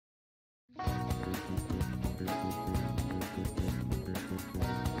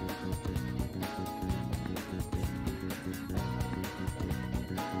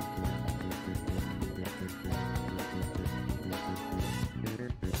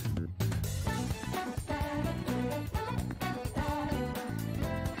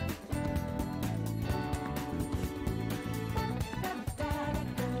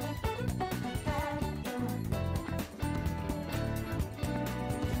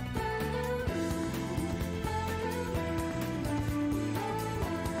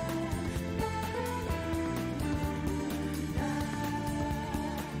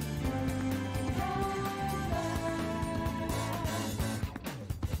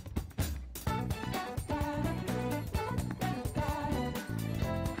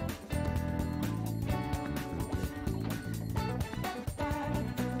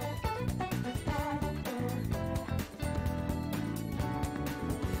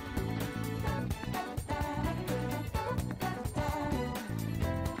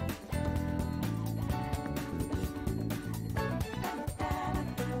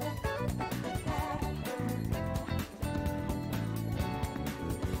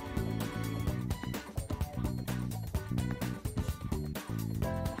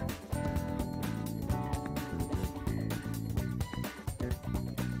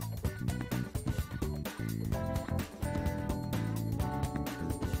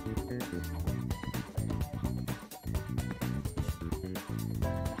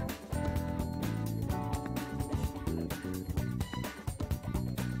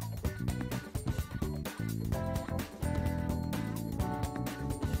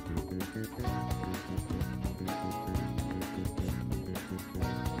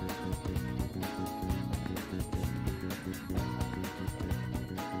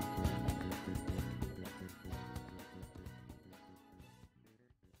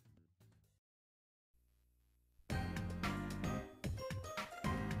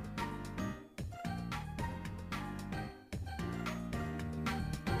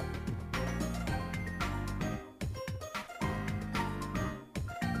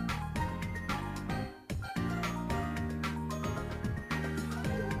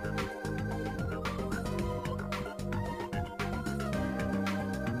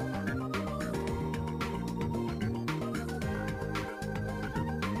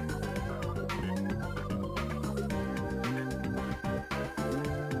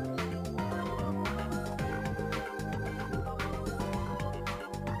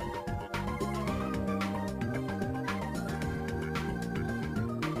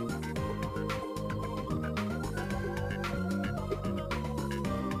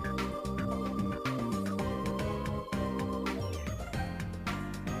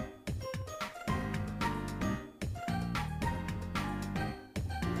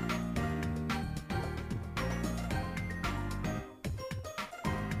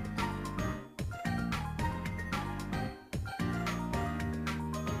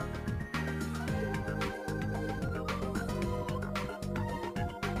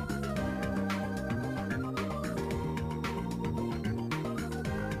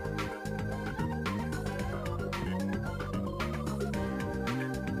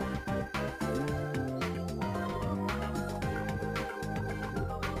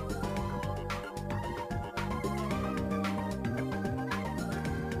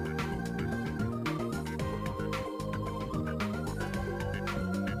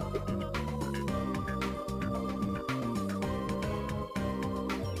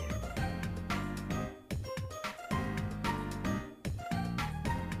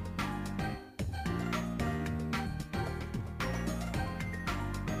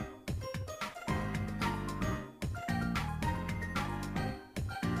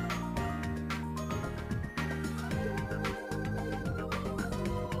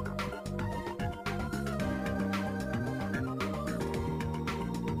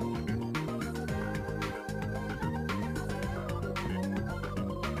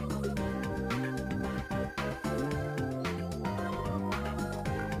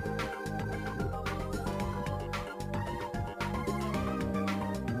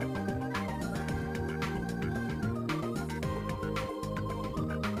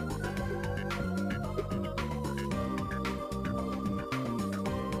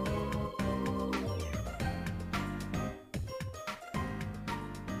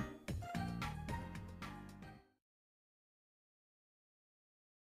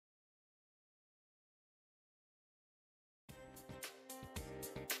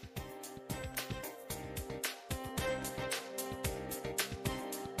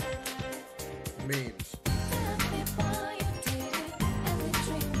Maids. Tell me why you did it, and we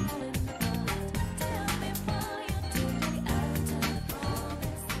dream all in the dark. Tell me why.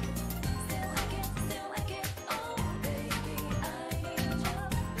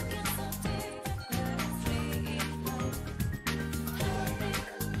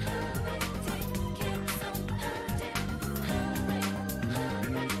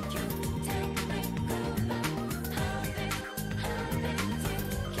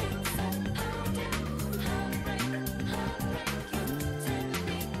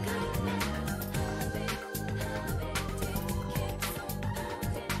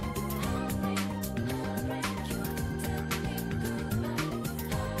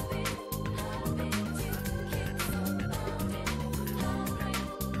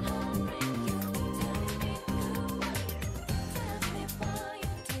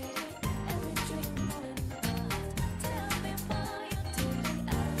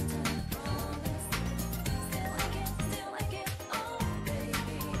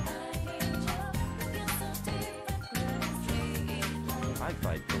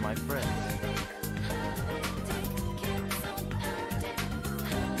 my friends.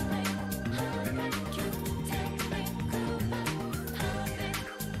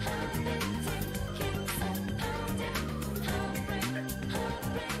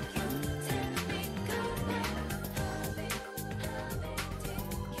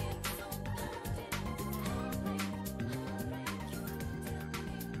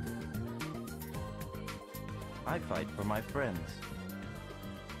 I fight for my friends.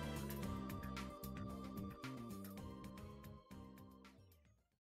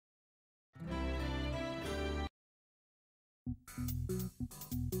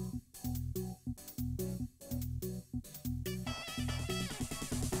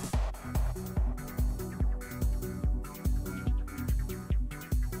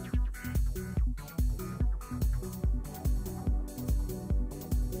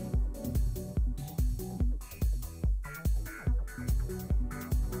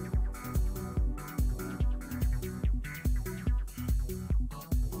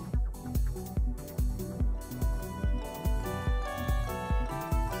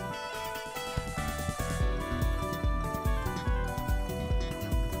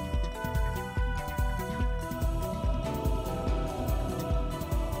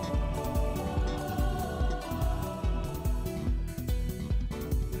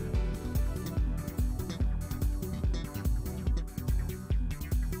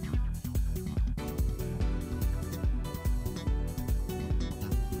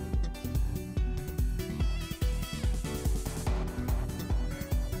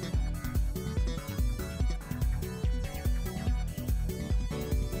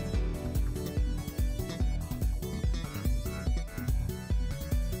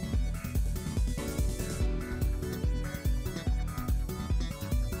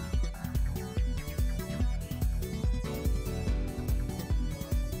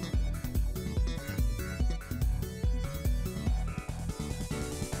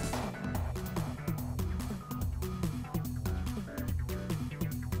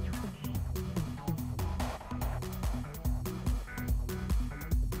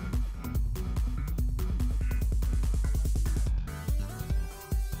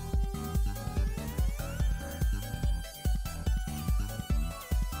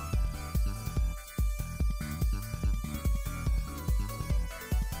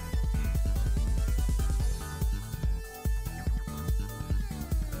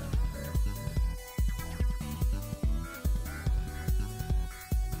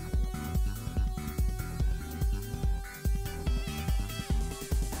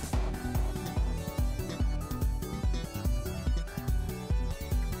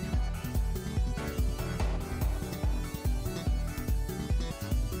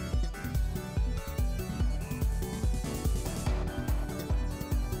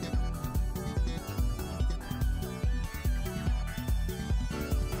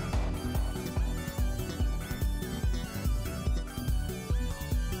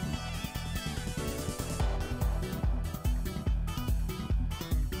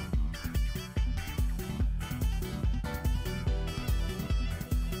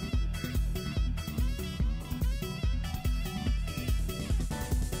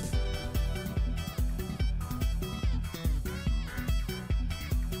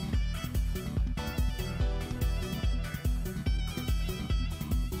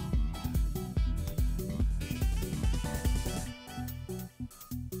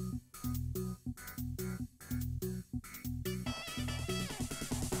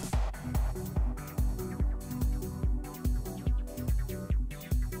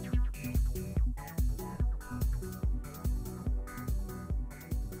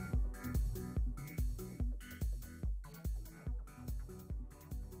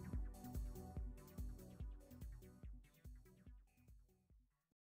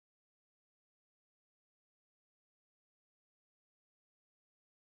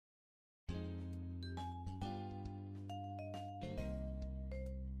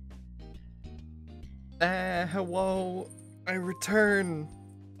 Hello. I return.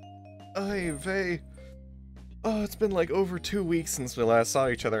 Oy vey. Oh, it's been like over 2 weeks since we last saw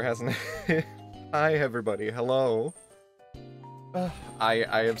each other, hasn't it? Hi, everybody. Hello. I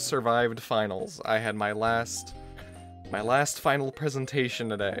have survived finals. I had my last final presentation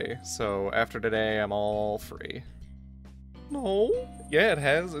today, so after today, I'm all free. No? Yeah, it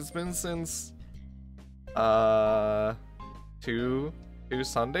has. It's been since, two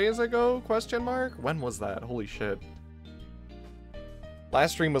Sundays ago, question mark? When was that? Holy shit.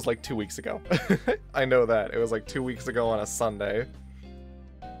 Last stream was like 2 weeks ago. I know that. It was like 2 weeks ago on a Sunday.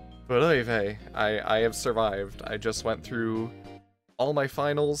 But oy vey, I have survived. I just went through all my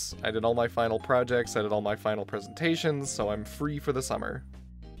finals, I did all my final projects, I did all my final presentations, so I'm free for the summer.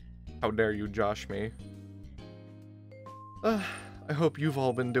 How dare you josh me. I hope you've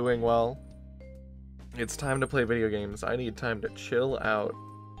all been doing well. It's time to play video games. I need time to chill out.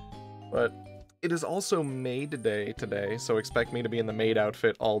 But it is also Maid Day today, so expect me to be in the maid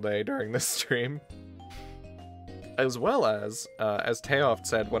outfit all day during this stream. As well as Teoft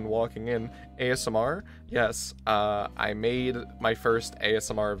said when walking in, ASMR, yes, I made my first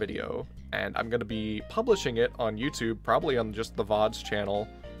ASMR video, and I'm gonna be publishing it on YouTube, probably on just the VODs channel,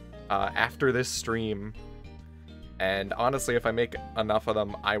 after this stream. And honestly, if I make enough of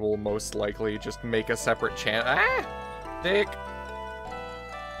them, I will most likely just make a separate channel. Ah! Dick!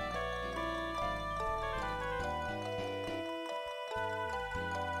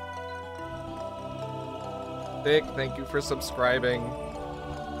 Dick, thank you for subscribing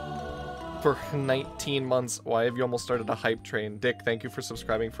for 19 months. Why have you almost started a hype train? Dick, thank you for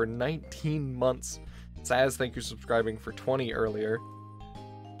subscribing for 19 months. Saz, thank you for subscribing for 20 earlier.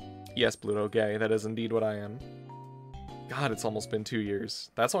 Yes, Bluto Gay, that is indeed what I am. God, it's almost been 2 years.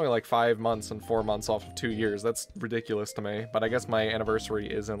 That's only like 5 months and 4 months off of 2 years. That's ridiculous to me. But I guess my anniversary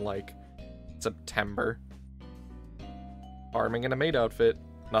is in like September. Farming in a maid outfit.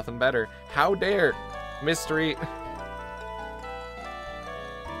 Nothing better. How dare! Mystery.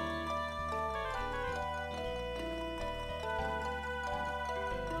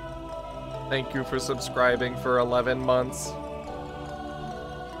 Thank you for subscribing for 11 months.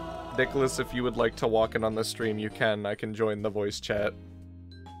 Nicholas, if you would like to walk in on the stream, you can. I can join the voice chat.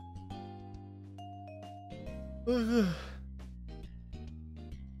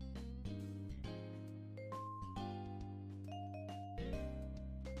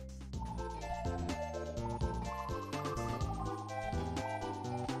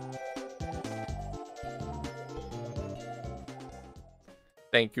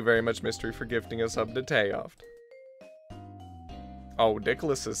 Thank you very much, Mystery, for gifting a sub to Teoft. Oh,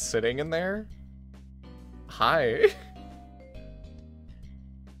 Nicholas is sitting in there? Hi.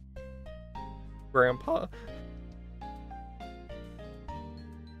 Grandpa.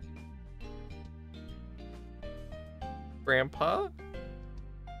 Grandpa?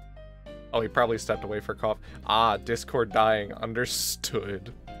 Oh, he probably stepped away for cough. Ah, Discord dying.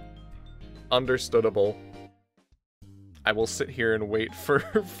 Understood. Understoodable. I will sit here and wait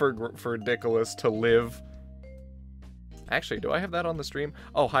for Nicholas to live. Actually, do I have that on the stream?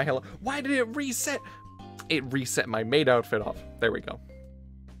 Oh, hi, hello. Why did it reset? It reset my maid outfit off. There we go.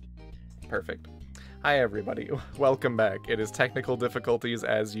 Perfect. Hi, everybody. Welcome back. It is technical difficulties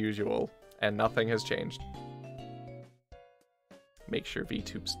as usual, and nothing has changed. Make sure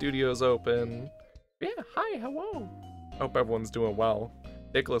VTube Studio's open. Yeah, hi, hello. Hope everyone's doing well.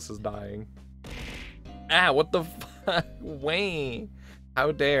 Nicholas is dying. Ah, what the fuck? Wayne.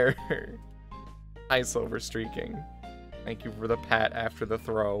 How dare. Hi, Silver Streaking. Thank you for the pat after the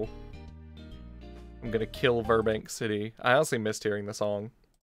throw. I'm gonna kill Burbank City. I honestly missed hearing the song.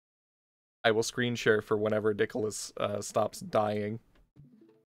 I will screen share for whenever Nicholas stops dying.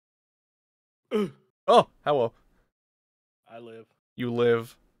 Oh, hello. I live. You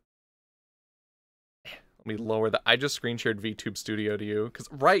live. Let me lower the... I just screen shared VTube Studio to you.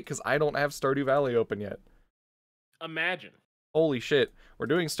 Because I don't have Stardew Valley open yet. Imagine. Holy shit. We're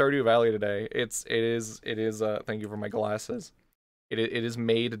doing Stardew Valley today. It is, thank you for my glasses. It is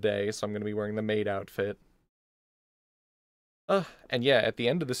Maid Day, so I'm going to be wearing the maid outfit. And yeah, at the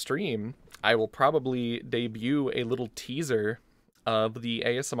end of the stream, I will probably debut a little teaser of the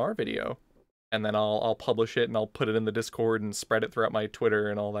ASMR video. And then I'll publish it and I'll put it in the Discord and spread it throughout my Twitter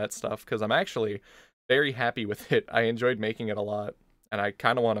and all that stuff. Because I'm actually very happy with it. I enjoyed making it a lot. And I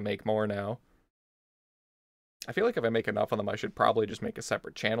kind of want to make more now. I feel like if I make enough of them, I should probably just make a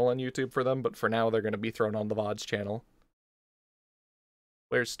separate channel on YouTube for them. But for now, they're going to be thrown on the VODs channel.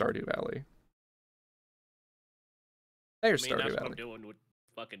 Where's Stardew Valley? There's Stardew That's Valley. what I'm doing with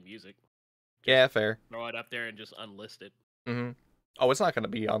fucking music. Just yeah, fair. throw it up there and just unlist it. Mm-hmm. Oh, it's not going to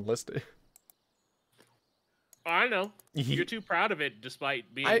be unlisted. Oh, I know. You're too proud of it,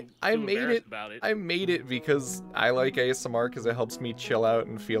 despite being I too made embarrassed it. about it. I made it because I like ASMR because it helps me chill out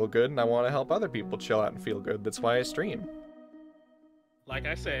and feel good, and I want to help other people chill out and feel good. That's why I stream. Like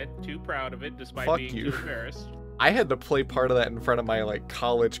I said, too proud of it, despite Fuck being you. too embarrassed. I had to play part of that in front of my like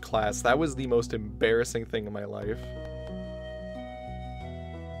college class. That was the most embarrassing thing in my life.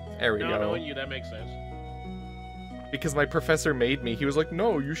 There we No, go. knowing you, that makes sense. Because my professor made me. He was like,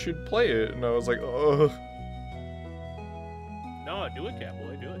 "No, you should play it," and I was like, "Ugh." No, do it,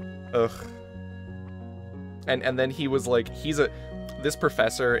 Catboy, do it. Ugh. And then he was like, this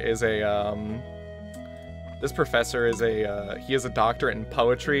professor is a This professor is he is a doctorate in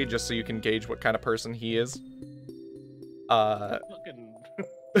poetry, just so you can gauge what kind of person he is. Fucking.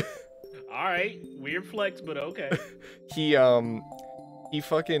 All right, weird flex, but okay. He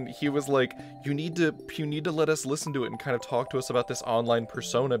was like, you need to let us listen to it and kind of talk to us about this online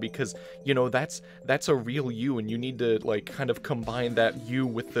persona, because you know that's a real you, and you need to like kind of combine that you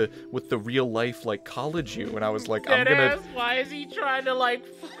with the real life like college you. And I was like, I'm gonna. Why is he trying to like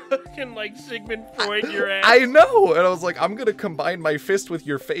fucking like Sigmund Freud your ass? I know, and I was like, I'm gonna combine my fist with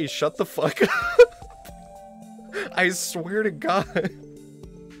your face. Shut the fuck up. I swear to God.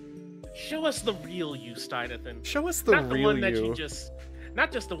 Show us the real you, Steinathan. Show us the real one that you.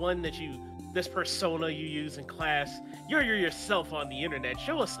 Not just the one that this persona you use in class. You're yourself on the internet.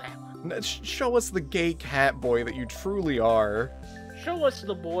 Show us that one. Show us the gay Catboy that you truly are. Show us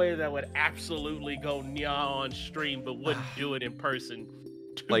the boy that would absolutely go nya on stream, but wouldn't do it in person.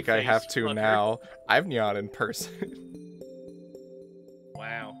 Like I have to fucker. now. I've nyaed in person.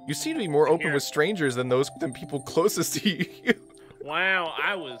 Wow. You seem to be more open with strangers than people closest to you. Wow,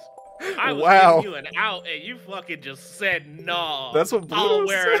 I was wow. giving you an out, and you fucking just said no. That's what Pluto I'll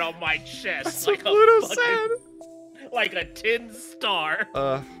wear said. it on my chest. That's like what Pluto said. said. Like a 10-star.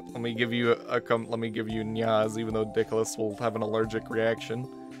 Let me give you nyas, even though Dickless will have an allergic reaction.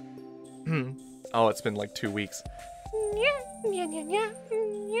 Oh, it's been like 2 weeks.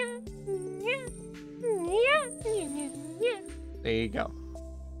 There you go.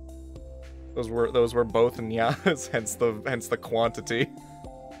 Those were both nyas, hence the quantity.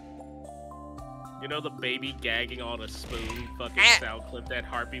 You know the baby gagging on a spoon fucking sound clip that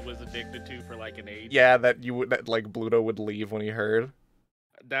Harpy was addicted to for like an age? Yeah, that like Bluto would leave when he heard.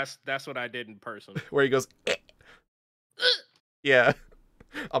 That's what I did in person. Where he goes, eh. Yeah.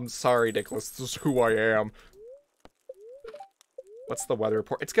 I'm sorry, Dickless. This is who I am. What's the weather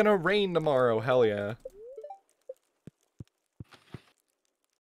report? It's gonna rain tomorrow. Hell yeah.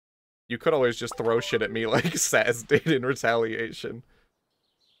 You could always just throw shit at me like Saz did in retaliation.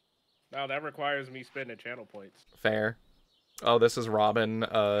 No, that requires me spending channel points. Fair. Oh, this is Robin,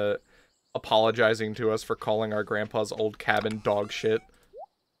 apologizing to us for calling our grandpa's old cabin dog shit.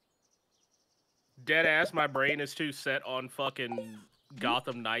 Deadass, my brain is too set on fucking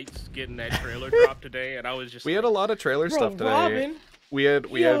Gotham Knights getting that trailer dropped today, and I was just We had a lot of trailer stuff today. Robin. We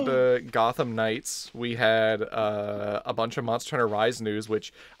had Gotham Knights. We had a bunch of Monster Hunter Rise news,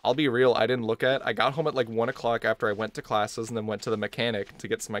 which I'll be real, I didn't look at. I got home at like 1 o'clock after I went to classes, and then went to the mechanic to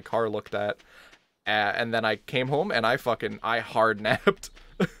get my car looked at. And then I came home and I hard napped.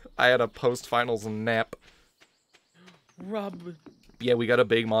 I had a post-finals nap. Robin. Yeah, we got a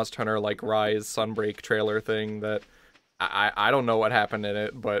big Monster Hunter like Rise Sunbreak trailer thing that I don't know what happened in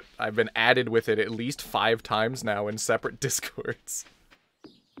it, but I've been added with it at least 5 times now in separate Discords.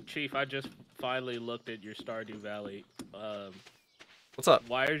 Chief, I just finally looked at your Stardew Valley. What's up?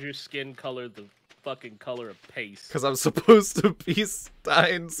 Why is your skin color the fucking color of paste? Because I'm supposed to be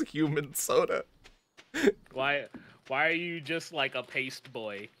Stein's human soda. Why are you just like a paste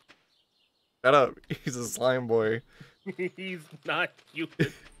boy? Shut up. He's a slime boy. He's not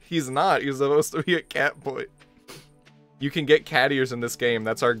human. He's not. He's supposed to be a cat boy. You can get cat ears in this game.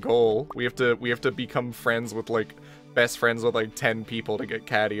 That's our goal. We have to become friends with like best friends with like 10 people to get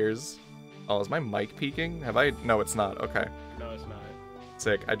cat ears. Oh, is my mic peaking? Have I? No, it's not. Okay. No, it's not.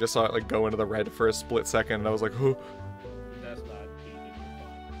 Sick. I just saw it like go into the red for a split second, and I was like, oh. That's not peaking.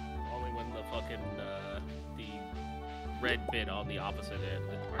 Only when the fucking the red bit on the opposite end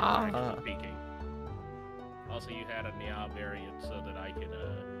is actually peaking. Also, you had a Nia variant so that I can,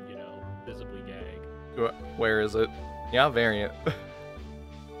 you know, visibly gag. Where is it? Yeah, variant.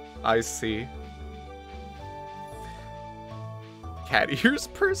 I see. Cat ears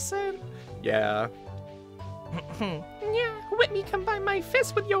 %? Yeah. Yeah, let me combine my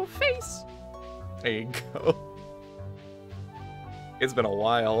fist with your face. There you go. It's been a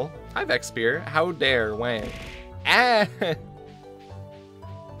while. I've X-Spear. How dare, Wang. Ah!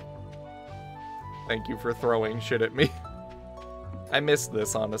 Thank you for throwing shit at me. I missed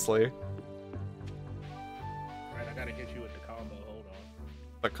this, honestly. Alright, I gotta hit you with the combo. Hold on.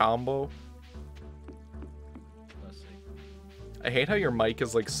 The combo? Let's see. I hate how your mic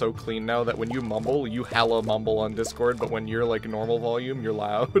is like so clean now that when you mumble, you hella mumble on Discord, but when you're like normal volume, you're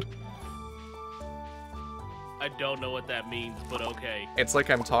loud. I don't know what that means, but okay. It's like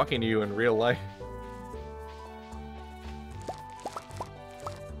I'm talking to you in real life.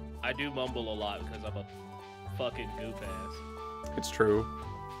 I do mumble a lot because I'm a fucking goof ass. It's true.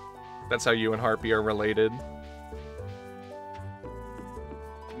 That's how you and Harpy are related.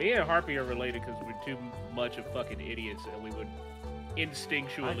 Me and Harpy are related because we're too much of fucking idiots and we would I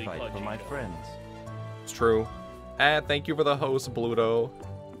instinctually fight punch for my each other. friends. It's true. Thank you for the host, Bluto.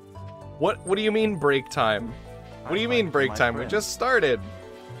 What do you mean break time? What do you mean break time? We just started.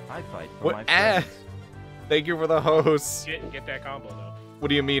 I fight for What? my friends. Thank you for the host. Get that combo though. What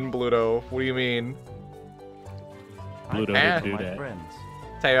do you mean, Bluto? What do you mean? I Bluto fight didn't for do my that. friends.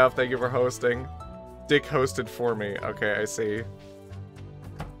 Tayoff, thank you for hosting. Dick hosted for me. Okay, I see.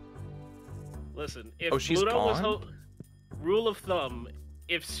 Listen, if Oh, she's Bluto was gone? rule of thumb,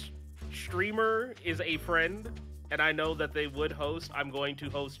 if streamer is a friend, and I know that they would host, I'm going to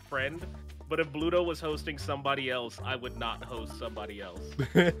host friend. But if Bluto was hosting somebody else, I would not host somebody else.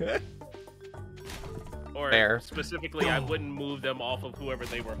 Or Fair. specifically, I wouldn't move them off of whoever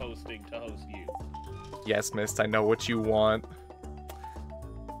they were hosting to host you. Yes, Mist, I know what you want.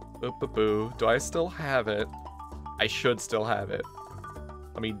 Boop boop boo. Do I still have it? I should still have it.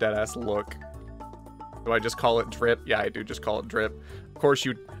 Let me deadass look. Do I just call it drip? Yeah, I do just call it drip. Of course,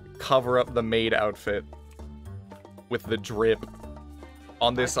 you cover up the maid outfit with the drip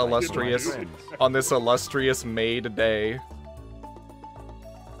on this I fight for my illustrious friends. maid day.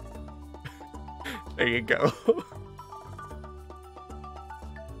 There you go.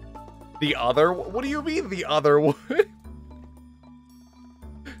 The other? What do you mean the other one?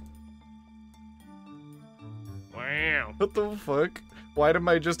 Wow. What the fuck? Why am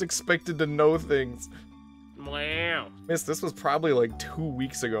I just expected to know things? Wow. Miss, this was probably like 2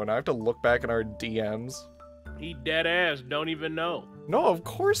 weeks ago, and I have to look back in our DMs. He dead ass, don't even know. No, of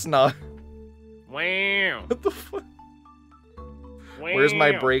course not. Wow. What the fuck? Wow. Where's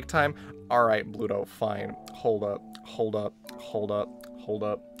my break time? Alright, Bluto, fine. Hold up.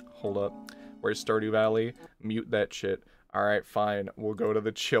 Where's Stardew Valley? Mute that shit. Alright, fine. We'll go to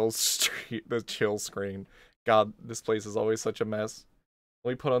the chill street, the chill screen. God, this place is always such a mess.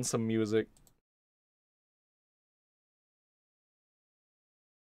 Let me put on some music.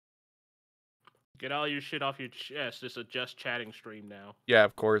 Get all your shit off your chest. It's a just chatting stream now. Yeah,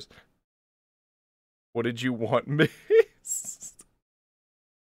 of course. What did you want, Miss?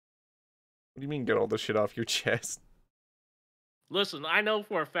 What do you mean get all the shit off your chest? Listen, I know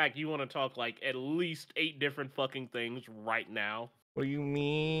for a fact you want to talk like at least 8 different fucking things right now. What do you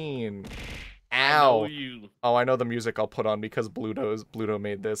mean? I know Ow! you. Oh, I know the music I'll put on because Bluto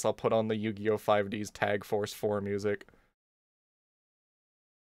made this. I'll put on the Yu-Gi-Oh! 5D's Tag Force 4 music.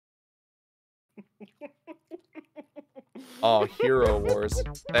 Oh, Hero Wars.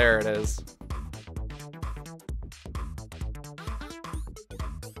 There it is.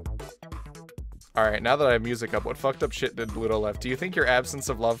 Alright, now that I have music up, what fucked up shit did Bluto left? Do you think your absence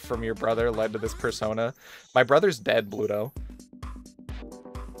of love from your brother led to this persona? My brother's dead, Bluto.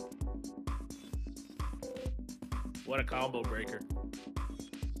 What a combo breaker.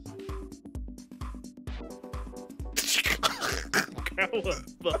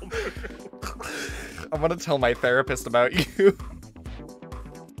 I'm gonna tell my therapist about you.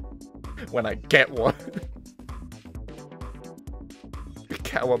 When I get one.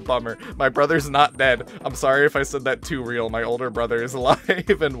 Cow a bummer. My brother's not dead. I'm sorry if I said that too real. My older brother is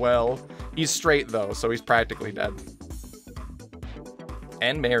alive and well. He's straight though, so he's practically dead.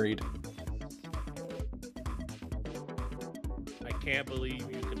 And married. I can't believe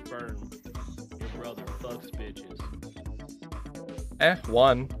you confirmed your brother fucks bitches.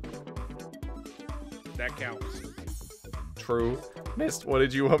 One. That counts. True. Mist, what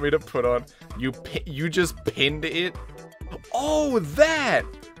did you want me to put on? You just pinned it? Oh, that!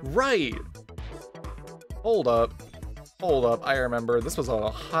 Right. Hold up. I remember. This was a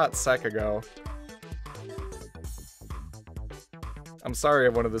hot sec ago. I'm sorry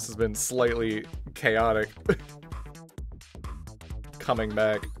if one of this has been slightly chaotic. Coming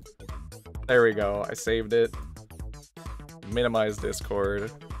back. There we go. I saved it. Minimize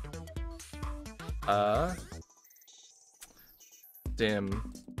Discord.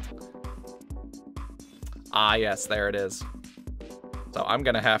 Dim. Ah, yes, there it is. So I'm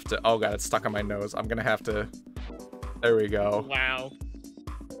gonna have to... Oh god, it's stuck on my nose. I'm gonna have to... There we go. Wow.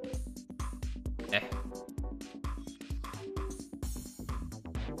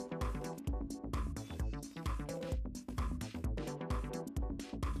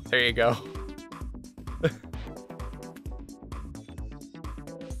 There you go.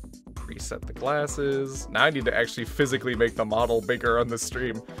 Reset the glasses. Now I need to actually physically make the model bigger on the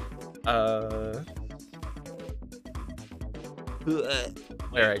stream. There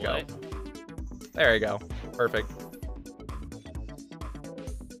I go. There I go. Perfect.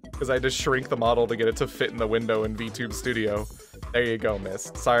 Because I had to shrink the model to get it to fit in the window in VTube Studio. There you go,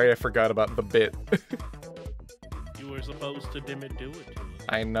 miss. Sorry I forgot about the bit. You were supposed to do it to it.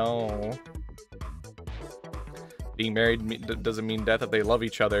 I know. Being married doesn't mean death if they love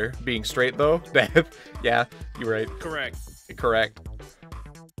each other. Being straight, though, death. Yeah, you're right. Correct. Correct.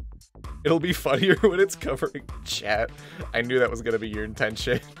 It'll be funnier when it's covering chat. I knew that was gonna be your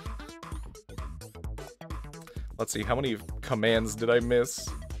intention. Let's see, how many commands did I miss?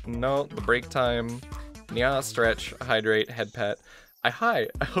 No, the break time. Nya, stretch, hydrate, head pet. Hi,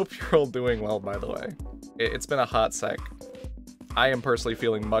 I hope you're all doing well, by the way. It's been a hot sec. I am personally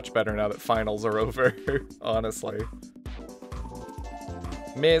feeling much better now that finals are over, honestly.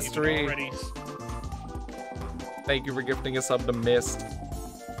 Mystery. Thank you for gifting a sub to Mist.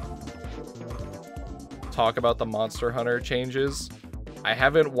 Talk about the Monster Hunter changes. I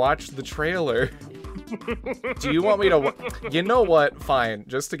haven't watched the trailer. Do you want me to... You know what? Fine.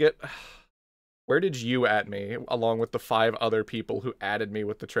 Just to get... Where did you add me, along with the 5 other people who added me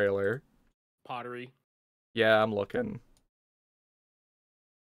with the trailer? Pottery. Yeah, I'm looking.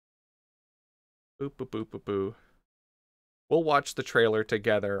 Boop, boop, boop, boop, boop. We'll watch the trailer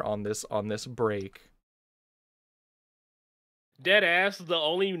together on this break. Dead ass, the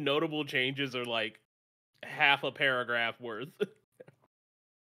only notable changes are like half a paragraph worth.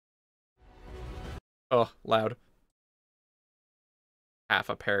 Oh, loud. Half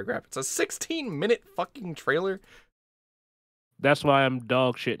a paragraph. It's a 16-minute fucking trailer. That's why I'm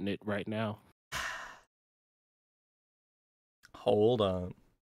dog shitting it right now. Hold on.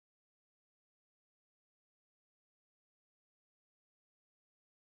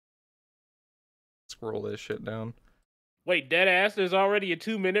 Scroll this shit down. Wait, deadass, there's already a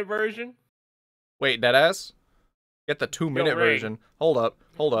 2-minute version? Wait, deadass? Get the 2-minute version. Hold up.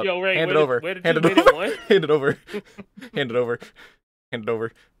 Hold up. Yo, Ray, Hand it over. Hand it over. Hand it over. Hand it over. Hand it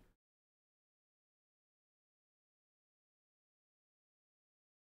over.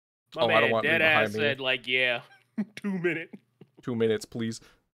 My man, I don't want deadass said, like, yeah, 2 minutes. 2 minutes, please.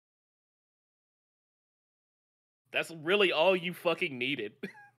 That's really all you fucking needed.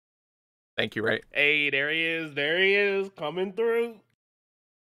 Thank you, Ray. Hey, there he is. There he is. Coming through.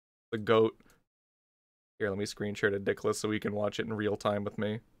 The goat. Here, let me screen share to Dickless so we can watch it in real time with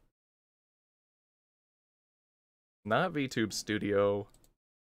me. Not VTube Studio.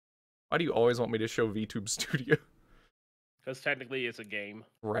 Why do you always want me to show VTube Studio? Because technically it's a game.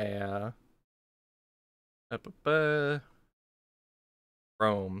 Raya.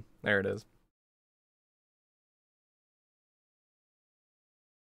 Chrome. There it is.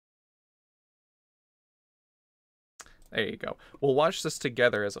 There you go. We'll watch this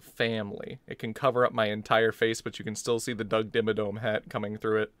together as a family. It can cover up my entire face, but you can still see the Doug Dimmadome hat coming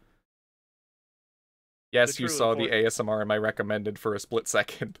through it. Yes, you saw the ASMR in my recommended for a split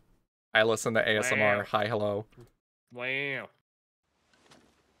second. I listen to ASMR. Wow. Hi, hello. Wow.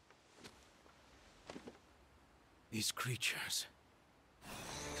 These creatures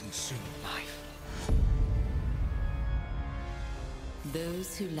consume life.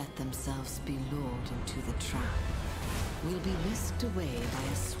 Those who let themselves be lured into the trap will be whisked away by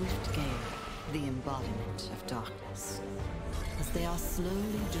a swift gale, the embodiment of darkness. As they are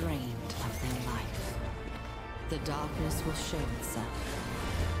slowly drained of their life, the darkness will show itself,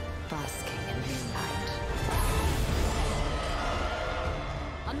 basking in moonlight.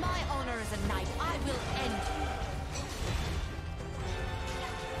 On my honor as a knight, I will end you.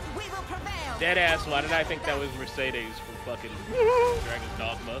 We will prevail. Deadass, why did I think that was Mercedes from fucking Dragon's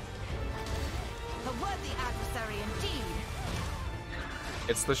Dogma? A worthy adversary indeed.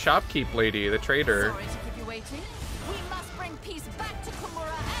 It's the shopkeep lady, the trader. Sorry to keep you waiting. We must bring peace back to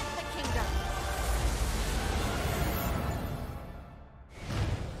Komura and the kingdom.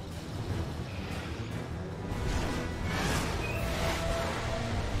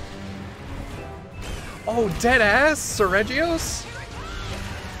 Oh, deadass, Seregios?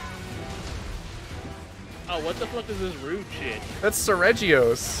 Oh, what the fuck is this rude shit? That's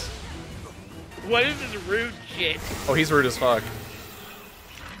Seregios. What is this rude shit? Oh, he's rude as fuck.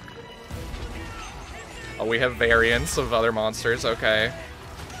 Oh, we have variants of other monsters, okay.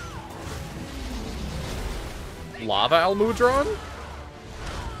 Lava Almudron?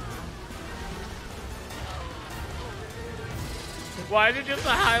 Why is it just a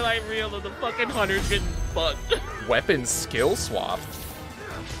highlight reel of the fucking hunters getting fucked? Weapon skill swap.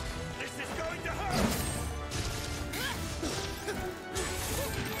 This is going to hurt.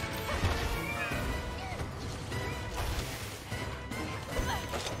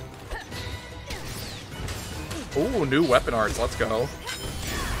 Ooh, new weapon arts, let's go.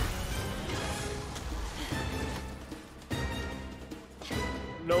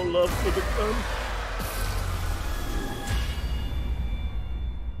 No love for the gun.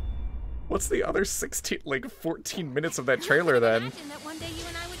 What's the other 14 minutes of that trailer then? Imagine that one day you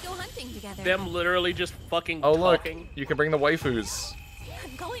and I would go hunting together. Them literally just fucking Oh look, talking. you can bring the waifus.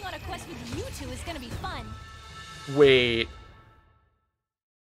 Going on a quest with you two is gonna be fun. Wait.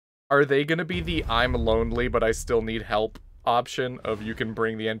 Are they gonna be the I'm lonely but I still need help option of you can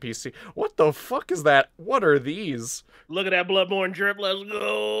bring the NPC? What the fuck is that? What are these? Look at that Bloodborne drip. Let's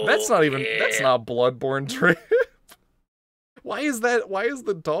go. That's not even, Yeah. that's not Bloodborne drip. Why is that? Why does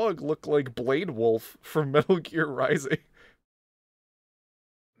the dog look like Blade Wolf from Metal Gear Rising?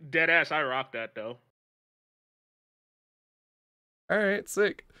 Deadass, I rock that though. Alright,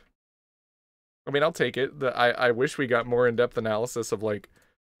 sick. I mean, I'll take it. I wish we got more in-depth analysis of, like,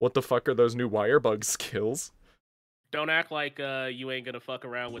 what the fuck are those new Wirebug skills? Don't act like you ain't gonna fuck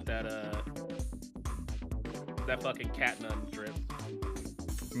around with that that fucking cat nun drip.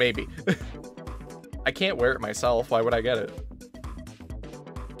 Maybe. I can't wear it myself. Why would I get it?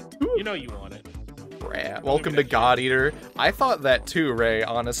 You know you want it. Rat. Welcome to God Eater. I thought that too, Ray,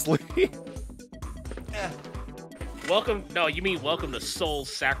 honestly. Welcome. No, you mean welcome to Soul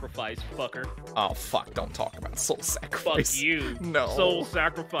Sacrifice, fucker. Oh, fuck. Don't talk about Soul Sacrifice. Fuck you. No. Soul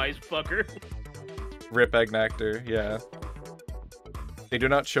Sacrifice, fucker. Rip Egnactor, yeah. They do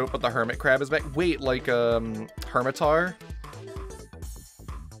not show up, but the Hermit Crab is back. Wait, like, Hermitar?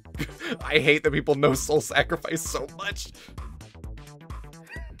 I hate that people know Soul Sacrifice so much.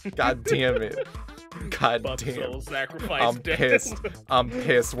 God damn it. God Fuck damn. Soul Sacrifice. I'm dead. pissed. I'm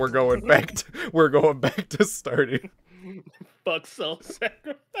pissed. We're going back to starting. Fuck Soul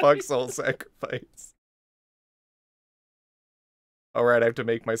Sacrifice. Fuck Soul Sacrifice. Alright, I have to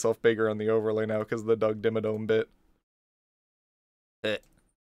make myself bigger on the overlay now because of the Doug Dimmadome bit.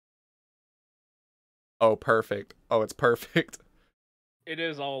 Oh, perfect. Oh, it's perfect. It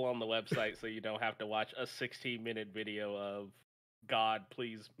is all on the website, so you don't have to watch a 16-minute video of God,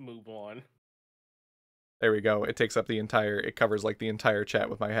 please move on. There we go. It takes up the entire, it covers like the entire chat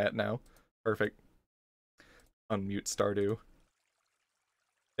with my hat now. Perfect. Unmute Stardew.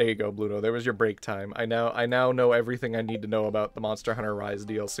 There you go, Bluto. There was your break time. I now know everything I need to know about the Monster Hunter Rise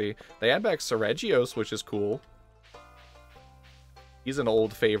DLC. They add back Seregios, which is cool. He's an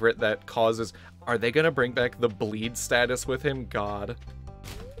old favorite that causes... Are they gonna bring back the bleed status with him? God.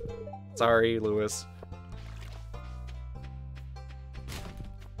 Sorry, Lewis.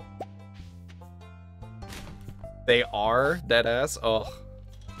 They are? Deadass? Ugh.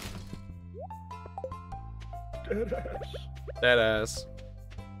 Deadass. Deadass.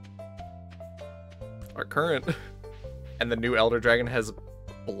 Our current. And the new Elder Dragon has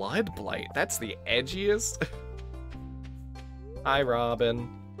Blood Blight. That's the edgiest. Hi, Robin.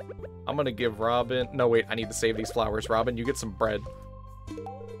 I'm gonna give Robin... No, wait, I need to save these flowers. Robin, you get some bread.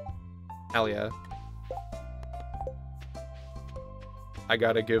 Hell yeah. I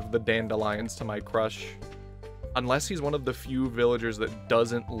gotta give the dandelions to my crush. Unless he's one of the few villagers that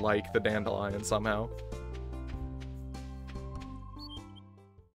doesn't like the dandelion somehow.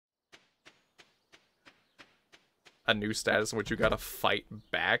 A new status in which you gotta fight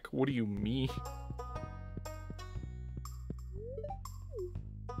back? What do you mean?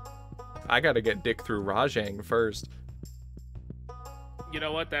 I gotta get dick through Rajang first. You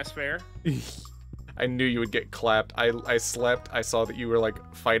know what? That's fair. I knew you would get clapped. I slept, I saw that you were like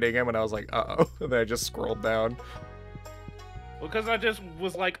fighting him and I was like, uh-oh. And then I just scrolled down. Because I just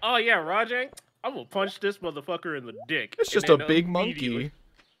was like, oh yeah, Rajang, I'm gonna punch this motherfucker in the dick. It's just And a then big monkey.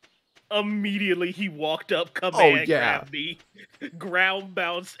 Immediately he walked up, command yeah. grabbed me, ground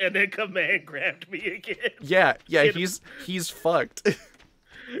bounced, and then command grabbed me again. Yeah, It- he's fucked.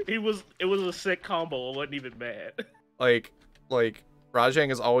 It was a sick combo. I wasn't even mad. like Rajang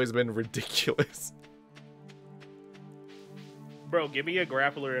has always been ridiculous. Bro, give me a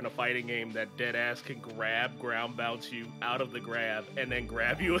grappler in a fighting game that deadass can grab, ground bounce you out of the grab, and then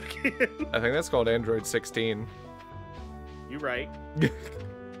grab you again. I think that's called Android 16. You're right.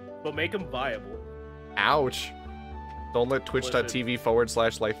 But make them viable. Ouch. Don't let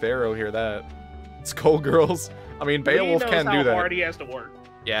twitch.tv/Lythero hear that. Skullgirls. I mean, Beowulf can do how that. hard he has to work.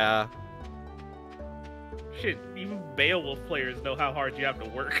 Yeah. Shit, even Beowulf players know how hard you have to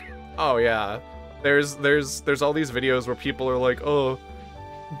work. Oh yeah. There's all these videos where people are like, oh,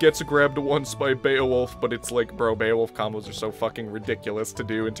 gets grabbed once by Beowulf, but it's like, bro, Beowulf combos are so fucking ridiculous to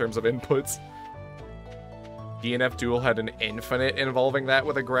do in terms of inputs. DNF Duel had an infinite involving that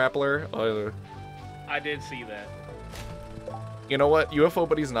with a grappler. I did see that. You know what? UFO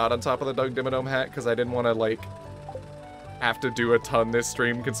Buddy's not on top of the Doug Dimmadome hat because I didn't want to, like, have to do a ton this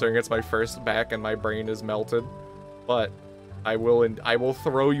stream considering it's my first back and my brain is melted. But I will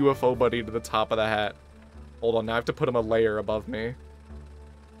throw UFO Buddy to the top of the hat. Hold on, now I have to put him a layer above me.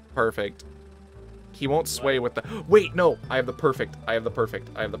 Perfect. He won't sway with the... Wait, no! I have the perfect. I have the perfect.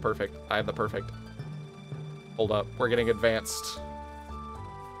 I have the perfect. I have the perfect. Hold up. We're getting advanced.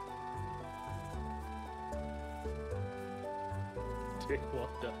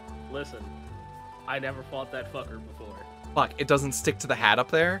 Listen, I never fought that fucker before. Fuck, it doesn't stick to the hat up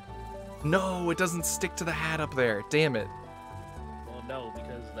there? No, it doesn't stick to the hat up there. Damn it. Well, no,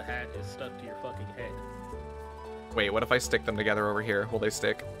 because the hat is stuck to your fucking head. Wait, what if I stick them together over here? Will they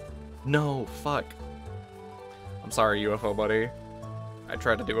stick? No, fuck. I'm sorry, UFO buddy. I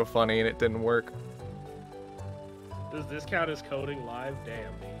tried to do a funny and it didn't work. Does this count as coding live?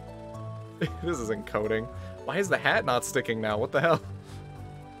 Damn me. This isn't coding. Why is the hat not sticking now? What the hell?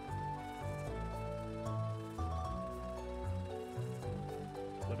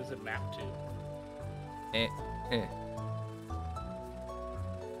 What does it map to?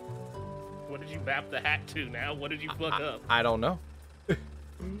 What did you map the hat to now? What did you fuck up? I don't know.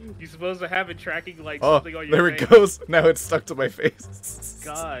 You supposed to have it tracking like Oh, something on your there face. it goes. Now it's stuck to my face.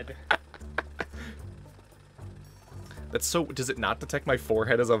 God. That's so... Does it not detect my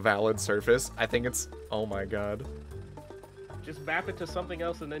forehead as a valid surface? I think it's... Oh my god. Just map it to something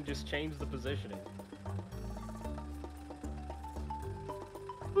else and then just change the positioning.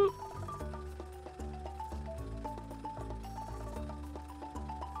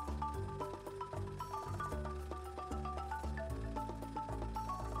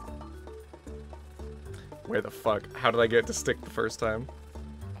 Where the fuck? How did I get it to stick the first time?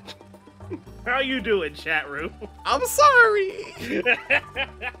 How you doing, chat room? I'm sorry!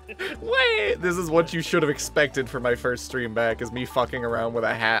 Wait! This is what you should have expected for my first stream back, is me fucking around with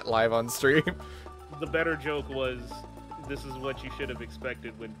a hat live on stream. The better joke was, this is what you should have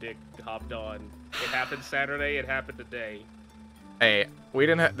expected when Dick hopped on. It happened Saturday, it happened today. Hey, we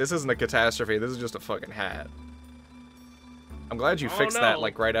didn't have... This isn't a catastrophe, this is just a fucking hat. I'm glad you fixed that,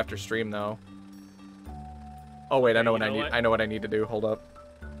 like, right after stream, though. Oh, wait, I know what I need. I know what I need to do. Hold up.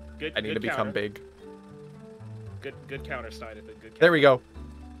 I need to become big. Good counter, Stein. Good counter. There we go.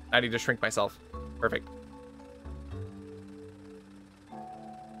 I need to shrink myself. Perfect.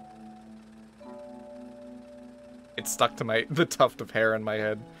 It's stuck to the tuft of hair on my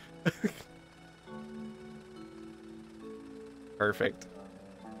head. Perfect.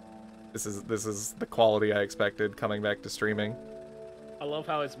 This is the quality I expected coming back to streaming. I love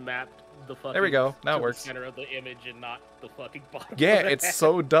how it's mapped the fucking... There we go. Now it works. The center of the image and not the fucking bottom. Yeah, it's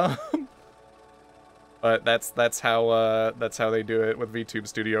so dumb. But that's how they do it with VTube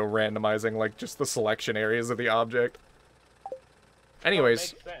Studio, randomizing like just the selection areas of the object.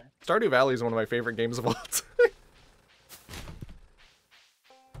 Anyways, Stardew Valley is one of my favorite games of all time.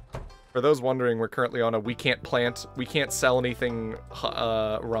 For those wondering, we're currently on a we can't sell anything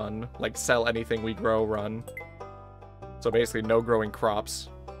run, like sell anything we grow run. So basically no growing crops.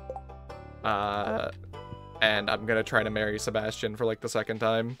 And I'm gonna try to marry Sebastian for like the second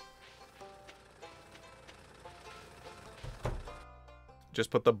time. Just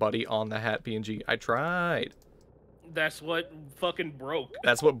put the buddy on the hat PNG. I tried. That's what fucking broke.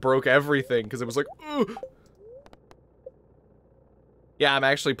 That's what broke everything, because it was like, ugh. Yeah, I'm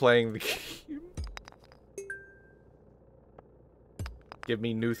actually playing the game. Give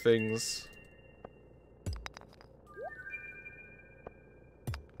me new things.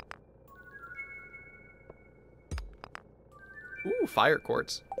 Ooh, fire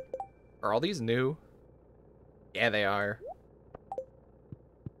quartz. Are all these new? Yeah, they are.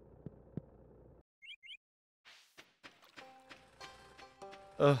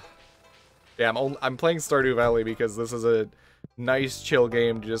 Yeah, I'm playing Stardew Valley because this is a nice chill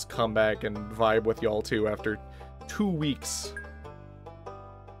game to just come back and vibe with y'all too after 2 weeks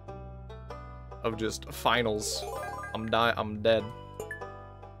of just finals. I'm dead.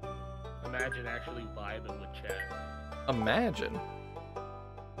 Imagine actually vibing with chat. Imagine.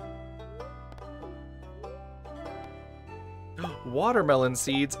 Watermelon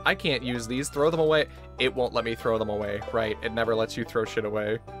seeds. I can't use these. Throw them away. It won't let me throw them away. Right. It never lets you throw shit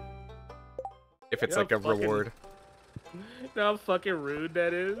away. If it's like a reward. You know how fucking rude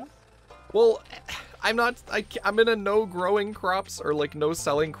that is? Well, I'm in a no growing crops or like no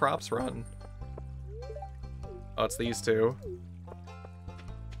selling crops run. Oh, it's these two.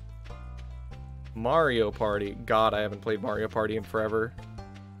 Mario Party. God, I haven't played Mario Party in forever.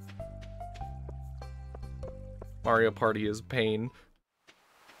 Mario Party is pain.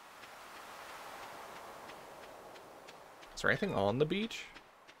 Is there anything on the beach?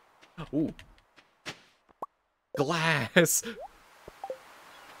 Ooh. Glass!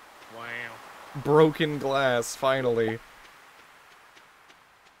 Wow. Broken glass, finally.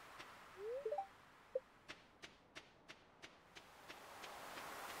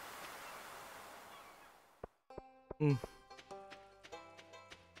 Mm.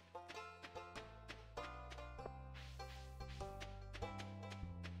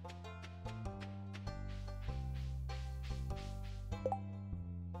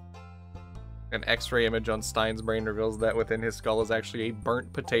 An X-ray image on Stein's brain reveals that within his skull is actually a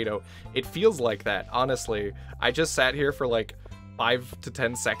burnt potato. It feels like that, honestly. I just sat here for like 5 to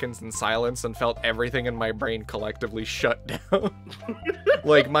 10 seconds in silence and felt everything in my brain collectively shut down.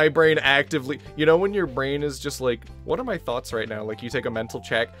 Like, my brain actively... You know when your brain is just like, what are my thoughts right now? Like, you take a mental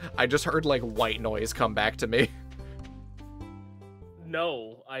check. I just heard, like, white noise come back to me.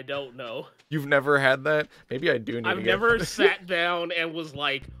 No, I don't know. You've never had that? Maybe I do need to I've get... never sat down and was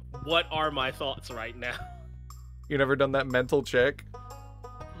like, what are my thoughts right now? You never done that mental check?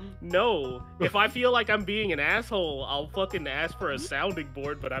 No. If I feel like I'm being an asshole, I'll fucking ask for a sounding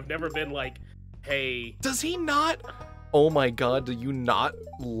board, but I've never been like, hey... Does he not? Oh my god, do you not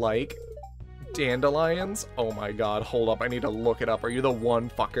like dandelions? Oh my god, hold up, I need to look it up. Are you the one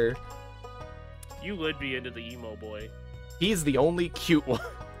fucker? You would be into the emo boy. He's the only cute one.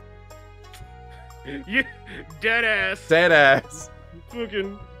 You dead ass. Dead ass.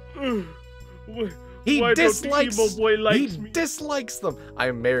 Fucking. He Why dislikes. don't the emo boy likes he me? dislikes them.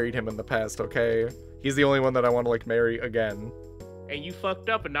 I married him in the past. Okay, he's the only one that I want to like marry again. And you fucked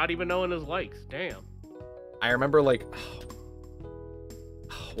up and not even knowing his likes. Damn. I remember like,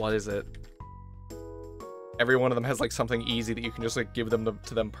 what is it? Every one of them has like something easy that you can just like give them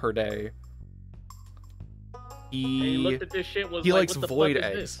to them per day. And he looked at this shit. Was He like, likes what the void fuck is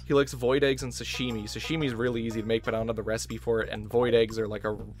eggs. this? He likes void eggs and sashimi. Sashimi's really easy to make, but I don't know the recipe for it. And void eggs are like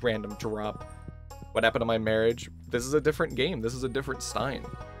a random drop. What happened to my marriage? This is a different game. This is a different Stein.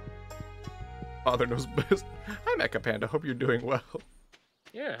 Father knows best. Hi, Mecha Panda. Hope you're doing well.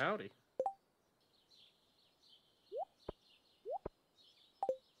 Yeah, howdy.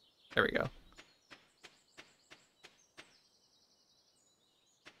 There we go.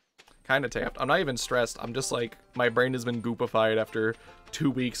 Kind of tapped. I'm not even stressed. I'm just like, my brain has been goopified after 2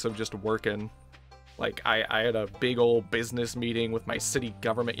 weeks of just working. Like, I had a big old business meeting with my city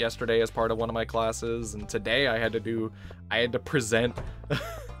government yesterday as part of one of my classes, and today I had to present,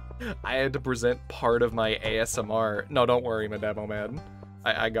 I had to present part of my ASMR. No, don't worry, Madamo Man.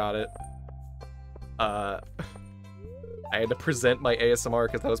 I got it. I had to present my ASMR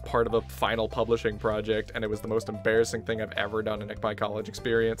because that was part of a final publishing project, and it was the most embarrassing thing I've ever done in my college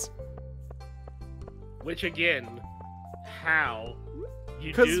experience. Which again, how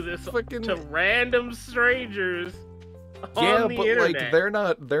you 'Cause do this fucking- to random strangers Yeah, on the but internet? like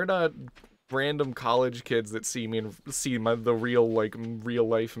they're not random college kids that see me and see the real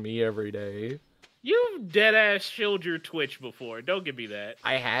life me every day. You've dead ass showed your Twitch before. Don't give me that.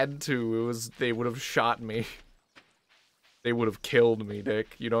 I had to. They would have shot me. They would have killed me,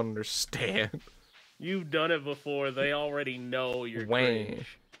 Dick. You don't understand. You've done it before. They already know you're Wang.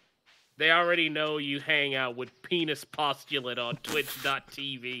 cringe. They already know you hang out with penis postulate on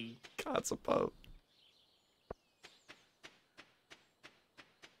twitch.tv. God's above.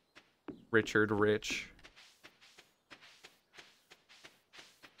 Richard Rich.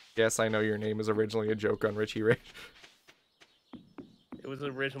 Yes, I know your name is originally a joke on Richie Rich. It was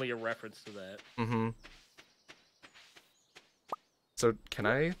originally a reference to that. Mm-hmm. So, can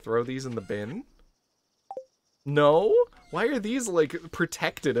I throw these in the bin? No? Why are these, like,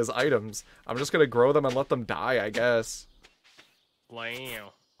 protected as items? I'm just gonna grow them and let them die, I guess.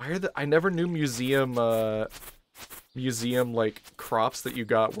 Wow. Why are I never knew museum, like, crops that you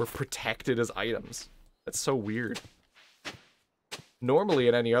got were protected as items. That's so weird. Normally,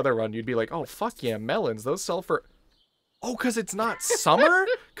 in any other run, you'd be like, oh, fuck yeah, melons, those sell for... Oh, because it's not summer?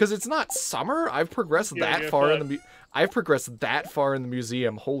 Because it's not summer? I've progressed that far in the... I've progressed that far in the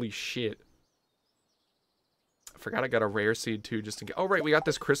museum. Holy shit. I forgot I got a rare seed, too, just in case. Oh, right, we got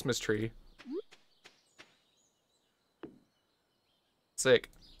this Christmas tree. Sick.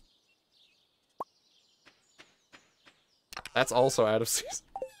 That's also out of season.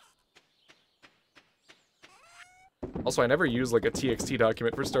 Also, I never use, like, a TXT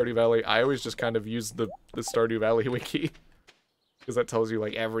document for Stardew Valley. I always just kind of use the Stardew Valley wiki. Because that tells you,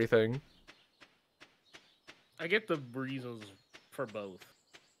 like, everything. I get the reasons for both.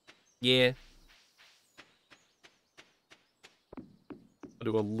 Yeah. I'll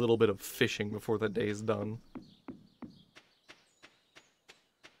do a little bit of fishing before the day's done.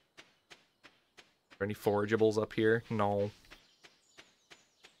 Are there any forageables up here? No.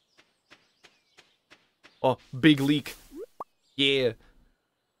 Oh, big leak. Yeah.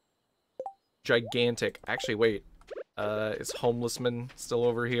 Gigantic. Actually, wait. Is Homelessman still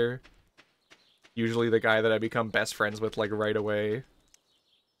over here? Usually the guy that I become best friends with, like, right away.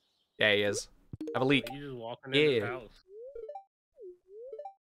 Yeah, he is. Have a leak. You just walking in Yeah. the house.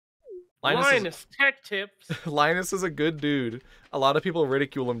 Linus Linus Tech Tips. Linus is a good dude. A lot of people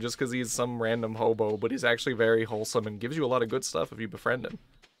ridicule him just because he's some random hobo, but he's actually very wholesome and gives you a lot of good stuff if you befriend him.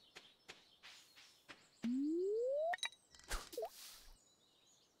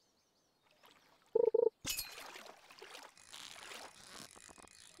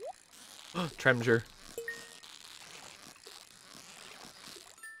 Tremger.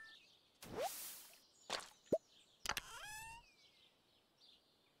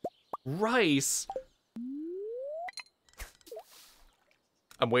 Rice.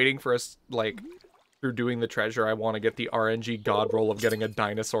 I'm waiting for us, like, through doing the treasure, I want to get the RNG god roll of getting a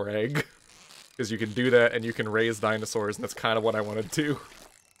dinosaur egg. Because you can do that and you can raise dinosaurs, and that's kind of what I want to do.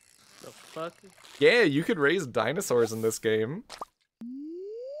 The fuck? Yeah, you could raise dinosaurs in this game.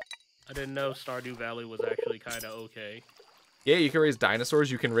 I didn't know Stardew Valley was actually kind of okay. Yeah, you can raise dinosaurs.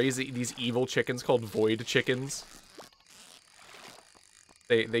 You can raise these evil chickens called void chickens.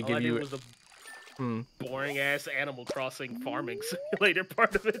 They All give I you... did was the boring ass Animal Crossing farming simulator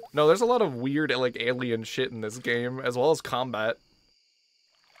part of it. No, there's a lot of weird, like, alien shit in this game, as well as combat.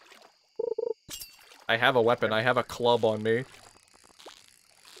 I have a weapon. I have a club on me.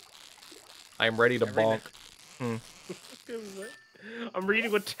 I am ready to bonk. I'm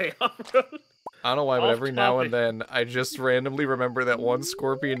reading what Teo wrote. I don't know why, but Off every now and topic. then, I just randomly remember that one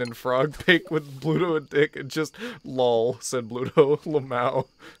scorpion and frog pic with Bluto and Dick, and just, lol, said Bluto, Lamau.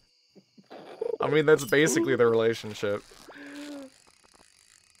 I mean, that's basically the relationship.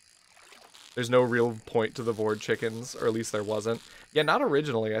 There's no real point to the Vord chickens, or at least there wasn't. Yeah, not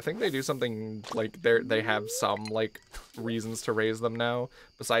originally. I think they do something, like, they have some, like, reasons to raise them now,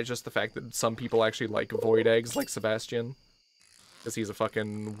 besides just the fact that some people actually like void eggs, like Sebastian. Because he's a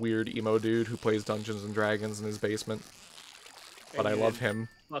fucking weird emo dude who plays Dungeons and Dragons in his basement. But I love him.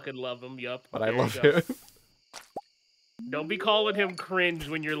 Fucking love him, yup. But I There you love go. him. Don't be calling him cringe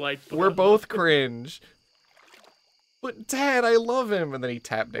when you're like... We're both cringe. But Dad, I love him. And then he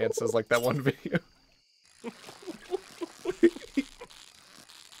tap dances like that one video.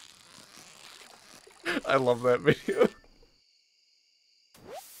 I love that video.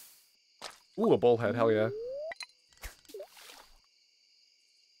 Ooh, a bullhead, hell yeah.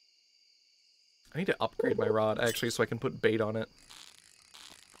 I need to upgrade my rod, actually, so I can put bait on it.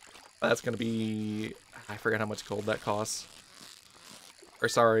 That's gonna be... I forget how much gold that costs. Or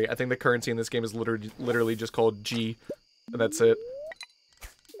sorry, I think the currency in this game is literally just called G. And that's it.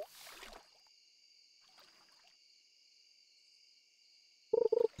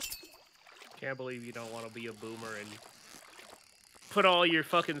 Can't believe you don't want to be a boomer and put all your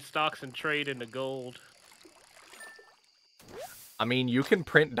fucking stocks and trade into gold. I mean, you can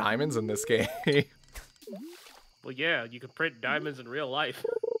print diamonds in this game. Well, yeah, you can print diamonds in real life.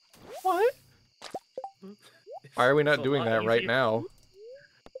 What? Why are we not It's a doing lot that right easier. now?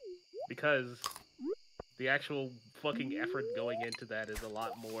 Because the actual fucking effort going into that is a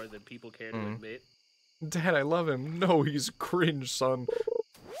lot more than people care to admit. Dad, I love him. No, he's cringe, son.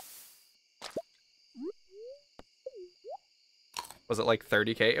 Was it like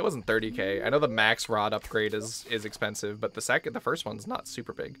 30k? It wasn't 30k. I know the max rod upgrade is expensive, but the first one's not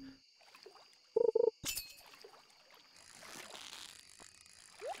super big.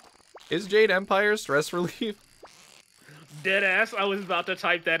 Is Jade Empire stress relief? Deadass, I was about to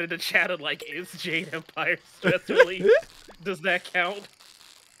type that in the chat of like, is Jade Empire stress relief? Does that count?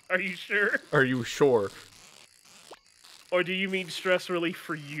 Are you sure? Are you sure? Or do you mean stress relief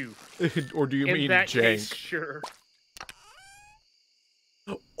for you? Or do you In mean that jank? case, sure.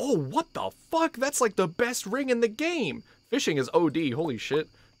 Oh, what the fuck? That's like the best ring in the game. Fishing is OD. Holy shit.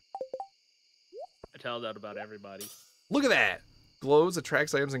 I tell that about everybody. Look at that. Glows,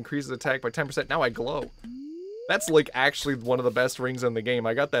 attracts items, increases attack by 10%. Now I glow. That's like actually one of the best rings in the game.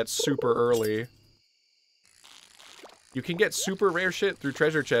 I got that super early. You can get super rare shit through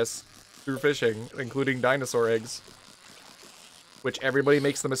treasure chests, through fishing, including dinosaur eggs. Which everybody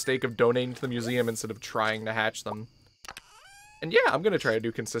makes the mistake of donating to the museum instead of trying to hatch them. And yeah, I'm gonna try to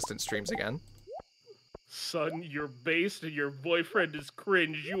do consistent streams again. Son, you're based and your boyfriend is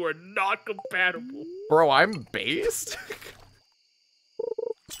cringe. You are not compatible. Bro, I'm based?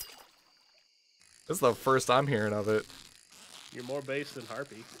 This is the first I'm hearing of it. You're more based than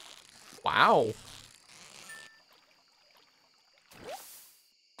Harpy. Wow.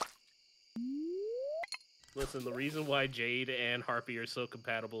 Listen, the reason why Jade and Harpy are so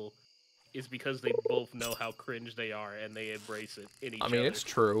compatible is because they both know how cringe they are and they embrace it in each I mean, other. it's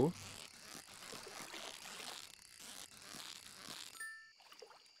true.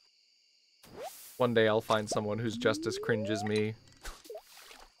 One day I'll find someone who's just as cringe as me.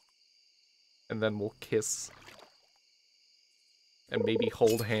 and then we'll kiss. And maybe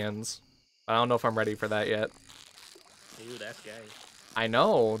hold hands. I don't know if I'm ready for that yet. Ew, that's gay. I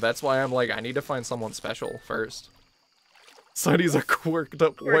know, that's why I'm like, I need to find someone special first. Sonny's a quirked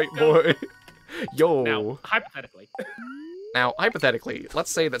up white boy. Yo. Now, hypothetically,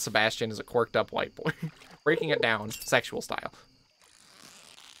 let's say that Sebastian is a quirked up white boy. Breaking it down, sexual style.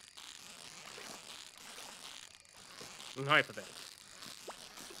 Hypothetically.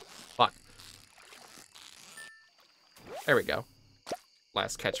 Fuck. There we go.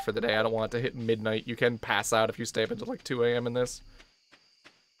 Last catch for the day. I don't want it to hit midnight. You can pass out if you stay up until like 2 a.m. in this.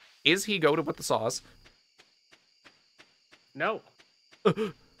 Is he goated with the sauce? No.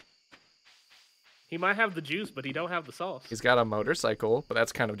 He might have the juice, but he don't have the sauce. He's got a motorcycle, but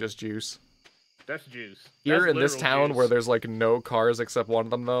that's kind of just juice. That's juice. Here That's in this literal town juice. where there's like no cars except one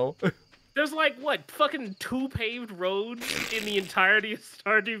of them though. There's like, what, fucking 2 paved roads in the entirety of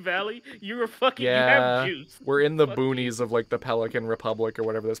Stardew Valley? You yeah, you have juice. We're in the boonies of like the Pelican Republic or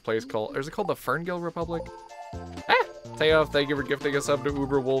whatever this place called. Or is it called the Ferngill Republic? Tayoff, thank you for gifting us up to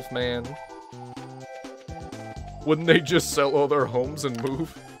Uber Wolfman. Wouldn't they just sell all their homes and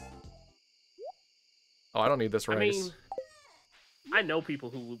move? Oh, I don't need this rice. I mean, I know people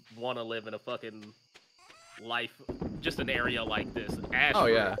who want to live in a fucking life, just an area like this. Ashford, oh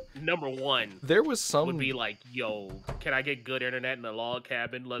yeah, #1. There was some would be like, yo, can I get good internet in a log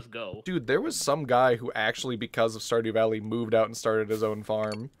cabin? Let's go. Dude, there was some guy who actually, because of Stardew Valley, moved out and started his own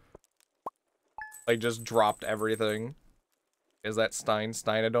farm. Like, just dropped everything. Is that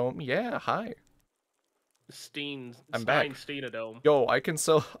Steinadome? Yeah, hi. I'm back. Steinadome. Yo, I can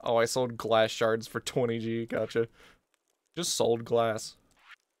sell... Oh, I sold glass shards for 20G. Gotcha. Just sold glass.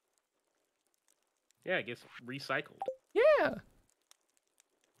 Yeah, it gets recycled. Yeah.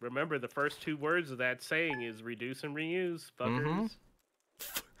 Remember, the first 2 words of that saying is reduce and reuse, fuckers.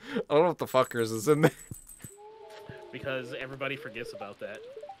 I don't know if the fuckers is in there. Because everybody forgets about that.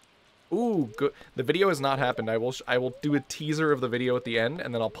 Ooh, good. The video has not happened. I will do a teaser of the video at the end,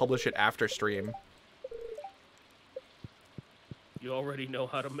 and then I'll publish it after stream. You already know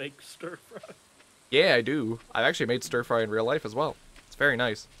how to make stir fry. Yeah, I do. I've actually made stir fry in real life as well. It's very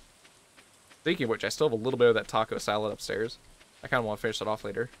nice. Speaking of which, I still have a little bit of that taco salad upstairs. I kind of want to finish that off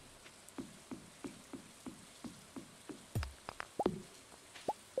later.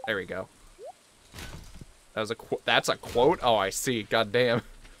 There we go. That was that's a quote? Oh, I see. God damn.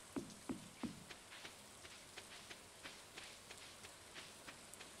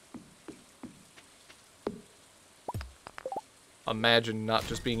 Imagine not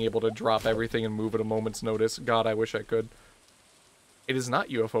just being able to drop everything and move at a moment's notice. God, I wish I could. It is not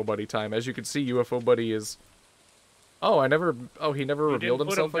UFO Buddy time. As you can see, UFO Buddy is... Oh, he never revealed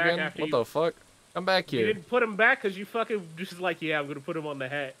himself again? What the fuck? Come back here. You didn't put him back because you fucking just like, yeah, I'm gonna put him on the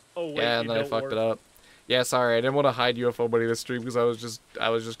hat. Oh, wait, yeah, and then I fucked it up. Yeah, sorry, I didn't want to hide UFO Buddy this stream because I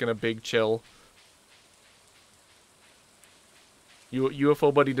was just gonna big chill.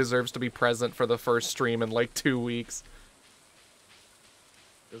 UFO Buddy deserves to be present for the first stream in like 2 weeks.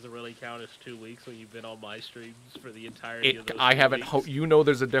 Does it really count as 2 weeks when you've been on my streams for the entirety of those I 2 haven't. weeks? You know,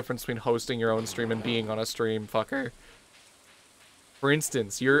 there's a difference between hosting your own stream and being on a stream, fucker. For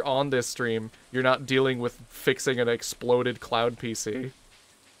instance, you're on this stream. You're not dealing with fixing an exploded cloud PC.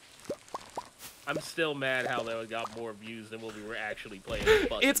 I'm still mad how they got more views than what we were actually playing.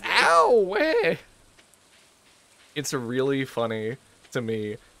 It's ow! Eh. It's really funny to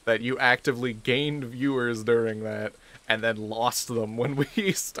me that you actively gained viewers during that. And then lost them when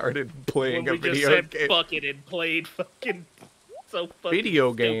we started playing a video game. When we just said fuck it and played fucking so fucking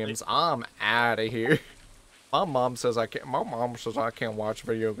video stupid. games. I'm out of here. My mom says I can't. My mom says I can't watch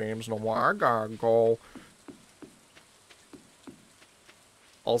video games no more. I gotta go.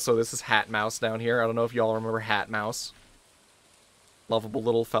 Also, this is Hat Mouse down here. I don't know if y'all remember Hat Mouse. Lovable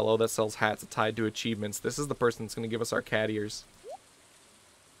little fellow that sells hats tied to achievements. This is the person that's gonna give us our cat ears.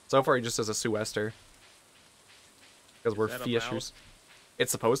 So far, he just says a Suester. Because we're Fischers.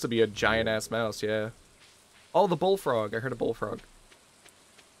 It's supposed to be a giant-ass mouse, yeah. Oh, the bullfrog. I heard a bullfrog.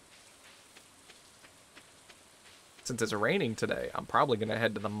 Since it's raining today, I'm probably going to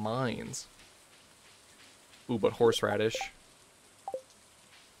head to the mines. Ooh, but horseradish.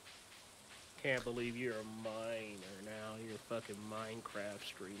 Can't believe you're a miner now. You're a fucking Minecraft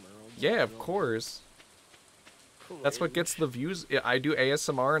streamer. Oh, yeah, of course. That's what gets the views. I do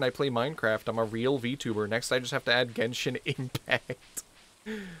ASMR and I play Minecraft. I'm a real VTuber. Next, I just have to add Genshin Impact.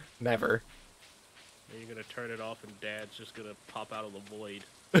 Never. Are you gonna turn it off and Dad's just gonna pop out of the void?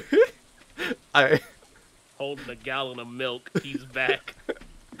 Holding a gallon of milk. He's back.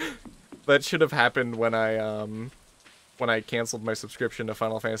 That should have happened when when I canceled my subscription to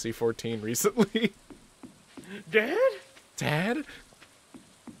Final Fantasy XIV recently. Dad? Dad?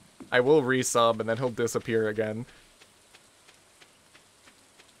 I will resub and then he'll disappear again.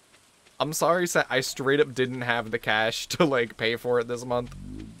 I'm sorry, I straight up didn't have the cash to, like, pay for it this month.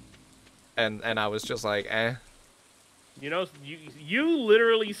 And I was just like, eh. You know, you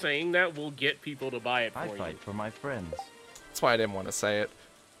literally saying that will get people to buy it for you. I fight for my friends. That's why I didn't want to say it.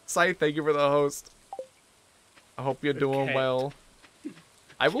 Sai, thank you for the host. I hope you're doing Okay. well.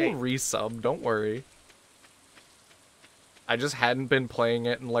 I will Okay. resub, don't worry. I just hadn't been playing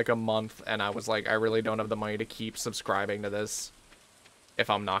it in like a month, and I was like, I really don't have the money to keep subscribing to this if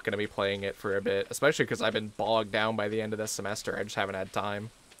I'm not going to be playing it for a bit. Especially because I've been bogged down by the end of this semester. I just haven't had time.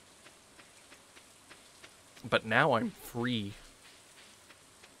 But now I'm free.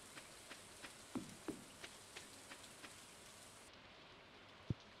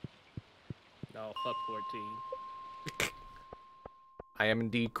 No, fuck 14. I am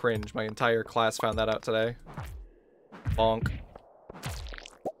indeed cringe. My entire class found that out today. Bonk.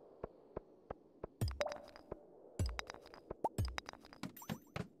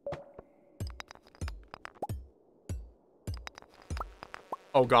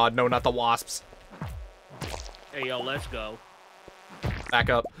 Oh god, no, not the wasps. Hey, yo, let's go. Back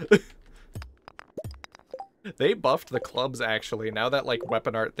up. They buffed the clubs, actually. Now that, like,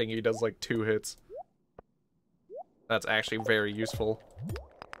 weapon art thingy does, like, 2 hits. That's actually very useful.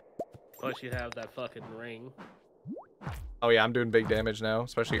 Plus, you have that fucking ring. Oh yeah, I'm doing big damage now,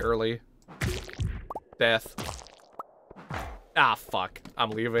 especially early. Death. Ah, fuck.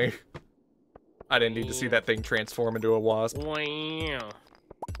 I'm leaving. I didn't need to see that thing transform into a wasp. Wow.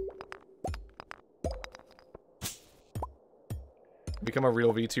 Become a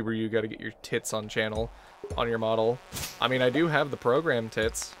real VTuber, you gotta get your tits on channel, on your model. I mean, I do have the program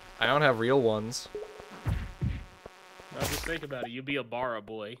tits. I don't have real ones. Now just think about it. You'll be a Bara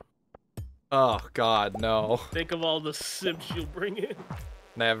boy. Oh, God, no. Think of all the simps you'll bring in.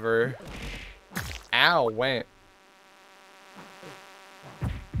 Never. Ow, went.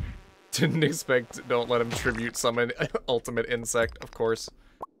 Didn't expect, don't let him tribute summon ultimate insect, of course.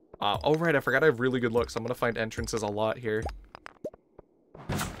 Oh, right, I forgot I have really good looks. I'm gonna find entrances a lot here.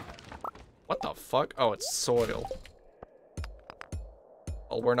 What the fuck? Oh, it's soil.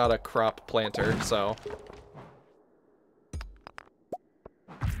 Well, we're not a crop planter, so...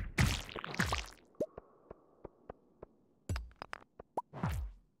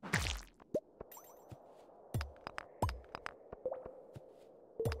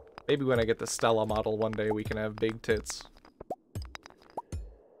 Maybe when I get the Stella model one day, we can have big tits.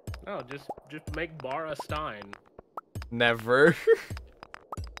 No, just make Bara Stein. Never.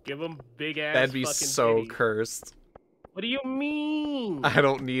 Give him big ass. That'd be fucking so titties. cursed. What do you mean? I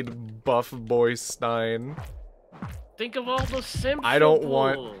don't need buff boy Stein. Think of all the simps. I don't you'll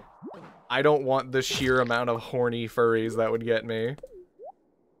want- pull. I don't want the sheer amount of horny furries that would get me.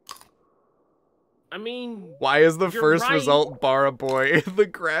 I mean, Why is the You're first right. result Bara Boy, the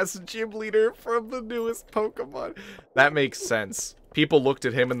grass gym leader from the newest Pokemon? That makes sense. People looked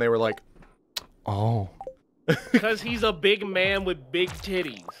at him and they were like, oh. because he's a big man with big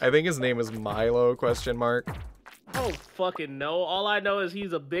titties. I think his name is Milo, question mark. Oh fucking no! All I know is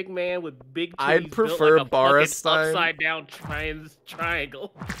he's a big man with big titties. I'd built prefer like a fucking Barstein. upside down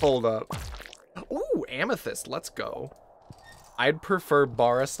triangle. Hold up. Ooh, Amethyst, let's go. I'd prefer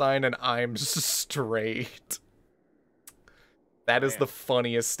Barstein and I'm straight. That is Man. the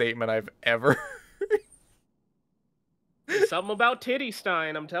funniest statement I've ever Something about titty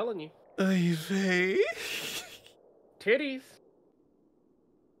Stein, I'm telling you. heard. Titties.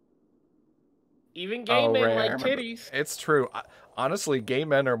 Even gay men like titties. It's true. Honestly, gay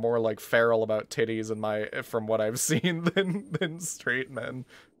men are more like feral about titties from what I've seen than straight men.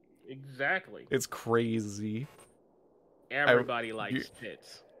 Exactly. It's crazy. Everybody likes you-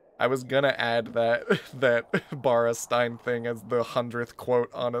 tits. I was gonna add that Barstein thing as the 100th quote,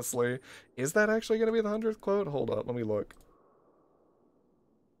 honestly. Is that actually gonna be the 100th quote? Hold up, let me look.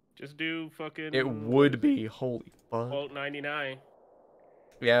 Just do fucking. It would be. Holy fuck. Quote 99.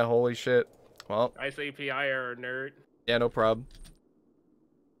 Yeah, holy shit. Well, I say PI error, nerd. yeah, no problem.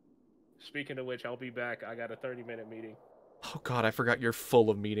 Speaking of which, I'll be back. I got a 30-minute meeting. Oh god, I forgot you're full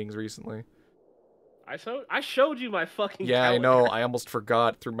of meetings recently. I showed you my fucking Yeah, I calendar. know. I almost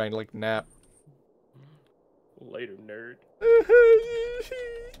forgot through my, like, nap. Later, nerd.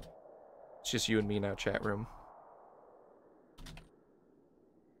 It's just you and me now, chat room.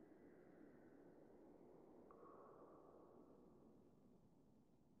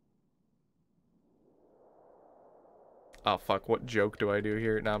 Oh, fuck. What joke do I do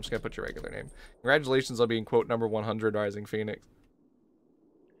here? No, I'm just gonna put your regular name. Congratulations on being, quote, number 100 Rising Phoenix.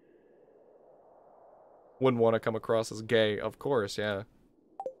 Wouldn't want to come across as gay. Of course, yeah.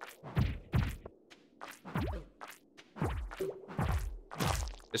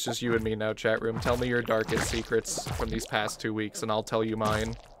 It's just you and me now, chat room. Tell me your darkest secrets from these past 2 weeks, and I'll tell you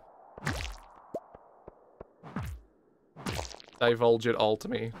mine. Divulge it all to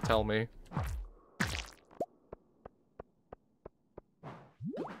me. Tell me.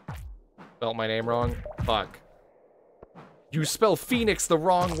 Spelled my name wrong? Fuck. You spell Phoenix the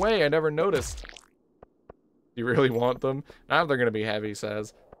wrong way, I never noticed. You really want them? Now they're gonna be heavy,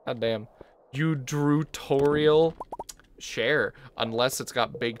 says. God damn. You Drutorial? Share. Unless it's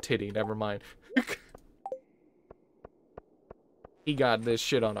got big titty, never mind. He got this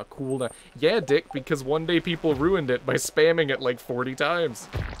shit on a cooldown. Yeah, Dick, because one day people ruined it by spamming it like 40 times.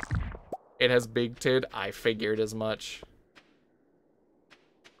 It has big tit. I figured as much.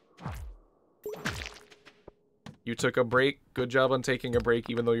 You took a break. Good job on taking a break,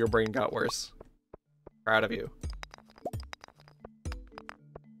 even though your brain got worse. Proud of you.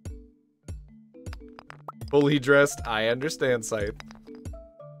 Fully dressed. I understand, Scythe.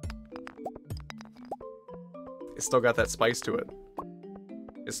 It's still got that spice to it.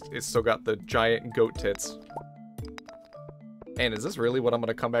 It's still got the giant goat tits. And is this really what I'm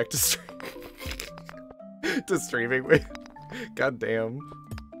gonna come back to to streaming with? God damn.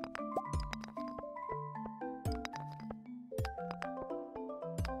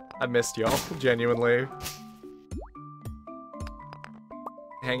 I missed y'all, genuinely.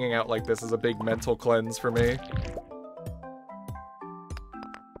 Hanging out like this is a big mental cleanse for me.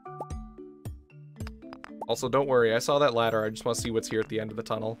 Also, don't worry, I saw that ladder, I just want to see what's here at the end of the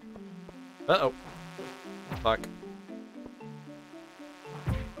tunnel. Uh-oh. Fuck.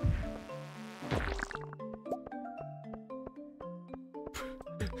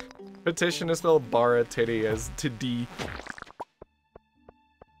 Petition to spell Bara Titty as Tiddy.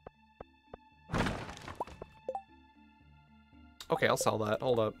 Okay, I'll sell that.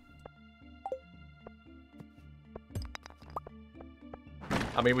 Hold up.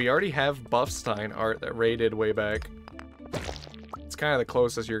 I mean, we already have Buffstein art that raided way back. It's kind of the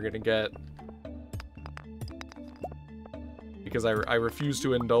closest you're gonna get. Because I refuse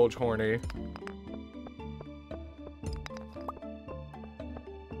to indulge horny.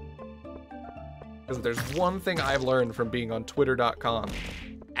 Because there's one thing I've learned from being on Twitter.com.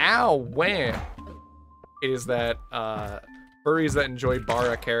 Ow, wham! Is that, furries that enjoy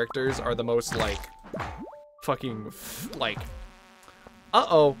Bara characters are the most, like, fucking, like...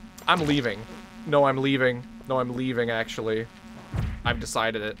 Uh-oh, I'm leaving. No, I'm leaving. No, I'm leaving, actually. I've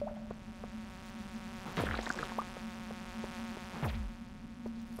decided it.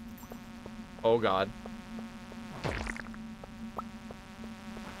 Oh, God.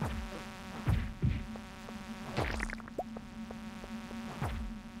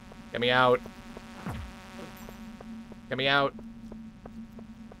 Get me out. Get me out.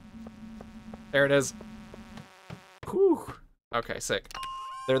 There it is. Whew. Okay, sick.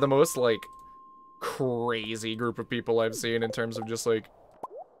 They're the most, like, crazy group of people I've seen in terms of just, like,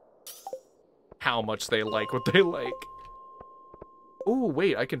 how much they like what they like. Ooh,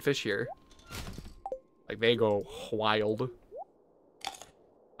 wait, I can fish here. Like, they go wild.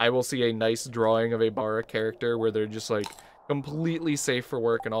 I will see a nice drawing of a Bara character where they're just, like, completely safe for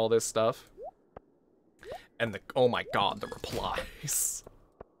work and all this stuff. And the, oh my god, the replies.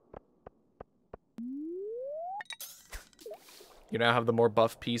 You now have the more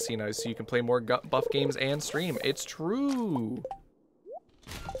buff PC now, so you can play more buff games and stream. It's true.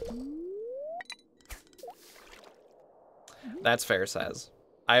 That's fair, says.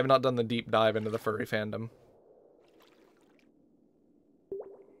 I have not done the deep dive into the furry fandom.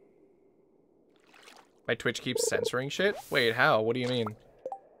 My Twitch keeps censoring shit? Wait, how? What do you mean?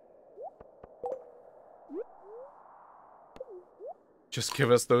 Just give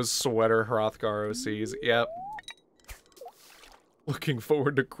us those sweater Hrothgar OCs. Yep. Looking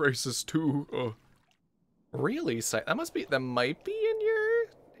forward to Crisis 2. Really? That must be, that might be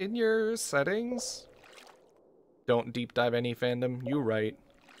in your settings. Don't deep dive any fandom. You right.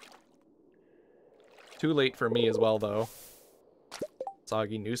 Too late for me as well, though.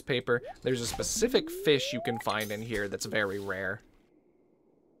 Soggy newspaper. There's a specific fish you can find in here that's very rare.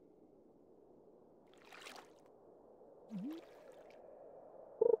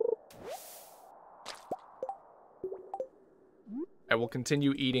 I will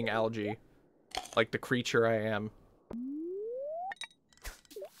continue eating algae, like the creature I am.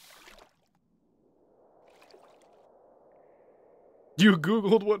 You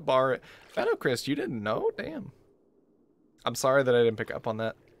googled what bar... Chris, you didn't know? Damn. I'm sorry that I didn't pick up on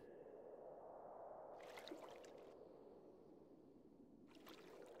that.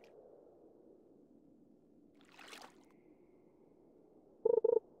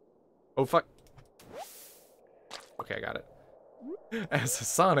 Oh, fuck. Okay, I got it. As a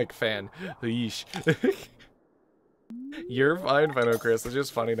Sonic fan, yeesh. You're fine, Veno Chris. It's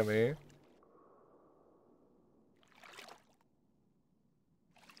just funny to me.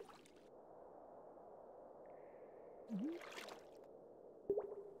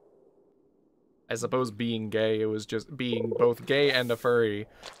 I suppose being gay, it was just being both gay and a furry.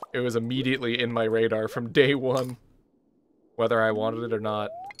 It was immediately in my radar from day one, whether I wanted it or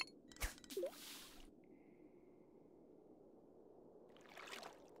not.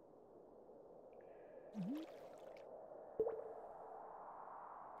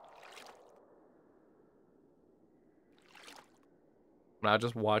 I'm not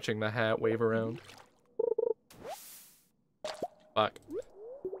just watching the hat wave around. Fuck.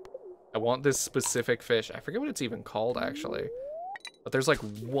 I want this specific fish. I forget what it's even called, actually. But there's like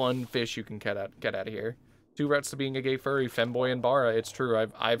one fish you can get out of here. 2 routes to being a gay furry, femboy and bara. It's true.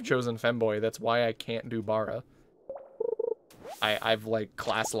 I've chosen femboy. That's why I can't do bara. I've like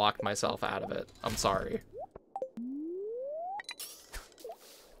class locked myself out of it. I'm sorry.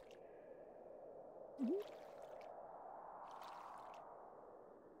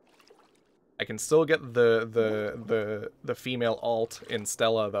 I can still get the female alt in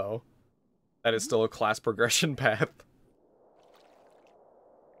Stella though. That is still a class progression path.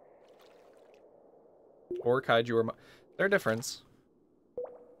 Or kaiju or their difference.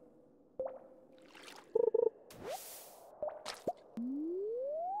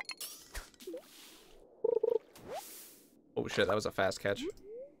 Oh shit, that was a fast catch.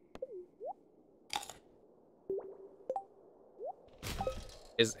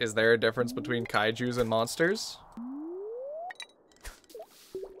 Is there a difference between kaijus and monsters?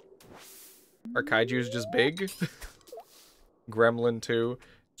 Are kaijus just big? Gremlin 2.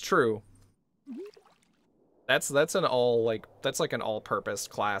 True. That's an all like that's like an all-purpose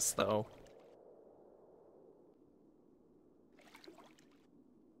class though.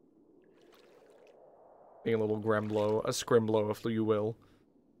 Being a little gremlo, a scrimlo if you will.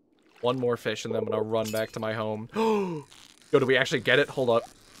 One more fish and then I'm gonna run back to my home. Yo, did we actually get it? Hold up.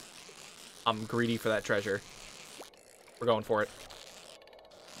 I'm greedy for that treasure. We're going for it.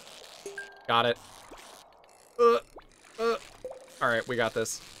 Got it. Alright, we got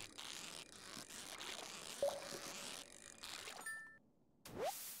this.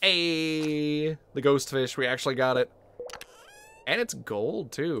 Hey, the ghost fish, we actually got it. And it's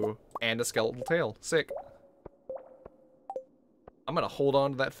gold, too. And a skeletal tail. Sick. I'm gonna hold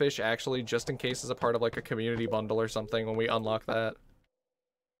on to that fish, actually, just in case it's a part of, like, a community bundle or something when we unlock that.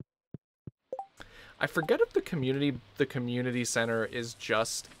 I forget if the community center is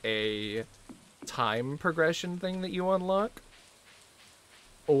just a time progression thing that you unlock.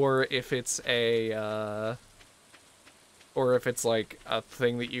 Or if it's a, or if it's, like, a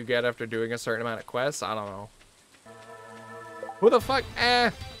thing that you get after doing a certain amount of quests. I don't know. Who the fuck?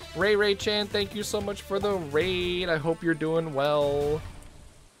 Ray Chan, thank you so much for the raid. I hope you're doing well.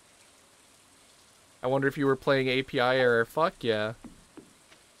 I wonder if you were playing API error. Fuck yeah.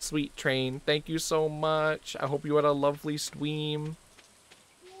 Sweet Train, thank you so much. I hope you had a lovely stream.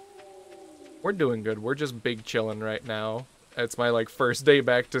 We're doing good. We're just big chilling right now. It's my, like, first day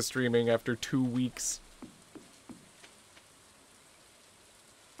back to streaming after 2 weeks.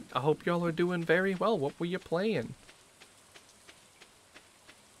 I hope y'all are doing very well. What were you playing?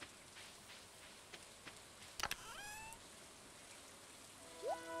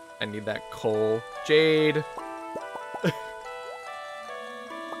 I need that coal. Jade!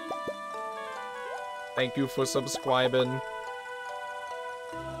 Thank you for subscribing.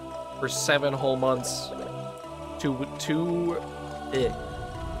 For 7 whole months. 2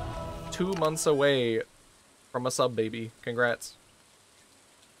 months away from a sub, baby. Congrats.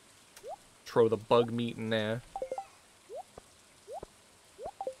 Throw the bug meat in there.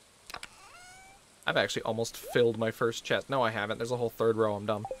 I've actually almost filled my first chest. No, I haven't. There's a whole 3rd row. I'm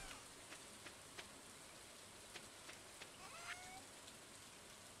dumb.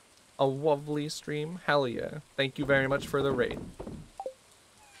 A lovely stream. Hell yeah. Thank you very much for the raid.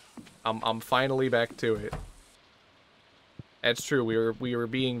 I'm finally back to it. It's true. We were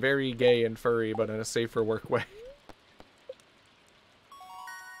being very gay and furry, but in a safer work way.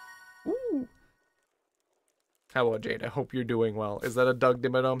 Ooh. How about Jade? I hope you're doing well. Is that a Doug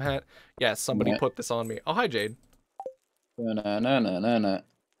Dimmadome hat? Yes, somebody put this on me. Oh, hi, Jade.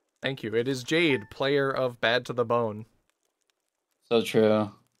 Thank you. It is Jade, player of Bad to the Bone. So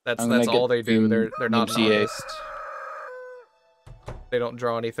true. That's all they do. They're not an artist. They don't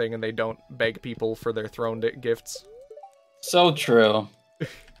draw anything, and they don't beg people for their throne gifts. So true.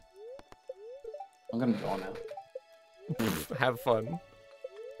 I'm gonna draw now. Have fun.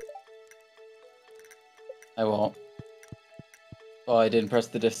 I won't. Oh, I didn't press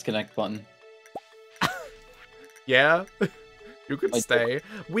the disconnect button. Yeah? You could I stay.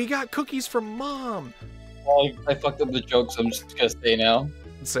 We got cookies from Mom! Oh, I fucked up the joke, so I'm just gonna stay now.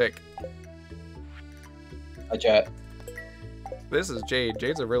 Sick. Hi, chat. This is Jade.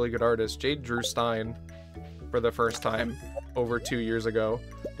 Jade's a really good artist. Jade drew Stein for the first time over 2 years ago.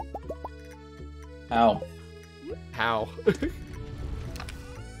 How? How?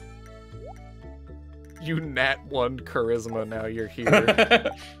 You nat 1 charisma, now you're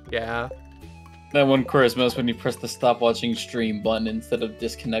here. Yeah. That one charisma is when you press the stop watching stream button instead of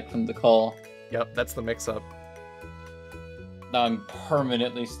disconnect from the call. Yep, that's the mix-up. Now I'm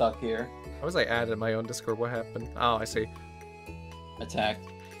permanently stuck here. How was I added my own Discord? What happened? Oh, I see. Attacked.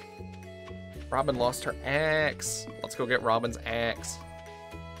 Robin lost her axe. Let's go get Robin's axe.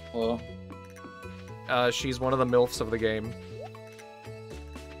 Well, She's one of the MILFs of the game.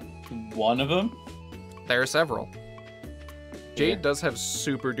 one of them? There are several. Jade Yeah. does have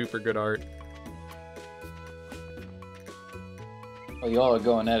super duper good art. Oh, y'all are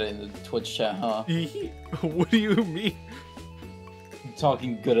going at it in the Twitch chat, huh? What do you mean?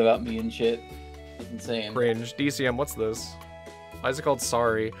 Talking good about me and shit. It's insane. Cringe. DCM, what's this? Why is it called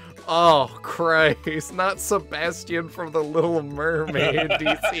Sorry? Oh, Christ. Not Sebastian from The Little Mermaid,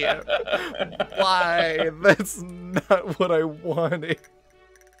 DCM. Why? That's not what I wanted.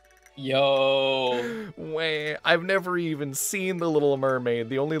 Yo. Wait, I've never even seen The Little Mermaid.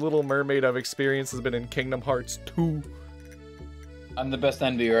 The only Little Mermaid I've experienced has been in Kingdom Hearts 2. I'm the best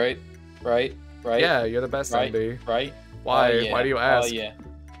envy, right? Right? Yeah, you're the best, Right? Andy. Right? Why? Oh, yeah. Why do you ask? Oh, yeah.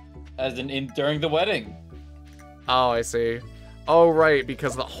 As in during the wedding. Oh, I see. Oh, right,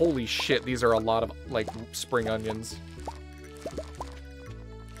 because holy shit, these are a lot of, like, spring onions.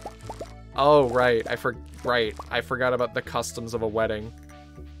 Oh, right, I forgot about the customs of a wedding.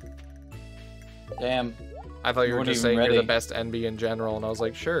 Damn. I thought you were weren't just even saying you're the ready. best NB in general, and I was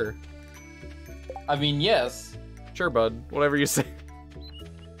like, sure. I mean, yes. Sure, bud. Whatever you say.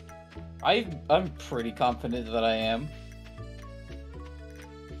 I'm pretty confident that I am.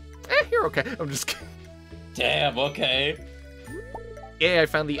 You're okay. I'm just kidding. Damn, okay. Yeah, I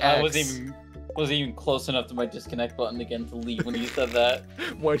found the axe. I wasn't even close enough to my disconnect button again to leave when you said that.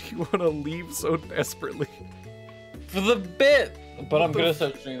 Why do you want to leave so desperately? For the bit! But I'm gonna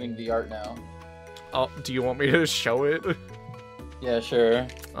start streaming the art now. Oh, do you want me to show it? Yeah, sure.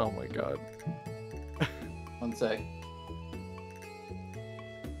 Oh my god. One sec.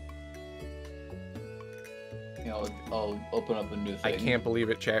 You know, I'll open up a new thing. I can't believe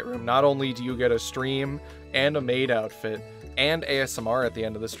it, chat room. Not only do you get a stream and a maid outfit and ASMR at the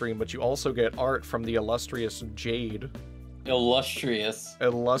end of the stream, but you also get art from the illustrious Jade. Illustrious.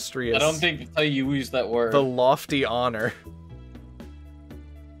 Illustrious. I don't think that's how you use that word. The lofty honor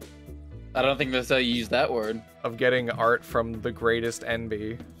I don't think that's how you use that word. of getting art from the greatest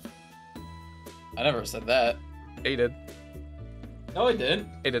NB. I never said that. He did. No, I didn't.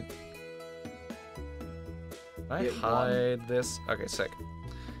 He did. Can I Get hide this? Okay, sick.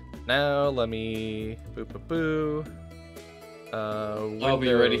 Now let me boo boo boo. I'll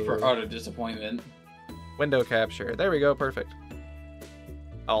be ready for utter disappointment. Window capture. There we go. Perfect.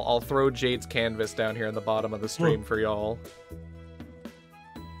 I'll throw Jade's canvas down here in the bottom of the stream for y'all.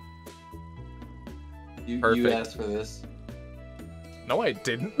 You Perfect. asked for this. No, I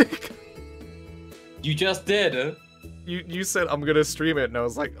didn't. You just did. You said I'm gonna stream it, and I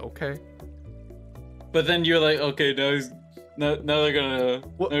was like, okay. But then you're like, okay, now they're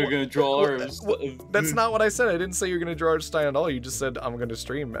gonna draw ours. That's not what I said. I didn't say you're gonna draw Stein at all. You just said I'm gonna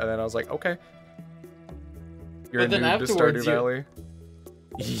stream, and then I was like, okay. You're But a then noob to Stardew afterwards Valley.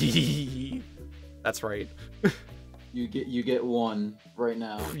 That's right. You get one right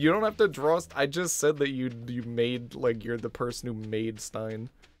now. You don't have to draw. I just said that you made, like, you're the person who made Stein.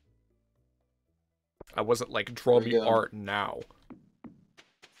 I wasn't like, draw There me you go. art now.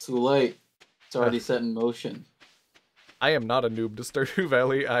 Too late. It's already set in motion. I am not a noob to Stardew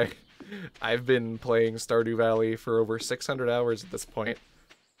Valley. I've been playing Stardew Valley for over 600 hours at this point.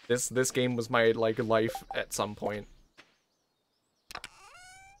 This game was my, like, life at some point.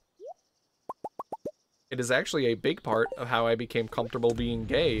 It is actually a big part of how I became comfortable being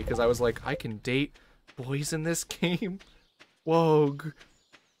gay, because I was like, I can date boys in this game? Whoa.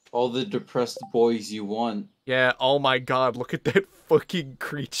 All the depressed boys you want. Yeah, oh my god, look at that fucking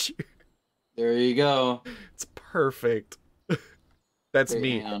creature. There you go. It's perfect. That's Great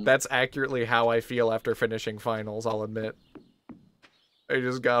me. hand. That's accurately how I feel after finishing finals, I'll admit. I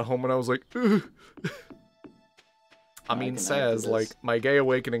just got home and I was like, ugh. I mean, says, like, my gay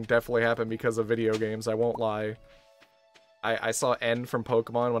awakening definitely happened because of video games, I won't lie. I saw N from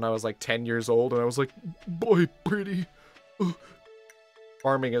Pokemon when I was like 10 years old, and I was like, boy, pretty.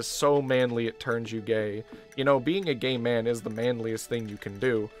 Farming is so manly it turns you gay. You know, being a gay man is the manliest thing you can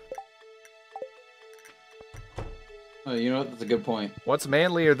do. Oh, you know what? That's a good point. What's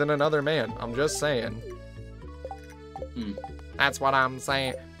manlier than another man? I'm just saying. That's what I'm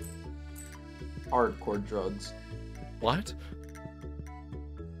saying. Hardcore drugs. What?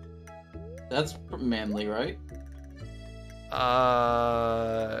 That's manly, right?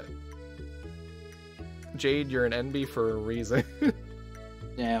 Jade, you're an NB for a reason.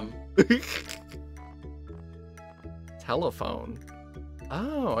 Damn. Telephone.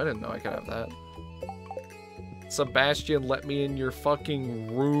 Oh, I didn't know I could have that. Sebastian, let me in your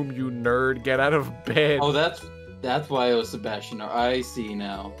fucking room, you nerd. Get out of bed. Oh, that's why it was Sebastian. I see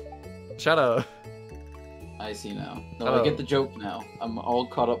now. Shut up. I see now. No, I get the joke now. I'm all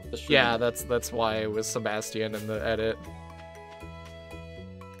caught up the stream. Yeah, that's why it was Sebastian in the edit.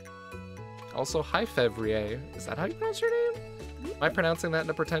 Also, hi Fevrier. Is that how you pronounce your name? Am I pronouncing that in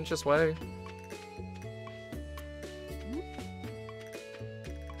a pretentious way?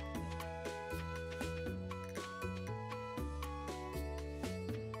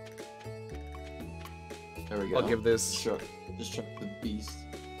 There we go. I'll give this... Destructive beast.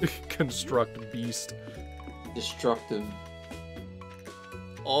 Construct beast. Destructive.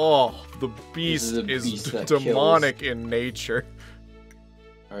 Oh, the beast is demonic in nature.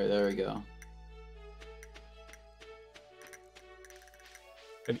 Alright, there we go.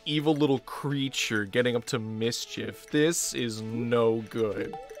 An evil little creature getting up to mischief. This is no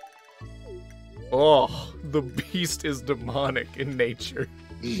good. Oh, the beast is demonic in nature.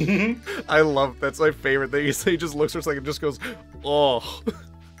 I love, that's my favorite thing. He just looks for a second and just goes, oh.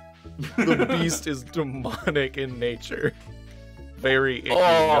 The beast is demonic in nature. Very icky,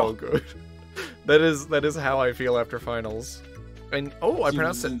 no good. That is how I feel after finals. And oh, I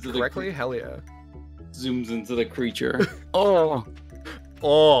pronounced it correctly? Hell yeah. Zooms into the creature. Oh.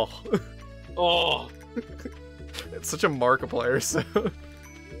 Oh. Oh. It's such a Markiplier sound.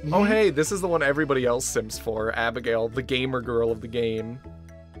 Oh hey, this is the one everybody else sims for. Abigail, the gamer girl of the game.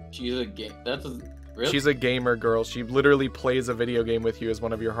 She's a game. That's a. Really? She's a gamer girl. She literally plays a video game with you as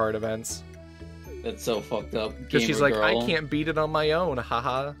one of your hard events. That's so fucked up. Because she's like, I can't beat it on my own,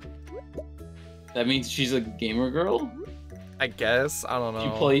 haha. That means she's a gamer girl? I guess. I don't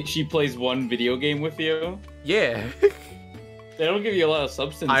know. She plays one video game with you? Yeah. They don't give you a lot of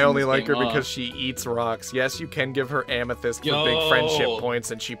substance. I only like her because she eats rocks. Yes, you can give her amethyst for big friendship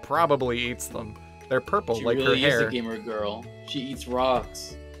points, and she probably eats them. They're purple, like her hair. She is a gamer girl. She eats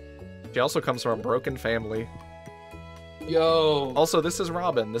rocks. She also comes from a broken family. Yo. Also, this is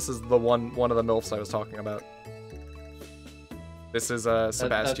Robin. This is the one of the MILFs I was talking about. This is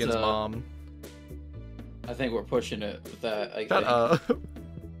Sebastian's mom. I think we're pushing it with that. Shut up.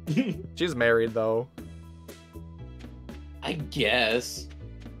 She's married though. I guess.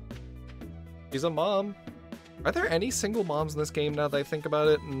 She's a mom. Are there any single moms in this game now that I think about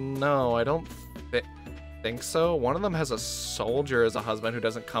it? No, I don't think so. One of them has a soldier as a husband who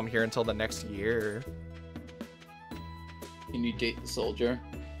doesn't come here until the next year. Can you date the soldier?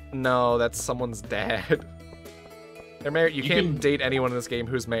 No, that's someone's dad. They're married. You can't date anyone in this game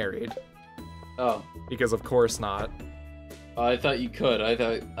who's married. Oh. Because of course not. I thought you could. I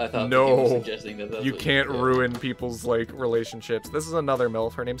thought no, the game was suggesting that you can't ruin people's like relationships. This is another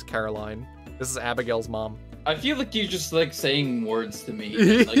MILF. Her name's Caroline. This is Abigail's mom. I feel like you're just like saying words to me,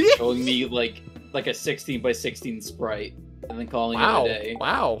 and, like showing me like a 16 by 16 sprite, and then calling it a day.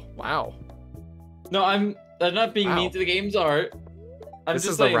 Wow. No, I'm not being mean to the game's art. This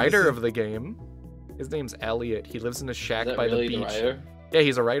is the writer of the game. His name's Elliot. He lives in a shack by the beach. The writer? Yeah,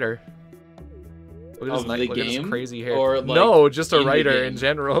 he's a writer. Look at his, look at his crazy hair. Or, like, no, just a writer in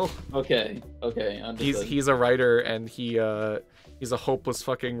general. Okay. He's a writer, and he's a hopeless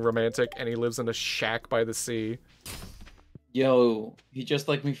fucking romantic, and he lives in a shack by the sea. Yo, he just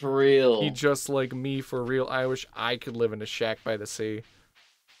like me for real. He just like me for real. I wish I could live in a shack by the sea.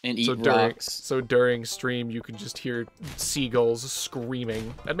 And eat rocks. So during stream, you could just hear seagulls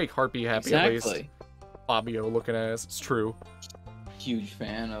screaming. That'd make Harpy happy at least. Fabio looking ass. It's true. Huge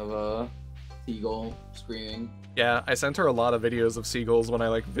fan of seagull screaming. Yeah, I sent her a lot of videos of seagulls when I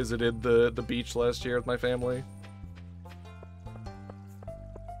like visited the beach last year with my family.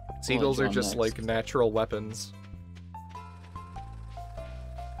 Seagulls are just like natural weapons.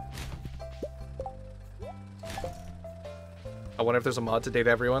 I wonder if there's a mod to date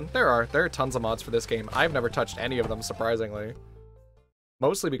everyone. There are tons of mods for this game. I've never touched any of them, surprisingly.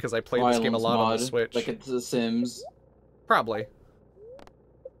 Mostly because I played this game a lot on the Switch. Like it's The Sims. Probably.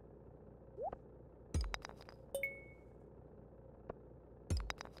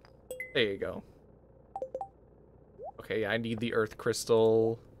 There you go. Okay, I need the Earth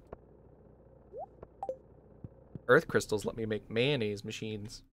Crystal. Earth Crystals let me make mayonnaise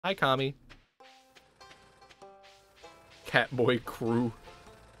machines. Hi, Kami. Catboy crew.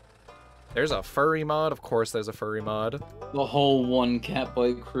 There's a furry mod. Of course there's a furry mod. The whole one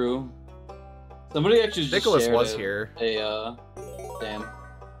Catboy crew. Somebody actually just Nicholas shared was here. Damn.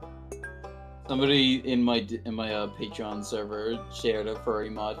 Somebody in my Patreon server shared a furry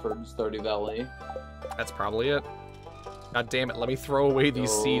mod for Stardew Valley. That's probably it. God damn it, let me throw away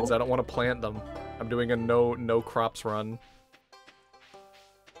these seeds. I don't want to plant them. I'm doing a no crops run.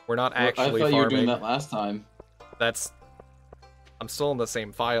 We're not actually farming. I thought you were doing that last time. I'm still in the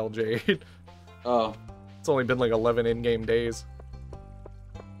same file, Jade. Oh. It's only been like 11 in-game days.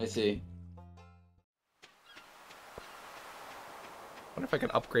 I see. I wonder if I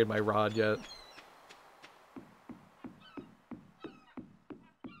can upgrade my rod yet.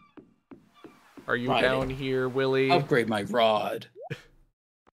 Are you down here, Willie? Upgrade my rod.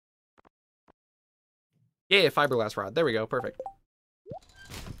 Yeah, fiberglass rod. There we go. Perfect.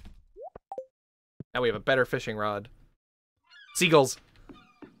 Now we have a better fishing rod. Seagulls!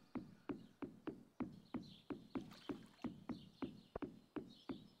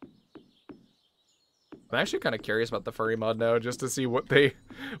 I'm actually kind of curious about the furry mod now, just to see what they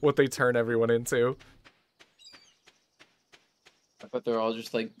turn everyone into. I bet they're all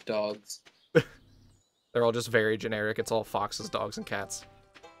just like dogs. They're all just very generic. It's all foxes, dogs, and cats.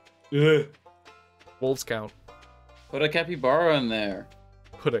 Yeah. Wolves count. Put a capybara in there.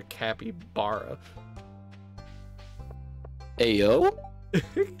 Put a capybara. Ayo?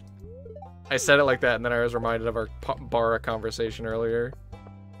 I said it like that, and then I was reminded of our bara conversation earlier.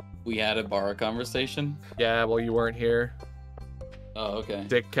 We had a bara conversation? Yeah, well, you weren't here. Oh, okay.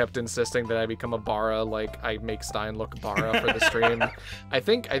 Dick kept insisting that I become a bara, like I make Stein look bara for the stream. I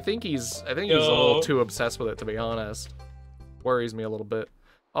think he's a little too obsessed with it, to be honest. Worries me a little bit.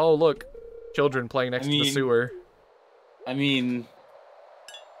 Oh, look, children playing next to the sewer.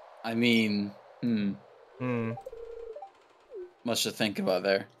 Much to think about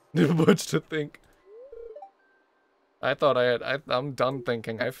there. Much to think. I thought I'm done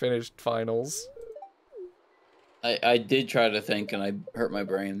thinking. I finished finals. I did try to think and I hurt my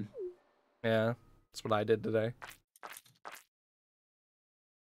brain. Yeah, that's what I did today.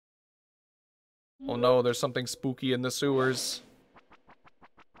 Oh no, there's something spooky in the sewers.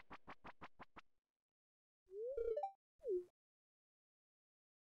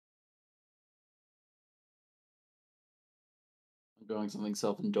 I'm drawing something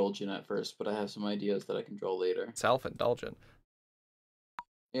self-indulgent at first, but I have some ideas that I can draw later. Self-indulgent?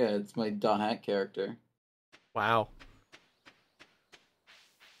 Yeah, it's my Dot Hat character. Wow.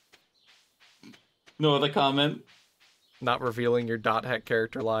 No other comment? Not revealing your Dot Hat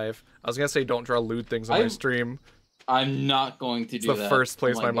character live. I was gonna say don't draw lewd things on my stream. I'm not going to do that. It's the first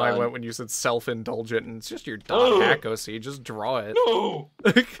place my mind went when you said self-indulgent, and it's just your Dot Hat OC. Just draw it. No!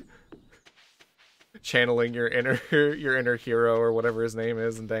 Channeling your inner hero or whatever his name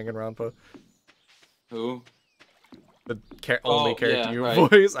is in Danganronpa. Who? The only character you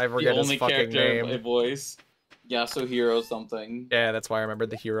voice. I forget his fucking name. I voice. Yasuhiro something. Yeah, that's why I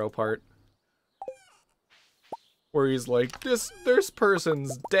remembered the hero part. Where he's like, this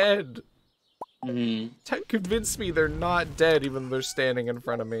person's dead. Convince me they're not dead, even though they're standing in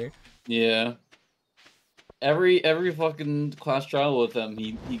front of me. Yeah. Every fucking class trial with him,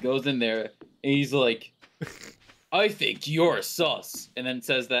 he goes in there and he's like, I think you're sus, and then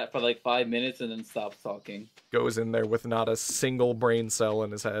says that for like 5 minutes and then stops talking. Goes in there with not a single brain cell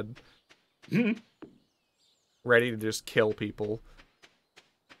in his head. Ready to just kill people.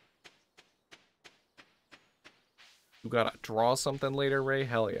 You gotta draw something later, Ray?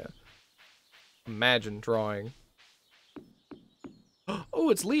 Hell yeah. Imagine drawing.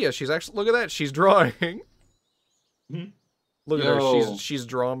 Oh, it's Leah. She's actually, look at that. She's drawing. Look at her. She's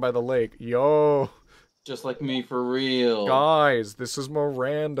drawn by the lake. Yo. Just like me, for real. Guys, this is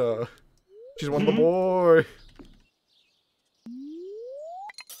Miranda. She's one of the boy.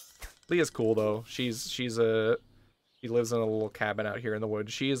 Leah's cool though. She lives in a little cabin out here in the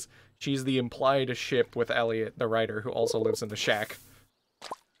woods. She's the implied ship with Elliot, the writer, who also lives in the shack.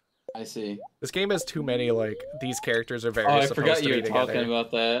 I see. This game has too many, like, these characters are very I supposed forgot to you be were together. talking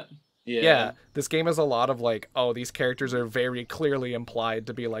about that. Yeah, this game has a lot of, like, oh, these characters are very clearly implied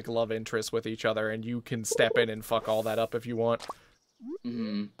to be, like, love interests with each other, and you can step in and fuck all that up if you want.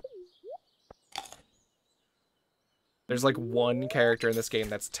 There's like one character in this game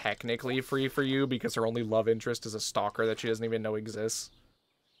that's technically free for you because her only love interest is a stalker that she doesn't even know exists.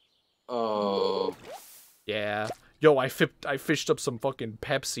 Oh. Yeah. Yo, I fished up some fucking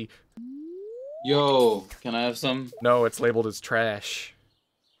Pepsi. Yo, can I have some? No, it's labeled as trash.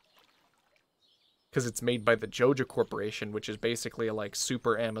 Because it's made by the Joja Corporation, which is basically a, like,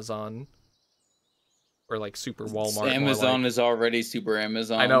 super Amazon. Or, like, super Walmart. Amazon is already super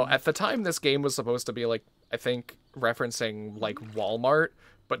Amazon. I know. At the time, this game was supposed to be, like, I think, referencing, like, Walmart.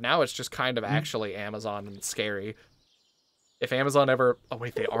 But now it's just kind of actually Amazon and scary. If Amazon ever... Oh,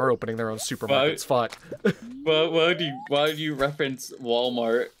 wait, they are opening their own supermarkets. Fuck. But why do you reference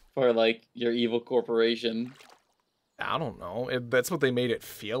Walmart for, like, your evil corporation? I don't know. That's what they made it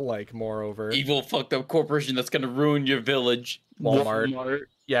feel like, moreover. Evil fucked up corporation that's gonna ruin your village. Walmart.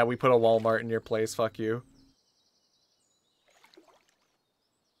 Yeah, we put a Walmart in your place. Fuck you.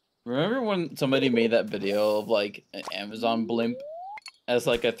 Remember when somebody made that video of, like, an Amazon blimp as,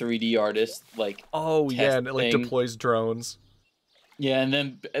 like, a 3D artist, like... Oh, yeah, and it, like, deploys drones. Yeah, and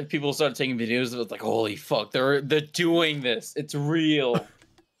then people started taking videos of it, like, holy fuck, they're doing this. It's real.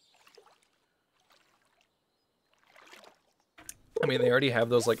 I mean, they already have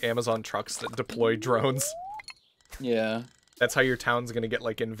those, like, Amazon trucks that deploy drones. Yeah. That's how your town's gonna get,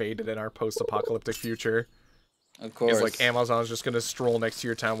 like, invaded in our post-apocalyptic future. Of course. Is, like, Amazon's just gonna stroll next to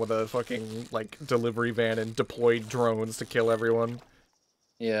your town with a fucking, like, delivery van and deploy drones to kill everyone.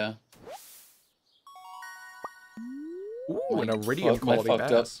 Yeah. Ooh, an iridium quality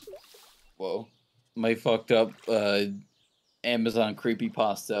bass. Whoa. My fucked up, Amazon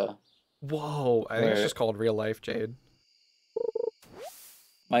creepypasta. Whoa, I think it's just called Real Life, Jade.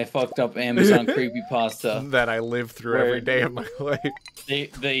 My fucked up Amazon creepypasta that I live through every day of my life.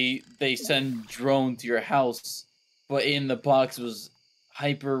 They send drone to your house, but in the box was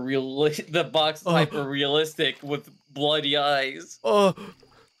hyper realistic. The box is hyper realistic with bloody eyes. Oh,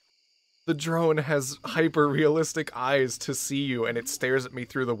 the drone has hyper realistic eyes to see you, and it stares at me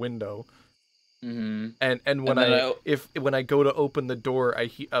through the window. Mm-hmm. And when I go to open the door, I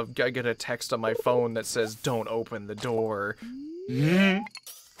get a text on my phone that says, "Don't open the door." Mm-hmm.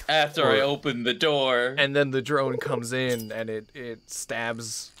 After I open the door. And then the drone comes in and it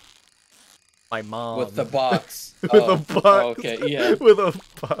stabs my mom. With the box. With a box. Oh, okay, yeah. With a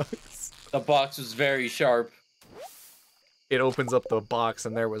box. The box was very sharp. It opens up the box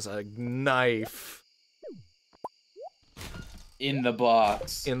and there was a knife. In the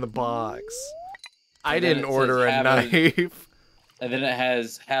box. In the box. I didn't order a knife. And then it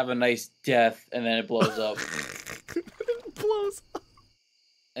has "Have a nice death," and then it blows up. It blows up.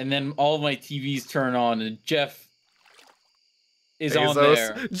 And then all of my TVs turn on, and Jeff is on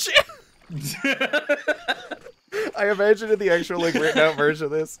there. I imagine in the actual, like, written out version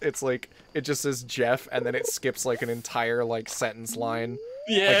of this, it's like, it just says Jeff, and then it skips, like, an entire, like, sentence line.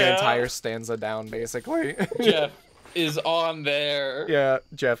 Yeah. Like, an entire stanza down, basically. Jeff is on there. Yeah,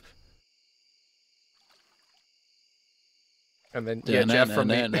 Jeff. And then, yeah, Jeff from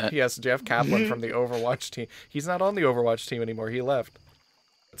the... Yes, Jeff Kaplan from the Overwatch team. He's not on the Overwatch team anymore. He left.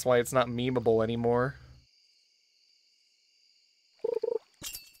 That's why it's not memeable anymore.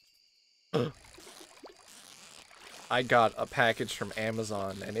 I got a package from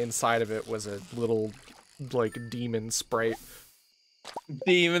Amazon, and inside of it was a little, like, demon sprite.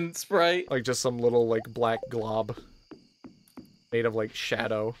 Demon sprite? Like, just some little, like, black glob. Made of, like,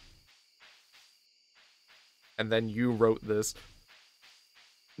 shadow. And then you wrote this.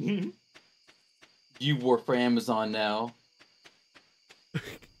 You work for Amazon now.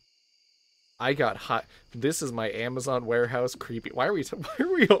 I got hot. This is my Amazon warehouse creepy. Why are we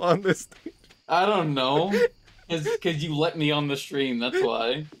on this thing? I don't know. Because you let me on the stream, that's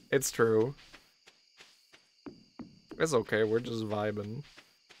why. It's true. It's okay, we're just vibing.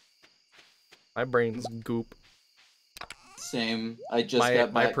 My brain's goop. Same. I just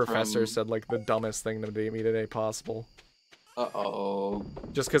got back my professor from... said, like, the dumbest thing to me today possible. Uh-oh.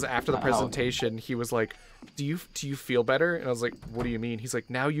 Just because after the presentation, he was like, do you feel better? And I was like, what do you mean? He's like,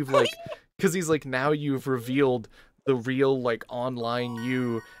 now you've, like... Because he's like, now you've revealed the real, like, online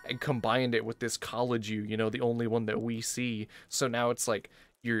you and combined it with this college you know, the only one that we see. So now it's like,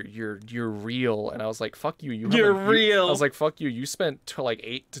 you're real. And I was like, fuck you. You're real. I was like, fuck you. You spent, like,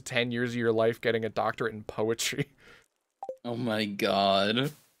 8 to 10 years of your life getting a doctorate in poetry. Oh my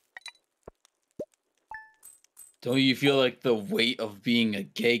god. Don't you feel like the weight of being a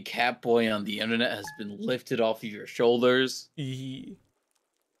gay catboy on the internet has been lifted off of your shoulders? I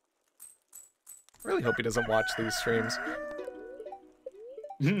really hope he doesn't watch these streams.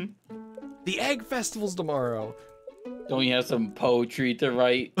 The Egg Festival's tomorrow. Don't you have some poetry to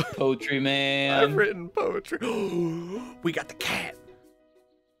write? Poetry, man. I've written poetry. We got the cat.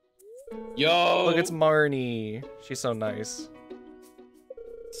 Yo. Look, it's Marnie. She's so nice.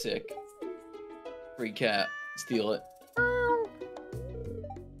 Sick. Free cat. Steal it.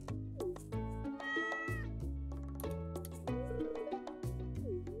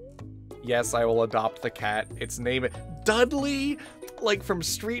 Yes, I will adopt the cat. Its name is Dudley. Like from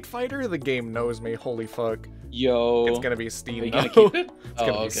Street Fighter, the game knows me. Holy fuck. Yo. It's gonna be Steen, Are you though. gonna keep it? It's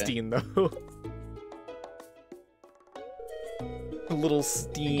gonna be okay. Steen, though. A little The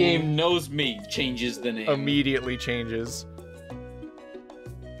Steen game knows me. Changes the name. immediately changes.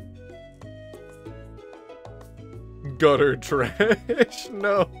 Gutter trash.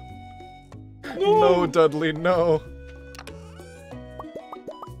 No. No, Dudley, no.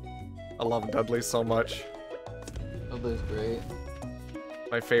 I love Dudley so much. Oh, that's great.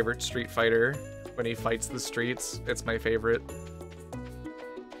 My favorite Street Fighter. When he fights the streets, it's my favorite.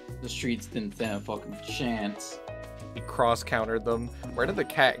 The streets didn't stand a fucking chance. He cross-countered them. Where did the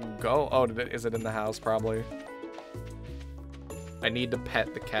cat go? Oh, is it in the house? Probably. I need to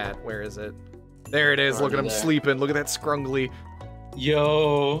pet the cat. Where is it? There it is. Look at him sleeping. Look at that scrungly.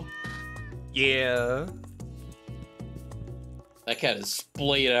 Yo. Yeah. That cat is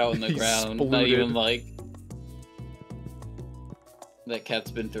splayed out in the He's ground. Not splooted. even like... That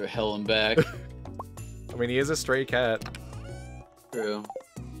cat's been through hell and back. I mean, he is a stray cat. True.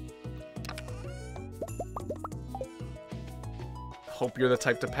 Hope you're the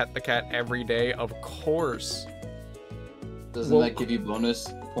type to pet the cat every day. Of course. Doesn't Well- that give you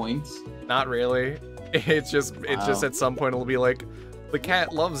bonus points? Not really. It's just Wow. at some point it'll be like, the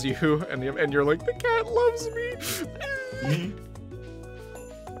cat loves you, and you're like, the cat loves me.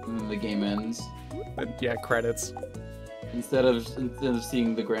 And then the game ends. And yeah, credits. Instead of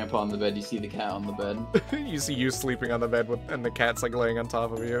seeing the grandpa on the bed, you see the cat on the bed. You see you sleeping on the bed and the cat's like laying on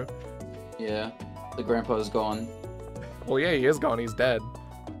top of you. Yeah. The grandpa is gone. Well, yeah, he is gone. He's dead.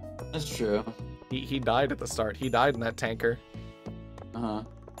 That's true. He died at the start. He died in that tanker. Uh-huh.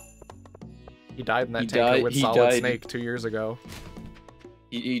 He died in that He tanker died- with he Solid died- Snake 2 years ago.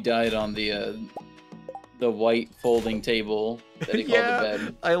 He died on the white folding table that he Yeah. called the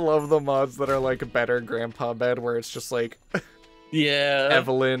bed. I love the mods that are like a better grandpa bed where it's just like Yeah.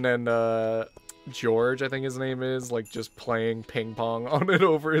 Evelyn and George, I think his name is, like just playing ping pong on it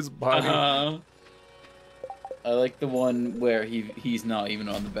over his body. Uh-huh. I like the one where he's not even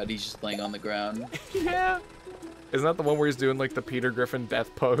on the bed, he's just laying on the ground. Yeah. Isn't that the one where he's doing like the Peter Griffin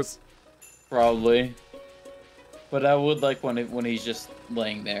death pose? Probably. But I would like when he's just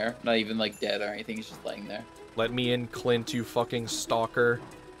laying there. Not even like dead or anything, he's just laying there. Let me in, Clint, you fucking stalker.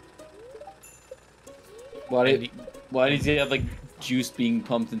 Why does he have like juice being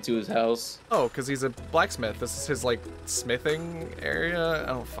pumped into his house? Oh, because he's a blacksmith. This is his like smithing area. I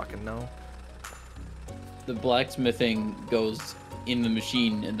don't fucking know. The blacksmithing goes in the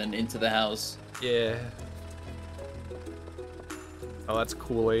machine and then into the house. Yeah. Oh, that's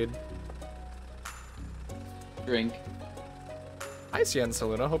Kool-Aid. Drink. Hi, Cien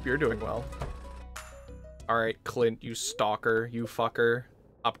Saluna. Hope you're doing well. Alright, Clint, you stalker, you fucker.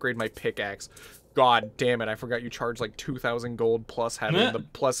 Upgrade my pickaxe. God damn it, I forgot you charge like 2,000 gold plus having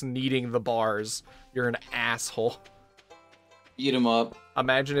plus needing the bars. You're an asshole. Eat him up.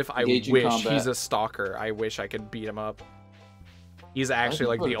 Imagine if I Engage in wish combat. he's a stalker. I wish I could beat him up. He's actually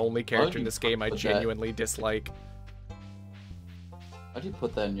like the only character in this game I put that? genuinely dislike. How'd you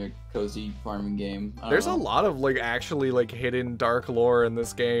put that in your cozy farming game? I don't There's a know. lot of like actually like hidden dark lore in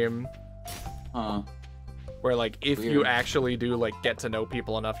this game. Huh. Where like if you Weird. actually do like get to know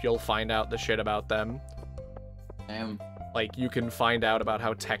people enough, you'll find out the shit about them. Damn. Like you can find out about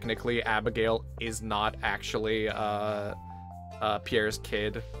how technically Abigail is not actually Pierre's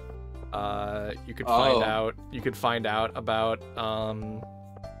kid. You could find out about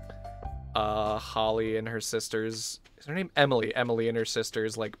Holly and her sisters. Is her name Emily? Emily and her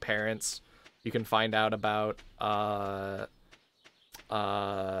sisters like parents. You can find out about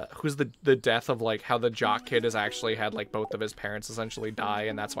who's the death of like how the jock kid has actually had like both of his parents essentially die,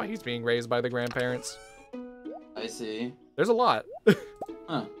 and that's why he's being raised by the grandparents. I see. There's a lot.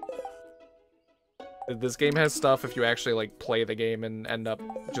 Huh. This game has stuff if you actually like play the game and end up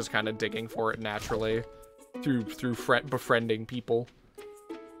just kind of digging for it naturally through befriending people.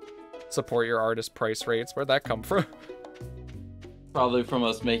 Support your artist price rates. Where'd that come from? Probably from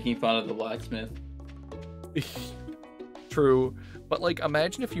us making fun of the blacksmith. True. But like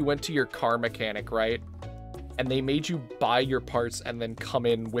imagine if you went to your car mechanic, right? And they made you buy your parts and then come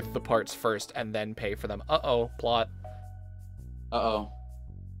in with the parts first and then pay for them. Uh-oh, plot. Uh-oh.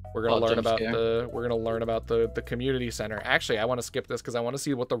 We're gonna Oh, learn jump about scare. the community center. Actually, I want to skip this because I want to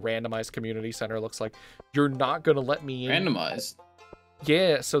see what the randomized community center looks like. You're not gonna let me in. Randomized.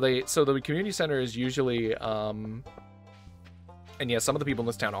 Yeah, so the community center is usually and yeah, some of the people in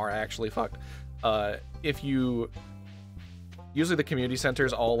this town are actually fucked. Usually the community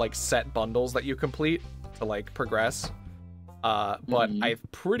centers all like set bundles that you complete to like progress. But I'm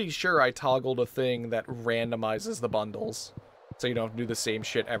pretty sure I toggled a thing that randomizes the bundles, so you don't have to do the same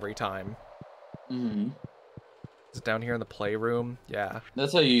shit every time. Is it down here in the playroom? Yeah.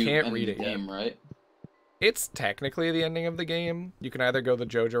 That's how you Can't end read the it yet. game, right? It's technically the ending of the game. You can either go the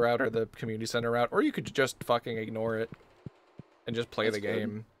JoJo route or the community center route, or you could just fucking ignore it and just play That's the good.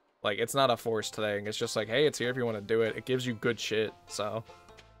 game. Like, it's not a forced thing. It's just like, hey, it's here if you want to do it. It gives you good shit, so...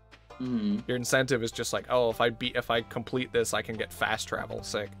 Your incentive is just like, oh, if I complete this, I can get fast travel.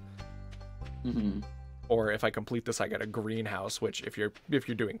 Sick. Or if I complete this, I get a greenhouse. Which, if you're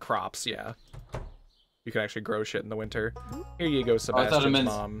doing crops, yeah, you can actually grow shit in the winter. Here you go, Sebastian's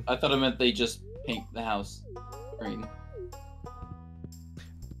mom. I thought it meant they just paint the house green.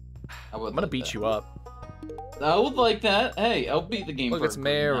 I'm gonna beat you up. I would like that. Hey, I'll beat the game. Look, for it's a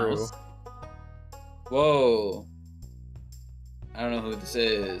Meru. greenhouse. Whoa. I don't know who this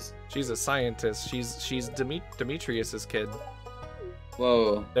is. She's a scientist. She's Demetrius's kid.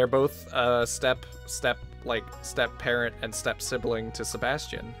 Whoa. They're both step parent and step sibling to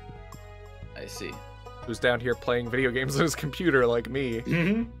Sebastian, I see. who's down here playing video games on his computer like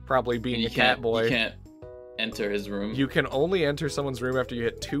me, probably being a cat boy. You can't enter his room. You can only enter someone's room after you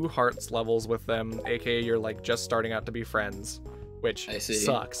hit 2 hearts levels with them, aka you're like just starting out to be friends, which I see.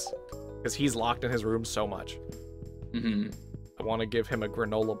 sucks because he's locked in his room so much. I want to give him a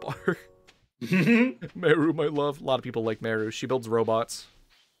granola bar. Meru, my love. A lot of people like Meru. She builds robots.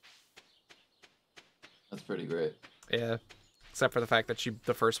 That's pretty great. Yeah, except for the fact that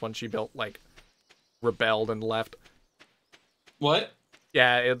the first one she built, like, rebelled and left. What?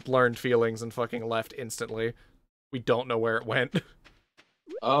 Yeah, it learned feelings and fucking left instantly. We don't know where it went.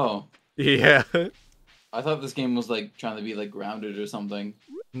 Oh. Yeah. I thought this game was like trying to be like grounded or something.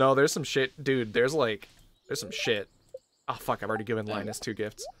 No, there's some shit. Dude, there's some shit. Oh, fuck, I've already given Linus 2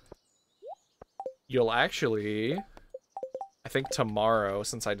 gifts. You'll actually, I think tomorrow,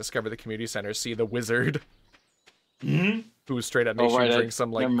 since I discovered the community center, see the wizard. Who straight up makes you drink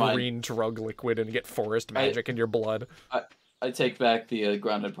some, like, green drug liquid and get forest magic in your blood. I take back the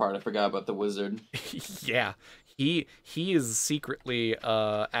grounded part. I forgot about the wizard. Yeah. He is secretly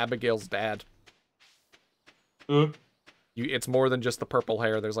Abigail's dad. It's more than just the purple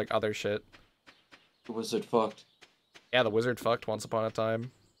hair. There's, like, other shit. The wizard fucked. Yeah, the wizard fucked once upon a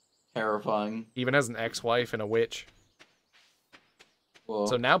time. Terrifying. Even has an ex-wife and a witch. Whoa.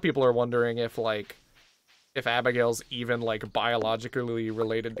 So now people are wondering if, like, if Abigail's even, like, biologically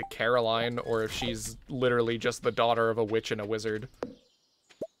related to Caroline, or if she's literally just the daughter of a witch and a wizard.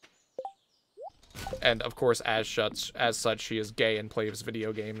 And, of course, as such, she is gay and plays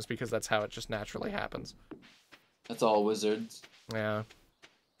video games, because that's how it just naturally happens. That's all wizards. Yeah.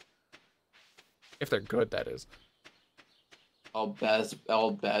 If they're good, that is. All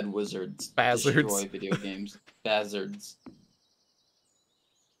bad wizards. Bazards. Destroy video games. Bazards.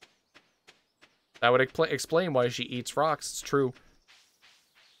 That would explain why she eats rocks. It's true.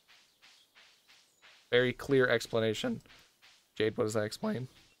 Very clear explanation. Jade, what does that explain?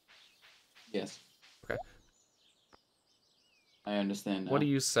 Yes. Okay. I understand now. What do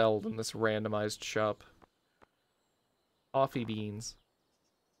you sell in this randomized shop? Coffee beans.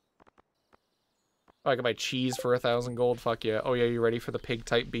 Oh, I can buy cheese for 1,000 gold. Fuck yeah. Oh yeah, you ready for the pig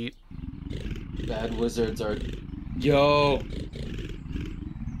type beat? Bad wizards are... Yo!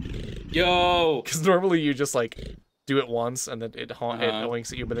 Yo! Because normally you just, like, do it once and then it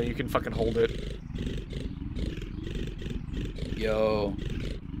oinks at you, but then you can fucking hold it. Yo.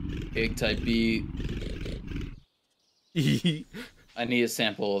 Pig type beat. I need a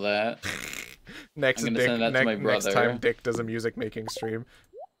sample of that. Next time Dick does a music making stream.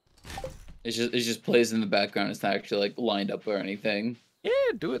 It just plays in the background. It's not actually like lined up or anything. Yeah,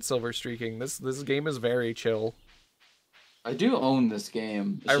 do it, Silver Streaking. This game is very chill. I do own this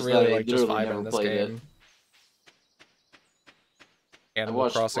game. It's I just really that like just literally vibing never in this played game. Animal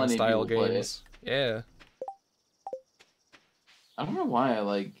watched Crossing plenty of style people play games. Yeah. I don't know why I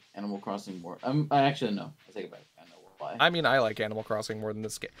like Animal Crossing more. I actually know. I take it back. I know why. I mean, I like Animal Crossing more than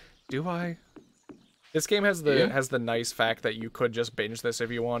this game. Do I? This game has the nice fact that you could just binge this if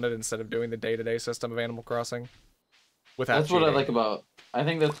you wanted instead of doing the day-to-day system of Animal Crossing. Without That's what I cheating. like about. I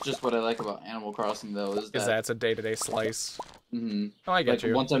think that's just what I like about Animal Crossing, though, is that it's a day-to-day slice. Mm-hmm. Oh, I get like,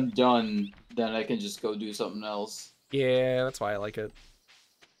 you. Once I'm done, then I can just go do something else. Yeah, that's why I like it.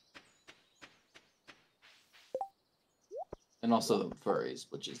 And also the furries,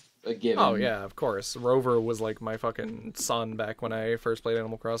 which is a given. Oh yeah, of course. Rover was like my fucking son back when I first played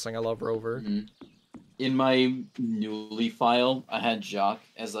Animal Crossing. I love Rover. Mhm. In my newly file, I had Jacques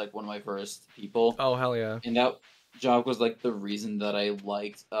as like one of my first people. Oh hell yeah. And that Jacques was like the reason that I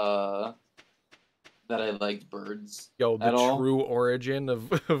liked birds. Yo, the at all. true origin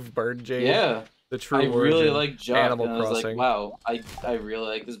of Bird Jade. Yeah. The true I origin. really like Jacques. Animal and I was Crossing. like, wow, I really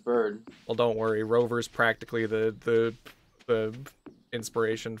like this bird. Well, don't worry. Rover's practically the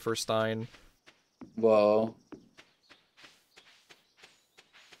inspiration for Stein. Whoa.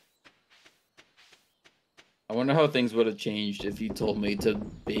 I wonder how things would have changed if you told me to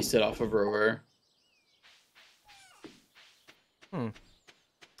base it off of Rover. Hmm.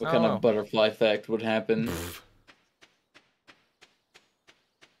 What I kind don't of butterfly effect would happen?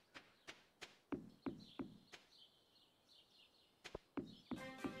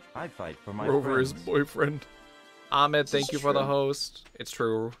 I fight for my Rover is friends. boyfriend. Ahmed, This thank is you for the true. host. It's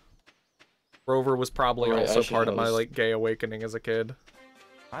true. Rover was probably Alright, I also should part of my host. like gay awakening as a kid.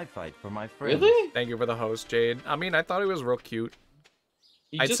 I fight for my friends. Really? Thank you for the host, Jade. I mean, I thought he was real cute.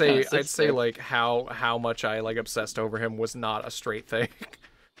 He I'd just say kinda sits there. like how much I like obsessed over him was not a straight thing.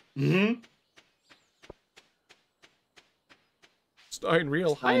 Mm-hmm. Stein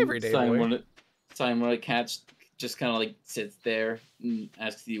real. Hi everyday boy. Time when a cat just kind of like sits there and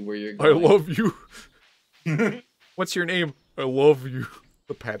asks you where you're I going. love you. What's your name? I love you.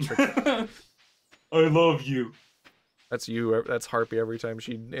 The Patrick. I love you. That's you. That's Harpy every time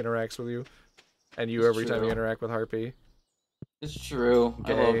she interacts with you. And you It's every time you true. interact with Harpy. It's true. I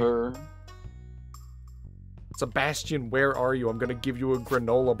Gay. love her. Sebastian, where are you? I'm gonna give you a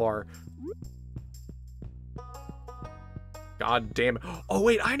granola bar. God damn it. Oh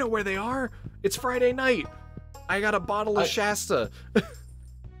wait, I know where they are. It's Friday night. I got a bottle of Shasta.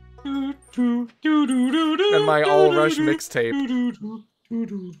 And my All Rush mixtape.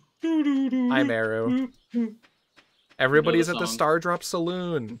 I'm Arrow. Everybody's at the song. Stardrop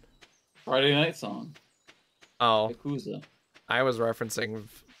Saloon. Friday night song. Oh, Yakuza. I was referencing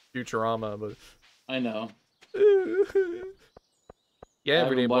Futurama, but I know. yeah, I haven't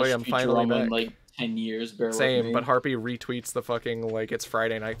everyday boy, watched I'm finally Futurama back. in like 10 years. Bear with Same, me. but Harpy retweets the fucking like it's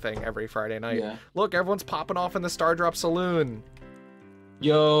Friday night thing every Friday night. Yeah. Look, everyone's popping off in the Stardrop Saloon.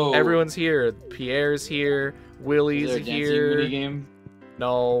 Yo. Everyone's here. Pierre's here. Is Willie's there a dancing here. minigame?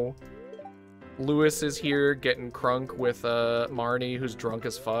 No. Lewis is here getting crunk with Marnie, who's drunk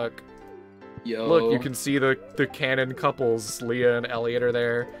as fuck. Yo. Look, you can see the canon couples. Leah and Elliot are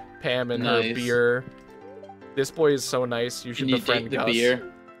there. Pam and her Nice. beer. This boy is so nice. You should Can you befriend date the Gus.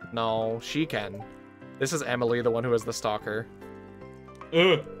 beer? No, she can. This is Emily, the one who is the stalker.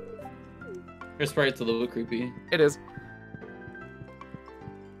 Ugh. Her sprite's a little bit creepy. It is.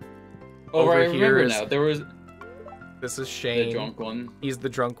 Oh, Over right, I here remember is now. There was This is the Shane. drunk one. He's the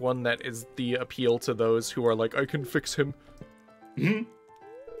drunk one that is the appeal to those who are like, I can fix him. Mhm.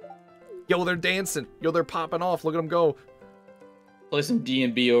 Yo, they're dancing. Yo, they're popping off. Look at them go. Play some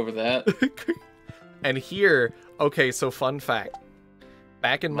D&B over that. And here, okay, so fun fact.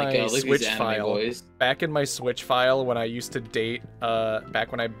 Back in My my God, look at these Switch anime file, boys. back in my Switch file when I used to date,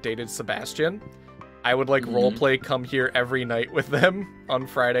 back when I dated Sebastian, I would like Mhm. roleplay come here every night with them on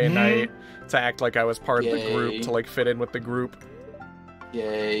Friday Mhm. night to act like I was part of the Yay. group, to like fit in with the group.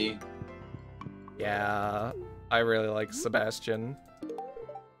 Yay. Yeah, I really like Sebastian.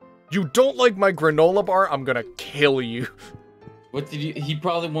 You don't like my granola bar? I'm gonna kill you. What did he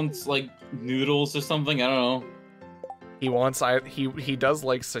probably wants like noodles or something? I don't know. He wants he does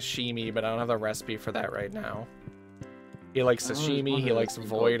like sashimi, but I don't have the recipe for that right now. He likes I always sashimi, he wondered likes if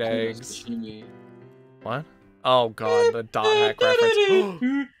void tuna eggs. sashimi. What? Oh god, the dot hack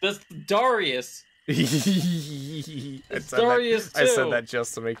reference. That's Darius. I It's said Darius I said too. that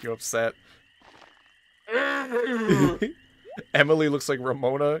just to make you upset. Emily looks like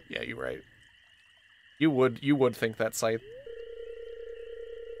Ramona. Yeah, you're right. You would think that Scythe.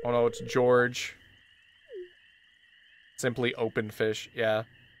 Oh no, it's George. Simply open fish, yeah.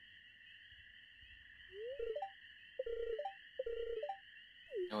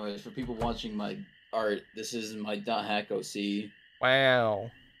 Anyways, for people watching my art, this is my .hack OC.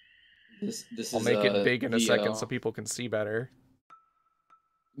 Wow. This I'll is make it big in a the, second so people can see better.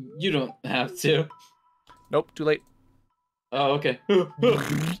 You don't have to. Nope, too late. Oh, okay.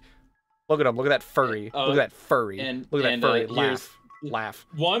 Look at him. Look at that furry. Look at that furry. and- Look at and, that furry. here's- Laugh.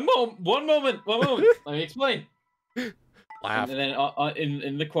 One moment. Let me explain. Laugh. And then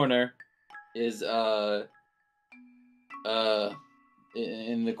in the corner is in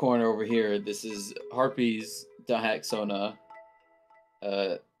the corner over here. This is Harpy's .hack Sona.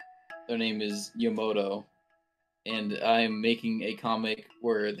 Their name is Yomoto. and I'm making a comic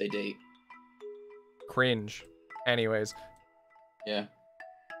where they date. Cringe. Anyways. Yeah.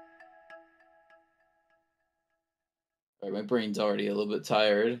 Alright, my brain's already a little bit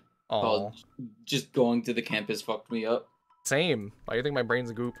tired. Oh. Just going to the campus fucked me up. Same. Why do you think my brain's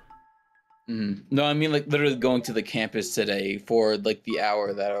a goop? No, I mean like literally going to the campus today for like the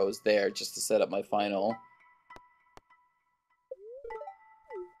hour that I was there just to set up my final.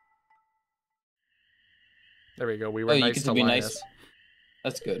 There we go. We were you nice get to be Linus. nice.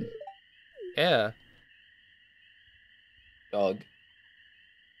 That's good. Yeah. Dog.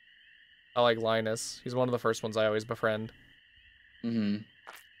 I like Linus. He's one of the first ones I always befriend.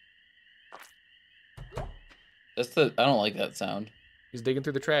 That's the I don't like that sound. He's digging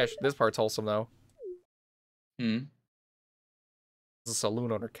through the trash. This part's wholesome though. The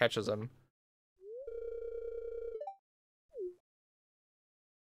saloon owner catches him.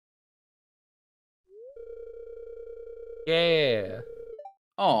 Yeah.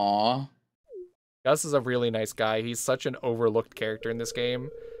 Aww. Gus is a really nice guy. He's such an overlooked character in this game.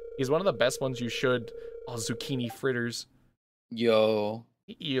 He's one of the best ones you should. Oh, zucchini fritters. Yo.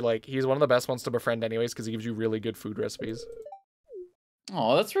 He's one of the best ones to befriend anyways because he gives you really good food recipes.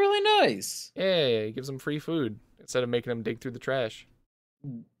 Oh, that's really nice. Yeah, he gives him free food instead of making him dig through the trash.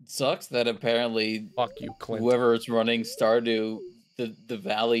 Sucks that apparently fuck you, Clint. Whoever's running Stardew, the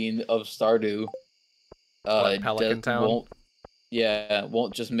Valley of Stardew, Pelican Town?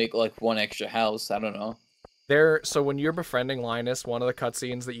 won't just make like one extra house. I don't know. So when you're befriending Linus, one of the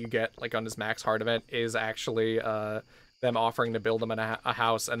cutscenes that you get like on his max hard event is actually them offering to build him a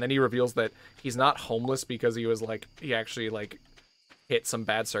house, and then he reveals that he's not homeless because he actually like hit some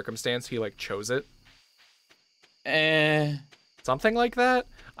bad circumstance. He like chose it. Something like that.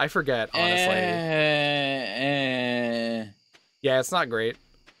 I forget honestly. Yeah, it's not great.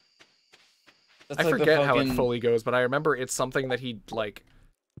 I forget how it fully goes, but I remember it's something that he like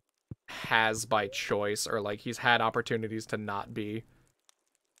has by choice, or like he's had opportunities to not be.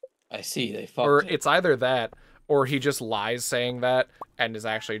 I see. They fucked. Or it's either that, or he just lies saying that and is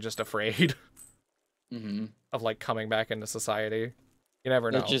actually just afraid of like coming back into society. You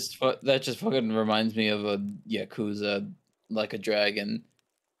never know. That just fucking reminds me of a Yakuza Like a Dragon.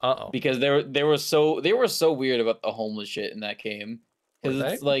 Because they were so weird about the homeless shit in that game.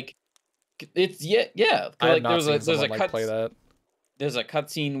 Because it's like yeah. Like there's a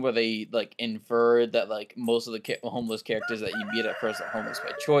cutscene where they like infer that like most of the homeless characters that you meet at first are homeless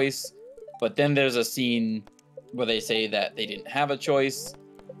by choice, but then there's a scene where they say that they didn't have a choice,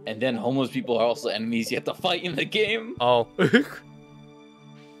 and then homeless people are also enemies you have to fight in the game. Oh.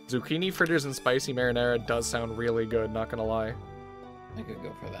 Zucchini fritters and spicy marinara does sound really good, not gonna lie. I could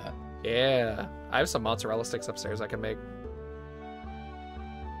go for that. Yeah. I have some mozzarella sticks upstairs I can make.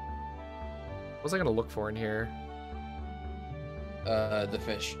 What was I gonna look for in here? The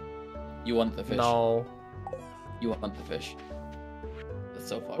fish. You want the fish. No. You want the fish. That's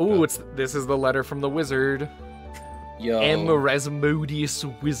so fucked Ooh, up. this is the letter from the wizard. Yo.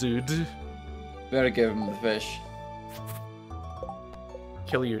 Rasmodius wizard. Better give him the fish.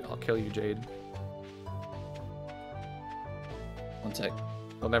 I'll kill you, Jade. One sec.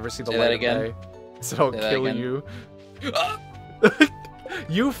 I'll never see the Say light that of again. day. So I'll kill you.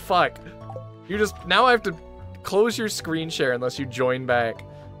 You fuck. You just now I have to close your screen share unless you join back.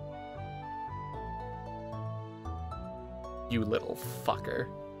 You little fucker.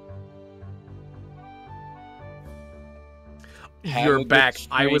 You're back.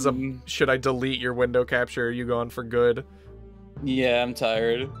 Should I delete your window capture? Are you gone for good? Yeah, I'm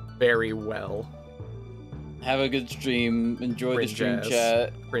tired. Very well. Have a good stream. Enjoy the stream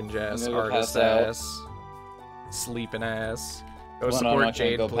chat. Cringe ass, artist ass, sleeping ass. Go support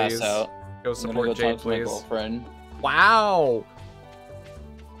Jade, please. Go support Jade, please. Wow.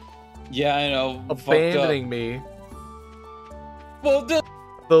 Yeah, I know. Abandoning me. Well, the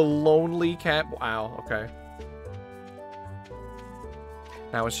lonely cat. Wow. Okay.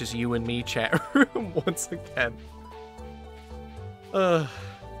 Now it's just you and me chat room once again.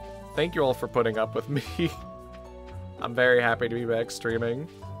 Thank you all for putting up with me. I'm very happy to be back streaming.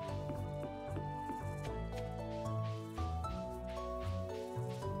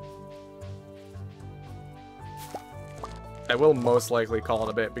 I will most likely call it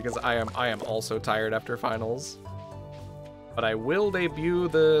a bit because I am also tired after finals. But I will debut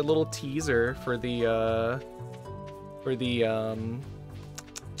the little teaser for the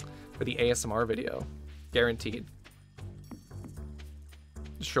ASMR video. Guaranteed.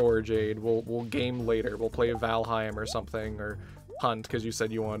 Sure, Jade. We'll game later. We'll play Valheim or something, or hunt, because you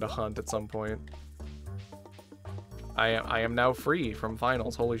said you wanted to hunt at some point. I am now free from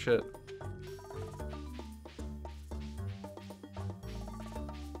finals. Holy shit.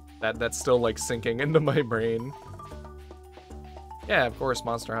 That's still like sinking into my brain. Yeah, of course,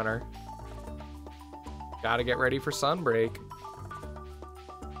 Monster Hunter. Gotta get ready for Sunbreak.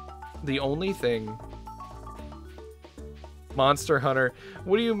 The only thing... Monster Hunter.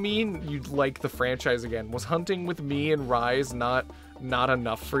 What do you mean you'd like the franchise again? Was hunting with me and Rise not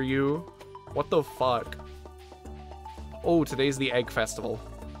enough for you? What the fuck? Oh, today's the Egg Festival.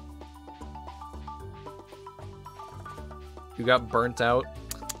 You got burnt out?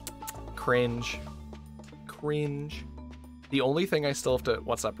 Cringe. Cringe. The only thing I still have to...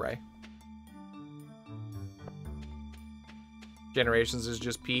 What's up, Ray? Generations is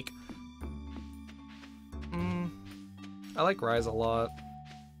just peak. I like Rise a lot.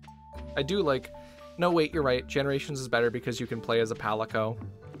 I do like... No, wait, you're right. Generations is better because you can play as a Palico.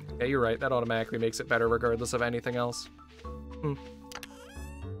 Yeah, you're right. That automatically makes it better regardless of anything else.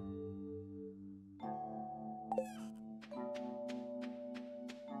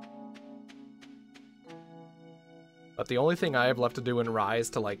 But the only thing I have left to do in Rise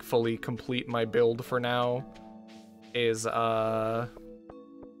to, like, fully complete my build for now is, I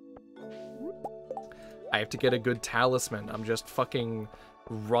have to get a good talisman. I'm just fucking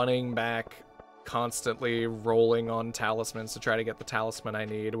running back, constantly rolling on talismans to try to get the talisman I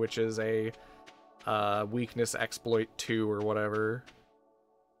need, which is a weakness exploit 2 or whatever.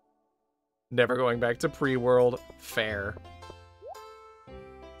 Never going back to pre-world. Fair.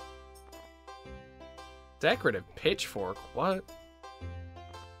 Decorative pitchfork? What?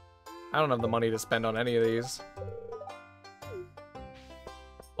 I don't have the money to spend on any of these.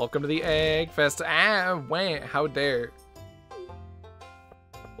 Welcome to the Egg Fest. Ah, wait, how dare.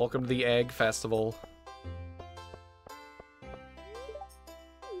 Welcome to the Egg Festival.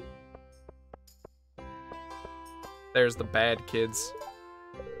 There's the bad kids.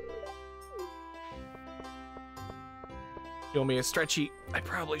 You owe me a stretchy. I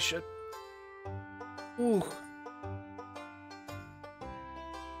probably should. Ooh.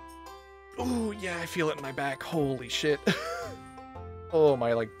 Ooh, yeah, I feel it in my back. Holy shit. Oh,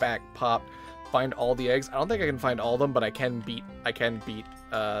 my, like, back popped. Find all the eggs. I don't think I can find all of them, but I can beat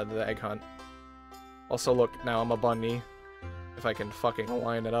the egg hunt. Also, look, now I'm a bunny. If I can fucking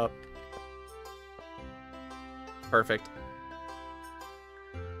line it up. Perfect.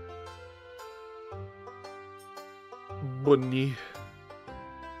 Bunny.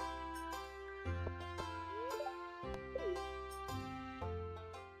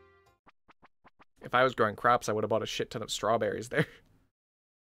 If I was growing crops, I would have bought a shit ton of strawberries there.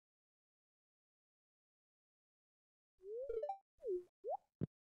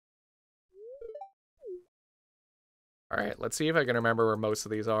 Alright, let's see if I can remember where most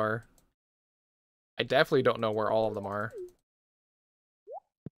of these are. I definitely don't know where all of them are.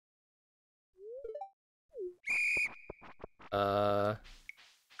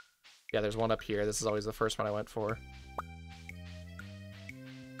 Yeah, there's one up here. This is always the first one I went for.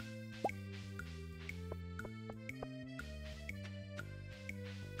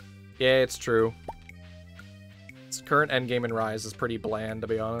 Yeah, it's true. Its current endgame in Rise is pretty bland, to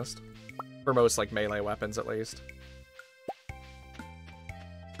be honest. For most, like, melee weapons, at least.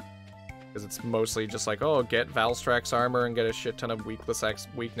 Because it's mostly just like, oh, get Valstrax armor and get a shit ton of weakness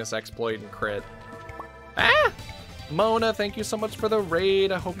exploit and crit. Ah! Mona, thank you so much for the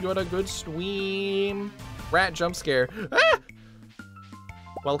raid. I hope you had a good stream. Rat jump scare. Ah!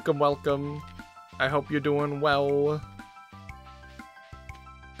 Welcome, welcome. I hope you're doing well.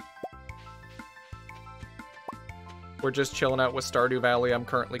 We're just chilling out with Stardew Valley. I'm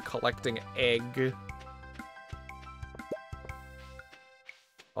currently collecting egg.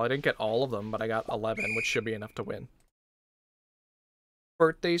 Well, I didn't get all of them, but I got 11, which should be enough to win.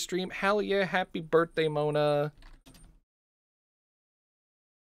 Birthday stream. Hell yeah, happy birthday, Mona.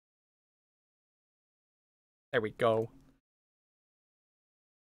 There we go.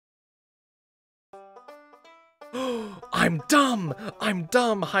 I'm dumb! I'm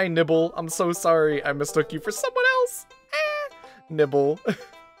dumb! Hi, Nibble. I'm so sorry. I mistook you for someone else. Ah! Nibble.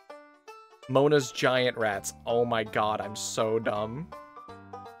 Mona's giant rats. Oh my god, I'm so dumb.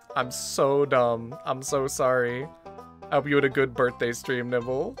 I'm so dumb. I'm so sorry. I hope you had a good birthday stream,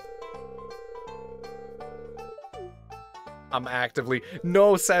 Nibble. I'm actively...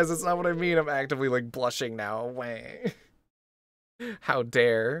 No, Says, it's not what I mean. I'm actively, like, blushing now. Wah. How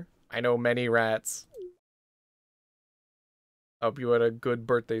dare. I know many rats. Hope you had a good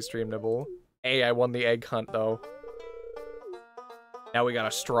birthday stream, Nibble. Hey, I won the egg hunt, though. Now we got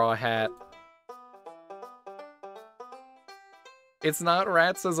a straw hat. It's not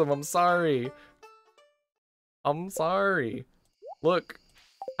ratsism, I'm sorry. I'm sorry. Look,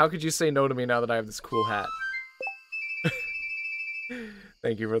 how could you say no to me now that I have this cool hat?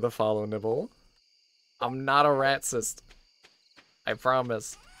 Thank you for the follow, Nibble. I'm not a racist. I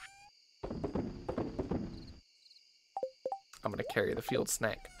promise. I'm gonna carry the field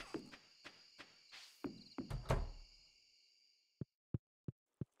snack.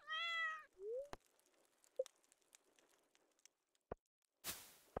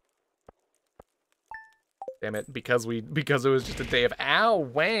 Damn it, because it was just a day of ow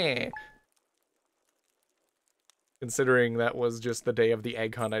wah. Considering that was just the day of the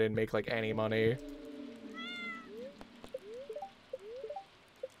egg hunt, I didn't make like any money.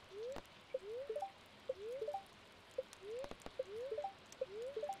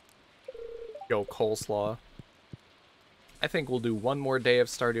 Yo, coleslaw. I think we'll do one more day of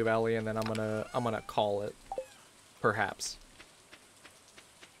Stardew Valley and then I'm gonna call it. Perhaps.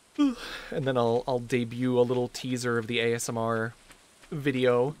 And then I'll debut a little teaser of the ASMR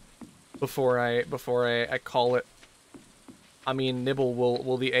video before I call it. I mean, Nibble,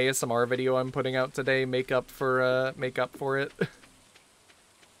 will the ASMR video I'm putting out today make up for it?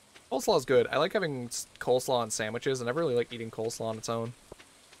 Coleslaw's good. I like having coleslaw on sandwiches. I never really like eating coleslaw on its own.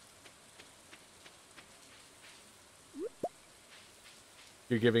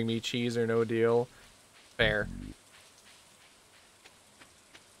 You're giving me cheese or no deal? Fair.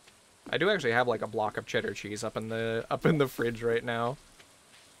 I do actually have like a block of cheddar cheese up in the fridge right now.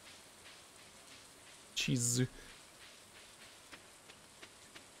 Cheese.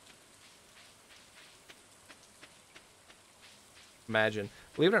 Imagine.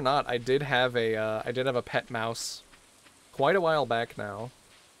 Believe it or not, I did have a pet mouse quite a while back now.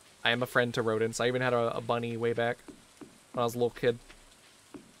 I am a friend to rodents. I even had a bunny way back when I was a little kid.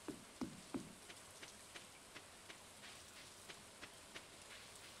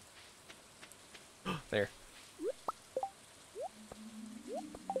 There.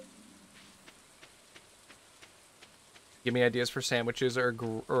 Give me ideas for sandwiches or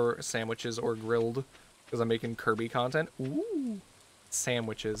grilled, because I'm making Kirby content. Ooh,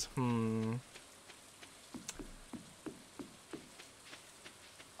 sandwiches.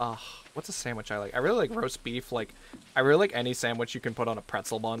 What's a sandwich I like? I really like roast beef. Like, I really like any sandwich you can put on a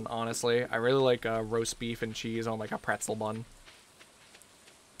pretzel bun. Honestly, I really like roast beef and cheese on like a pretzel bun.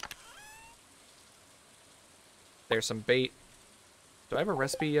 There's some bait. Do I have a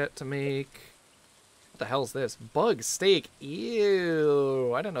recipe yet to make? What the hell is this? Bug steak.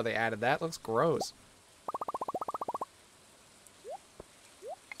 Ew. I didn't know they added that. Looks gross.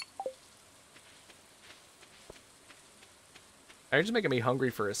 You're just making me hungry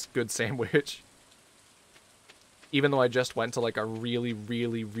for a good sandwich. Even though I just went to like a really,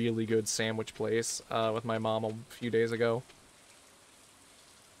 really, really good sandwich place with my mom a few days ago.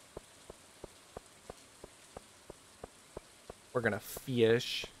 We're gonna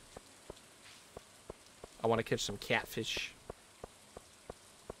fish. I want to catch some catfish.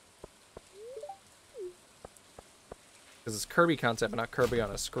 Because it's Kirby concept, but not Kirby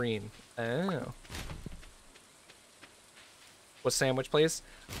on a screen. Oh. What sandwich place?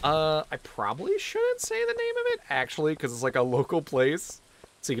 I probably shouldn't say the name of it, actually, because it's like a local place.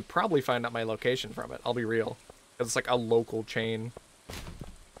 So you could probably find out my location from it, I'll be real. Because it's like a local chain.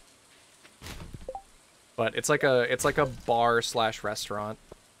 But it's like a bar slash restaurant.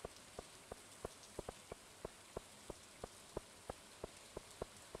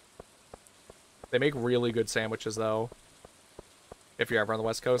 They make really good sandwiches though. If you're ever on the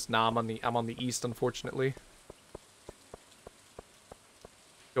West Coast. Nah, I'm on the East, unfortunately.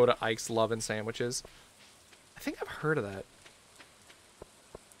 Go to Ike's Love and Sandwiches. I think I've heard of that.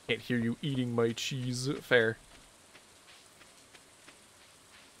 Can't hear you eating my cheese. Fair.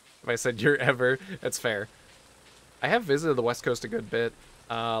 If I said you're ever, that's fair. I have visited the West Coast a good bit.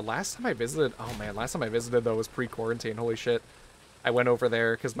 Last time I visited, oh man, last time I visited though was pre-quarantine. Holy shit. I went over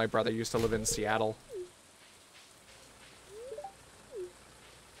there because my brother used to live in Seattle.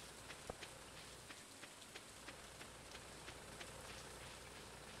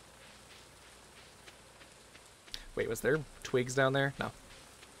 Wait, was there twigs down there? No.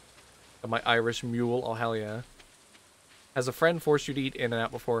 My Irish mule, oh hell yeah. Has a friend forced you to eat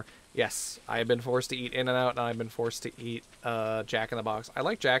In-N-Out before? Yes, I have been forced to eat In-N-Out, and I've been forced to eat Jack in the Box. I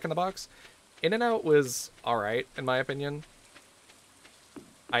like Jack in the Box. In-N-Out was alright, in my opinion.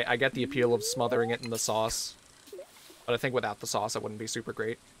 I get the appeal of smothering it in the sauce, but I think without the sauce it wouldn't be super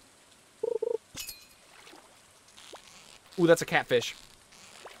great. Ooh, that's a catfish.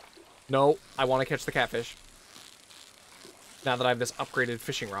 No, I want to catch the catfish. Now that I have this upgraded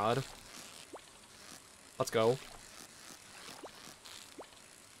fishing rod. Let's go.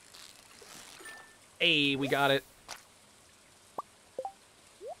 Hey, we got it.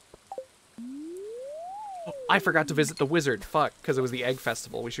 I forgot to visit the wizard. Fuck, because it was the egg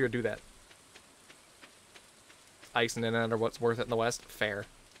festival. We should go do that. Ice and in are what's worth it in the West. Fair.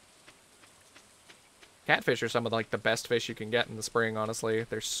 Catfish are some of like the best fish you can get in the spring, honestly.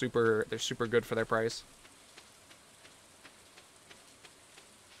 They're super good for their price.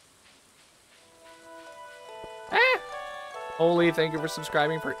 Ah! Holy, thank you for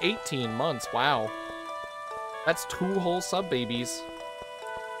subscribing for 18 months. Wow. That's 2 whole sub babies.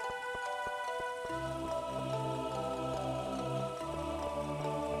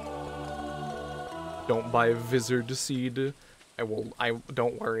 Don't buy Vizard Seed. I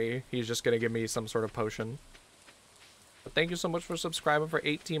don't worry. He's just gonna give me some sort of potion. But thank you so much for subscribing for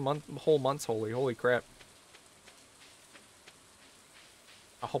 18 whole months, holy crap.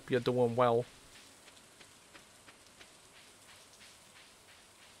 I hope you're doing well.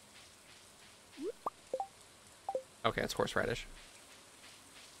 Okay, it's horseradish.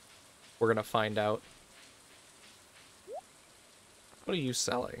 We're gonna find out. What are you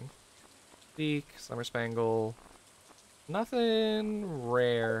selling? Beak, Summer Spangle. Nothing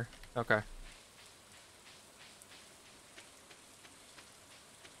rare. Okay.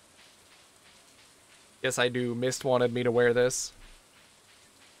 Yes, I do. Mist wanted me to wear this.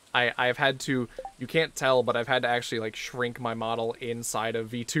 I've had to, you can't tell, but I've had to actually like shrink my model inside of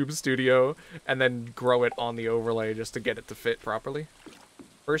VTube Studio and then grow it on the overlay just to get it to fit properly.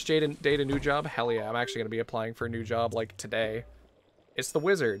 First day to new job? Hell yeah, I'm actually going to be applying for a new job like today. It's the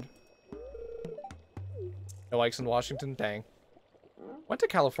Wizard. No likes in Washington? Dang. Went to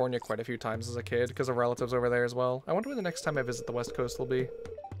California quite a few times as a kid because of relatives over there as well. I wonder when the next time I visit the West Coast will be.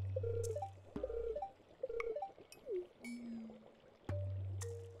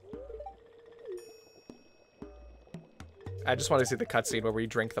 I just want to see the cutscene where we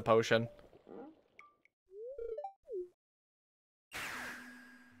drink the potion.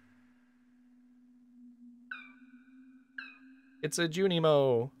 It's a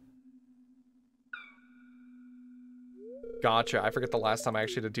Junimo. Gotcha. I forget the last time I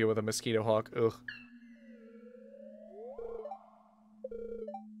actually had to deal with a mosquito hawk. Ugh.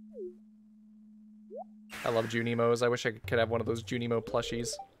 I love Junimos. I wish I could have one of those Junimo plushies.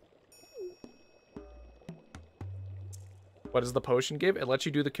 What does the potion give? It lets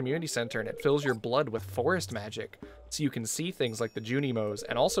you do the community center and it fills your blood with forest magic. So you can see things like the Junimos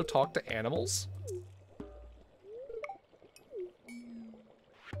and also talk to animals.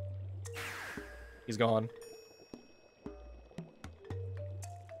 He's gone.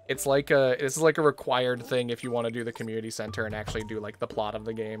 It's like this is like a required thing if you want to do the community center and actually do like the plot of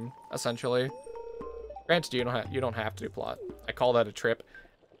the game, essentially. Granted, you don't have to do plot. I call that a trip.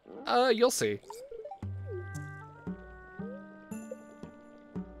 You'll see.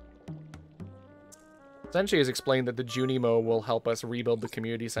 Essentially, has explained that the Junimo will help us rebuild the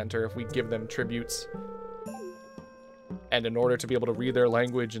community center if we give them tributes. And in order to be able to read their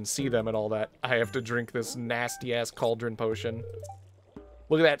language and see them and all that, I have to drink this nasty-ass cauldron potion.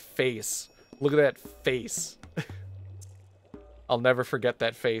 Look at that face. Look at that face. I'll never forget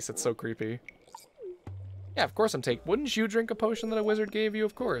that face. It's so creepy. Yeah, of course I'm taking... Wouldn't you drink a potion that a wizard gave you?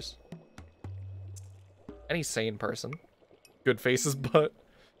 Of course. Any sane person. Good face's butt.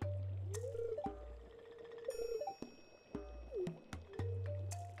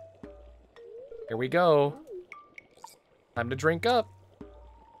 Here we go. Time to drink up.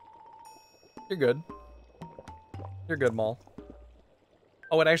 You're good. You're good, Maul.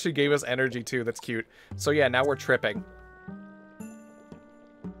 Oh, it actually gave us energy, too. That's cute. So, yeah, now we're tripping.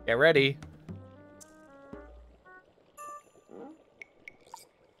 Get ready.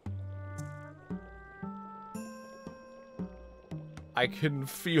 I can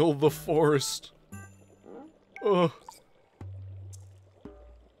feel the forest. Ugh.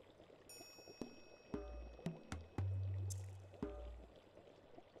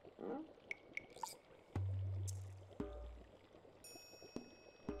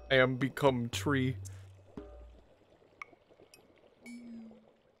 I am become tree.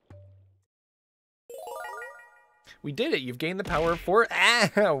 We did it! You've gained the power of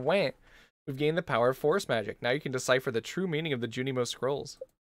went. We've gained the power of forest magic. Now you can decipher the true meaning of the Junimo scrolls.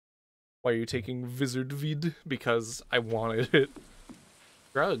 Why are you taking Wizard Vid? Because I wanted it.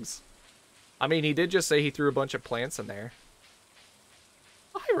 Drugs. I mean, he did just say he threw a bunch of plants in there.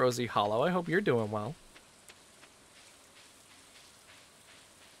 Hi, Rosie Hollow. I hope you're doing well.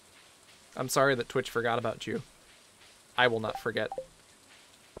 I'm sorry that Twitch forgot about you. I will not forget.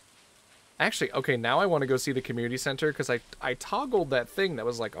 Actually, okay, now I want to go see the community center because I toggled that thing that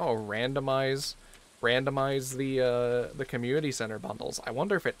was like, oh, randomize the community center bundles. I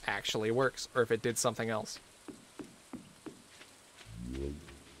wonder if it actually works or if it did something else.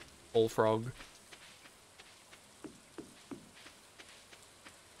 Bullfrog.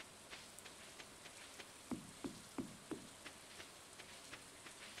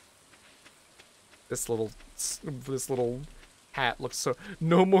 This little hat looks so...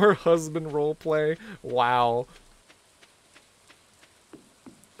 No more husband roleplay. Wow.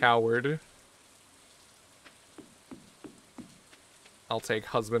 Coward. I'll take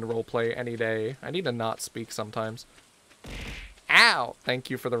husband roleplay any day. I need to not speak sometimes. Ow! Thank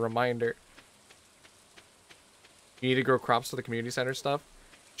you for the reminder. You need to grow crops for the community center stuff?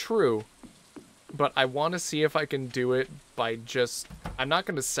 True. But I want to see if I can do it by just... I'm not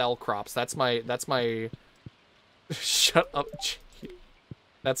going to sell crops. That's my... Shut up.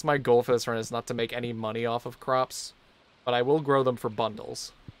 That's my goal for this run, is not to make any money off of crops. But I will grow them for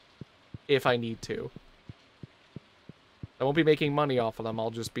bundles. If I need to. I won't be making money off of them. I'll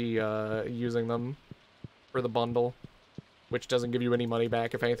just be using them for the bundle. Which doesn't give you any money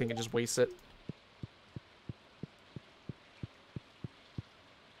back. If anything, it just wastes it.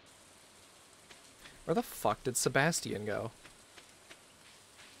 Where the fuck did Sebastian go?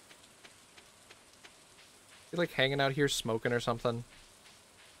 He like hanging out here smoking or something?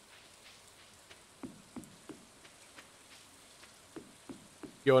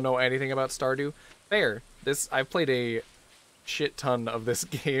 You don't know anything about Stardew? Fair. I've played a shit ton of this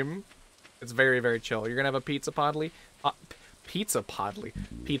game. It's very, very chill. You're gonna have a pizza podly? Pizza podly?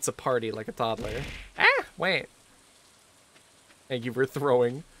 Pizza party like a toddler. Ah! Wait. Thank you for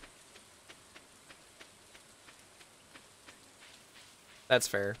throwing. That's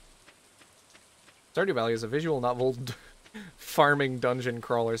fair. Stardew Valley is a visual novel farming dungeon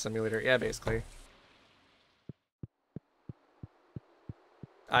crawler simulator. Yeah, basically.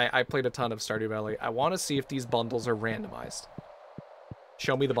 I played a ton of Stardew Valley. I want to see if these bundles are randomized.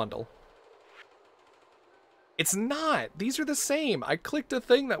 Show me the bundle. It's not! These are the same! I clicked a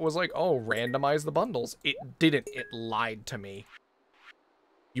thing that was like, oh, randomize the bundles. It didn't. It lied to me.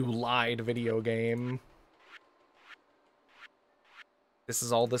 You lied, video game. This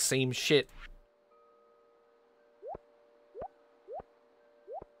is all the same shit.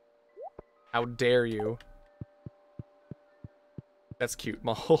 How dare you? That's cute,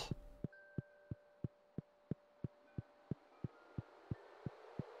 Maul.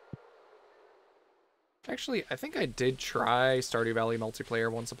 Actually, I think I did try Stardew Valley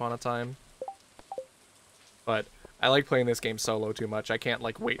multiplayer once upon a time. But I like playing this game solo too much. I can't,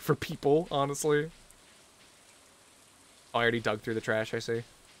 like, wait for people, honestly. Oh, I already dug through the trash, I see.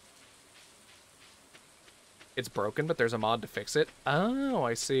 It's broken, but there's a mod to fix it. Oh,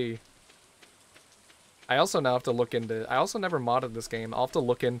 I see. I also now have to look into... I also never modded this game. I'll have to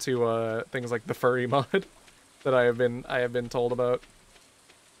look into things like the furry mod that I have been told about.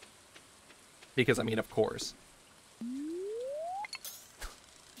 Because, I mean, of course.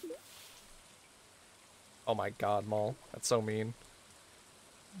 Oh my god, Maul. That's so mean.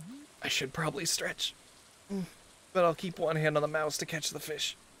 I should probably stretch. But I'll keep one hand on the mouse to catch the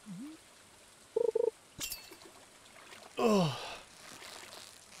fish. Oh.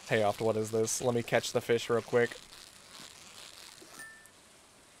 Hey, off, what is this? Let me catch the fish real quick.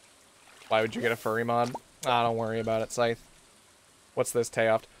 Why would you get a furry mod? Ah, don't worry about it, Scythe. What's this,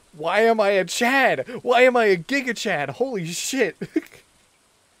 Tayoft? Why am I a Chad? Why am I a Giga Chad? Holy shit.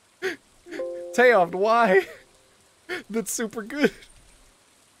 Tayoft, why? That's super good.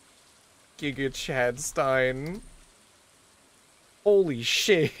 Giga Chadstein. Holy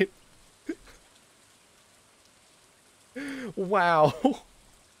shit. Wow.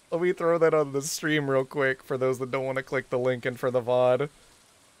 Let me throw that on the stream real quick for those that don't want to click the link in for the VOD.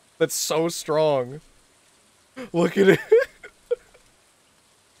 That's so strong. Look at it.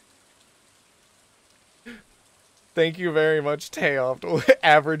 Thank you very much, Tayoft.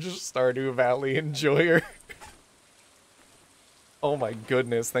 Average Stardew Valley enjoyer. Oh my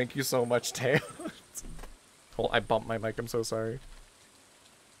goodness, thank you so much, Tayoft. Well, I bumped my mic, I'm so sorry.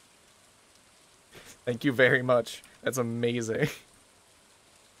 Thank you very much. That's amazing.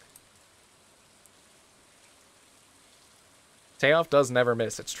 Tayoff does never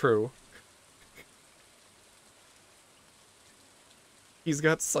miss, it's true. He's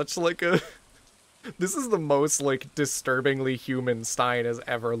got such like a... This is the most like disturbingly human Stein has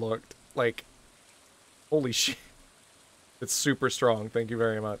ever looked. Like, holy shit. It's super strong, thank you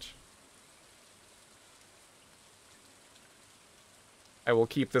very much. I will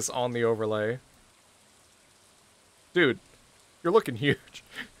keep this on the overlay. Dude, you're looking huge.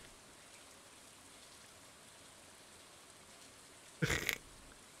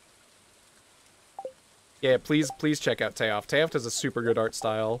 Yeah, please check out Tayoft. Tayoft has a super good art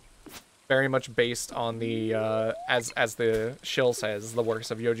style. Very much based on the, as the shill says, the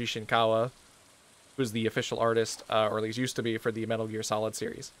works of Yoji Shinkawa, who's the official artist, or at least used to be, for the Metal Gear Solid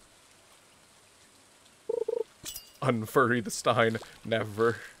series. Unfurry the Stein.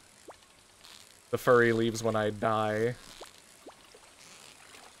 Never. The furry leaves when I die.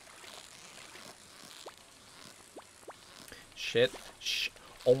 Shit.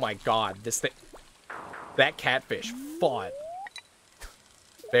 Oh my god, this thing... That catfish fought.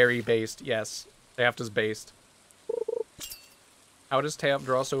 Very based, yes. Taft is based. How does Taft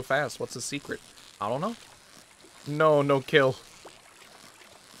draw so fast? What's his secret? I don't know. No, no kill.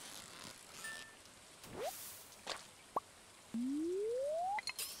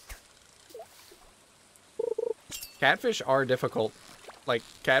 Catfish are difficult. Like,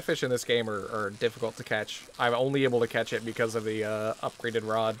 catfish in this game are difficult to catch. I'm only able to catch it because of the upgraded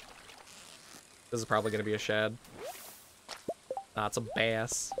rod. This is probably going to be a shad. Nah, it's a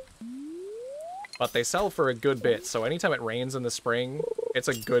bass. But they sell for a good bit, so anytime it rains in the spring, it's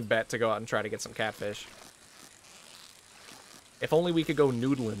a good bet to go out and try to get some catfish. If only we could go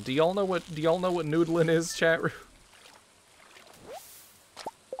noodling. Do y'all know what noodling is, chat room?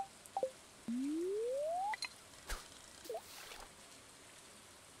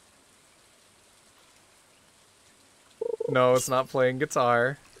 No, it's not playing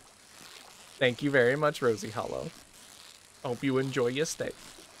guitar. Thank you very much, Rosie Hollow. Hope you enjoy your stay.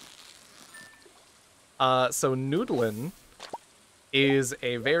 So noodlin' is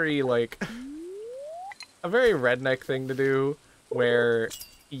a very, like, a very redneck thing to do, where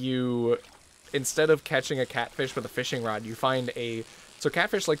you, instead of catching a catfish with a fishing rod, you find a, so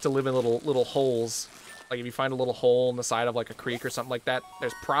catfish like to live in little holes. Like, if you find a little hole in the side of, like, a creek or something like that,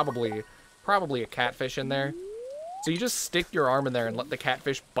 there's probably a catfish in there. So you just stick your arm in there and let the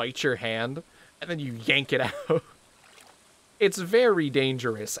catfish bite your hand, and then you yank it out. It's very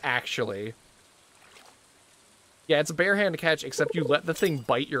dangerous, actually. Yeah, it's a bare hand catch, except you let the thing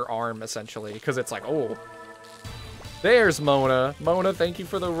bite your arm, essentially, because it's like, oh. There's Mona. Mona, thank you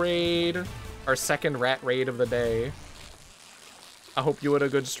for the raid. Our second rat raid of the day. I hope you had a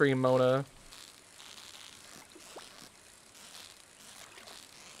good stream, Mona.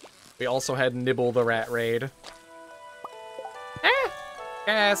 We also had Nibble the rat raid.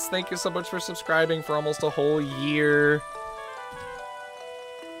 Yes, thank you so much for subscribing for almost a whole year.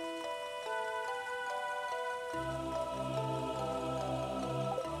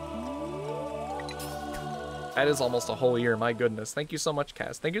 That is almost a whole year, my goodness. Thank you so much,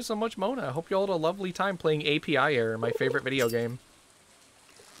 Cass. Thank you so much, Mona. I hope you all had a lovely time playing API Error, my favorite video game.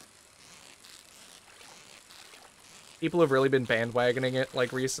 People have really been bandwagoning it,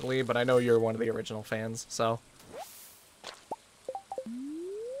 like, recently, but I know you're one of the original fans, so...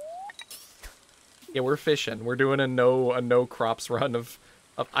 Yeah, we're fishing. We're doing a no crops run of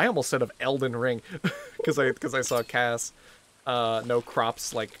I almost said of Elden Ring, because I saw Cass no crop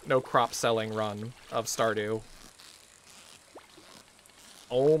selling run of Stardew.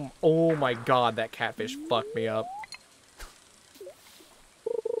 Oh my god, that catfish fucked me up.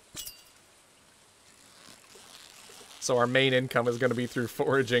 So our main income is going to be through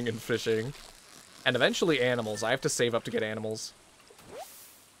foraging and fishing, and eventually animals. I have to save up to get animals.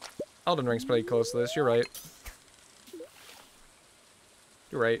 Elden Ring's pretty close to this, you're right.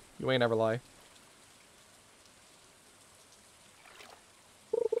 You're right, you ain't never lie.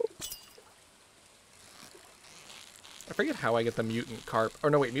 I forget how I get the mutant carp. Or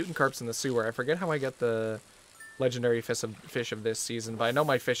no, wait, mutant carp's in the sewer. I forget how I get the legendary fish of this season, but I know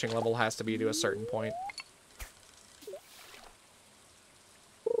my fishing level has to be to a certain point.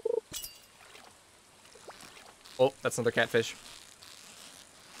 Oh, that's another catfish.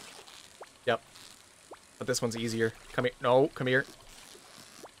 Yep. But this one's easier. Come here. No, come here.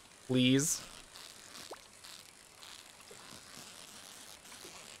 Please.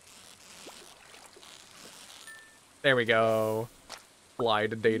 There we go.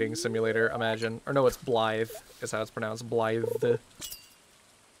 Blythe dating simulator, imagine. Or no, it's Blythe, is how it's pronounced. Blythe.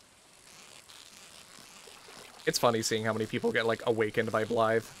 It's funny seeing how many people get, like, awakened by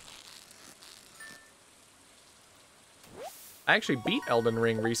Blythe. I actually beat Elden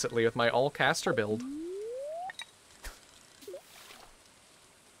Ring recently with my all-caster build.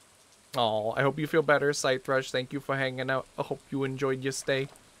 Aw, I hope you feel better, Sight Thrush. Thank you for hanging out. I hope you enjoyed your stay.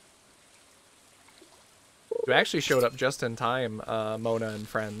 You actually showed up just in time, Mona and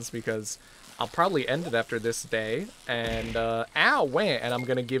friends, because I'll probably end it after this day, and, and I'm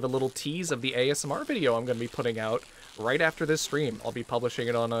gonna give a little tease of the ASMR video I'm gonna be putting out right after this stream. I'll be publishing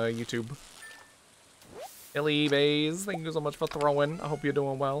it on, YouTube. Illy Bays, thank you so much for throwing. I hope you're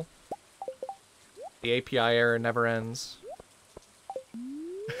doing well. The API error never ends.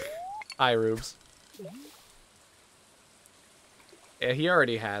 Hi, Rubes. Yeah, he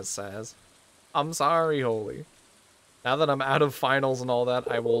already has, Saz. I'm sorry, Holy. Now that I'm out of finals and all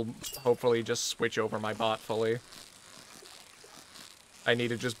that, I will hopefully just switch over my bot fully. I need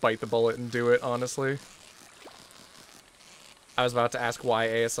to just bite the bullet and do it, honestly. I was about to ask why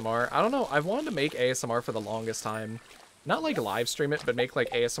ASMR. I don't know, I've wanted to make ASMR for the longest time. Not like live stream it, but make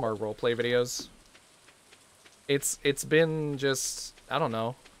like ASMR roleplay videos. It's been just, I don't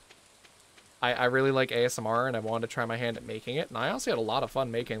know. I really like ASMR and I wanted to try my hand at making it, and I honestly had a lot of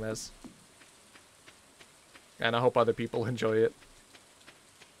fun making this. And I hope other people enjoy it.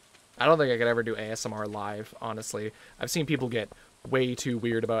 I don't think I could ever do ASMR live, honestly. I've seen people get way too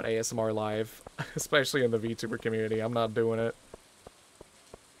weird about ASMR live, especially in the VTuber community. I'm not doing it.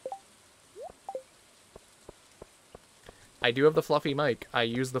 I do have the fluffy mic. I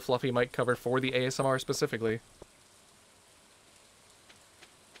use the fluffy mic cover for the ASMR specifically.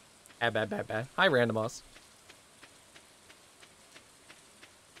 Hi, Randomos.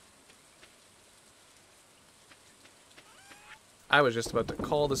 I was just about to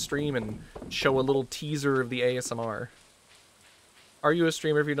call the stream and show a little teaser of the ASMR. Are you a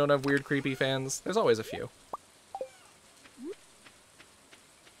streamer if you don't have weird, creepy fans? There's always a few.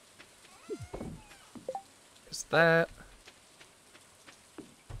 There's that.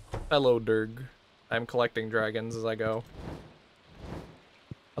 Hello, Durg. I'm collecting dragons as I go.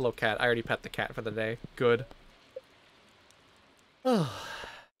 Hello, cat. I already pet the cat for the day. Good.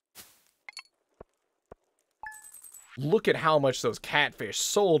 Look at how much those catfish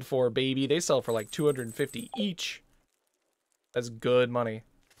sold for, baby. They sell for like 250 each. That's good money.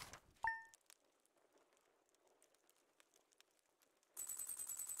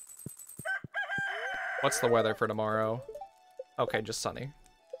 What's the weather for tomorrow? Okay, just sunny.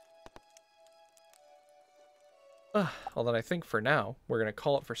 Well, then I think for now, we're going to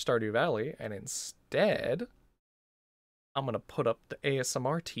call it for Stardew Valley, and instead, I'm going to put up the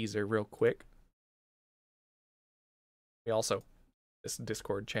ASMR teaser real quick. We also, this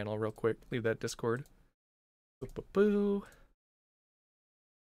Discord channel real quick, leave that Discord. Boo-boo-boo.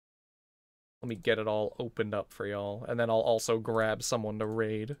 Let me get it all opened up for y'all, and then I'll also grab someone to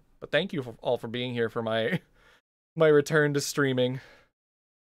raid. But thank you all for being here for my return to streaming.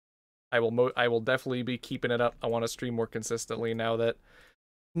 I will definitely be keeping it up. I want to stream more consistently now that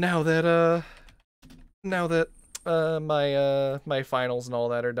my finals and all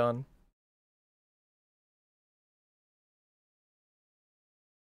that are done.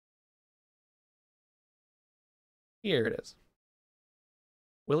 Here it is.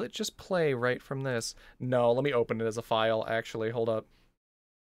 Will it just play right from this? No, let me open it as a file, actually. Hold up.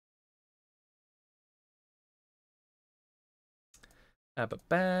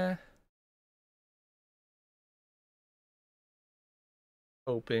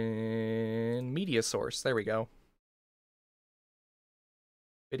 Open media source. There we go.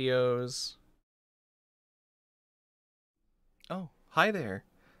 Videos. Oh, hi there.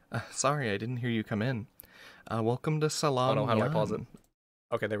 Sorry, I didn't hear you come in. Welcome to Salon. Oh no, how do I pause it?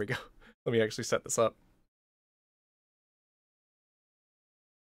 Okay, there we go. Let me actually set this up.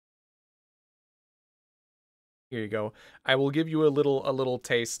 Here you go. I will give you a little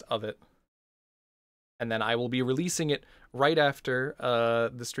taste of it. And then I will be releasing it right after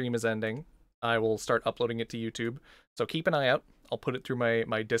the stream is ending. I will start uploading it to YouTube. So keep an eye out. I'll put it through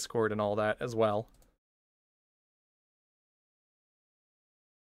my Discord and all that as well.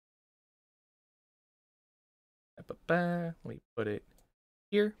 Let me put it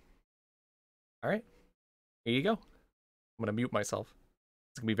here. All right. Here you go. I'm going to mute myself.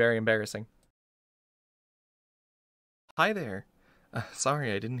 It's going to be very embarrassing. Hi there.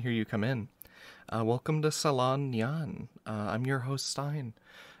 Sorry, I didn't hear you come in. Welcome to Salon Nyan. I'm your host, Stein.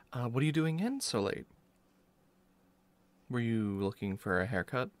 What are you doing in so late? Were you looking for a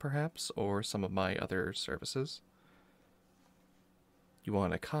haircut, perhaps, or some of my other services? You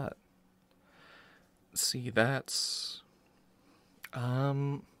want a cut? See, that's...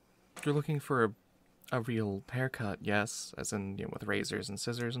 You're looking for a real haircut, yes? As in, you know, with razors and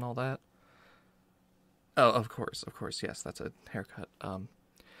scissors and all that? Oh, of course, yes, that's a haircut.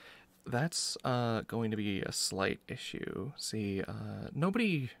 That's going to be a slight issue. See,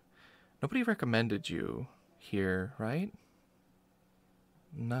 nobody recommended you here, right?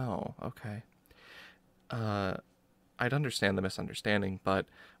 No, okay. I'd understand the misunderstanding, but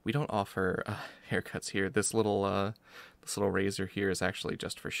we don't offer haircuts here. This little razor here is actually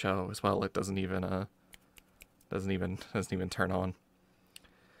just for show as well. It doesn't even turn on.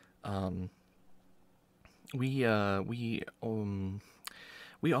 We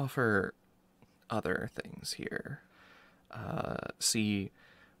offer other things here. See,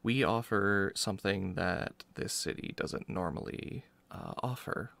 we offer something that this city doesn't normally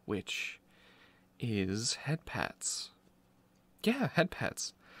offer, which is head pats. Yeah, head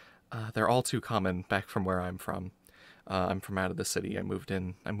pats. They're all too common back from where I'm from. I'm from out of the city. I moved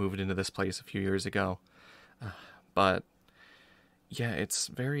into this place a few years ago. But yeah, it's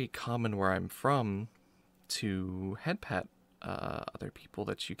very common where I'm from to head pat other people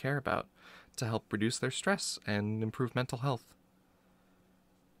that you care about to help reduce their stress and improve mental health.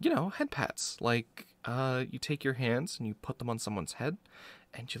 You know, head pats. Like, you take your hands and you put them on someone's head,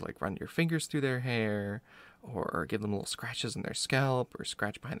 and you, like, run your fingers through their hair, or give them little scratches in their scalp, or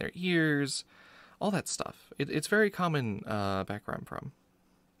scratch behind their ears, all that stuff. It's very common back where I'm from,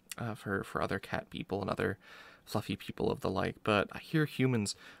 for other cat people and other fluffy people of the like, but I hear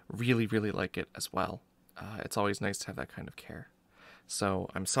humans really, really like it as well. It's always nice to have that kind of care. So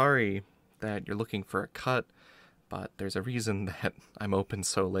I'm sorry that you're looking for a cut, but there's a reason that I'm open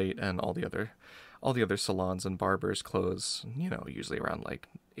so late and all the other salons and barbers close, you know, usually around like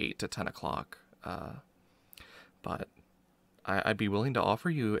 8 to 10 o'clock. But I'd be willing to offer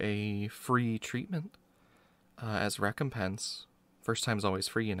you a free treatment as recompense. First time's always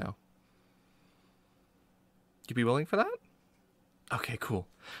free, you know. You be willing for that? Okay, cool.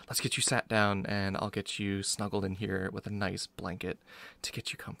 Let's get you sat down, and I'll get you snuggled in here with a nice blanket to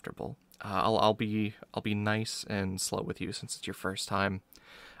get you comfortable. I'll be nice and slow with you since it's your first time,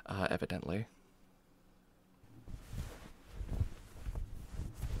 evidently.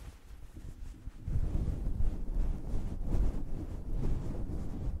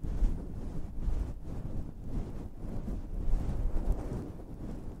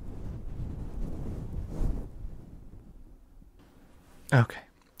 Okay.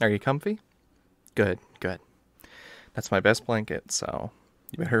 Are you comfy? Good, good. That's my best blanket, so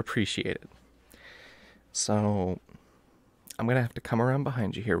you better appreciate it. So, I'm going to have to come around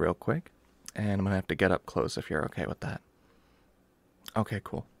behind you here real quick, and I'm going to have to get up close if you're okay with that. Okay,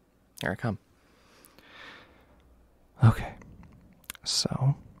 cool. Here I come. Okay.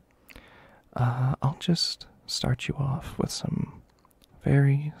 So, I'll just start you off with some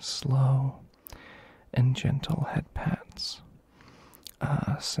very slow and gentle head pats.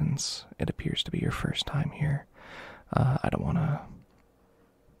 Since it appears to be your first time here, I don't want to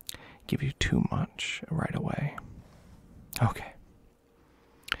give you too much right away. Okay.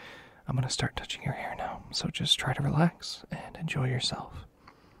 I'm going to start touching your hair now, so just try to relax and enjoy yourself.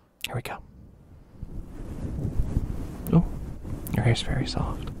 Here we go. Oh, your hair's very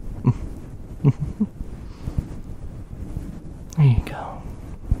soft. There you go.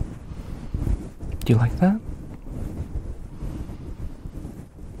 Do you like that?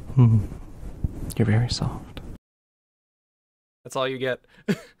 You're very soft. That's all you get.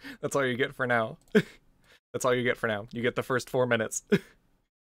 That's all you get for now. That's all you get for now. You get the first 4 minutes.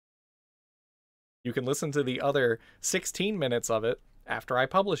 You can listen to the other 16 minutes of it after I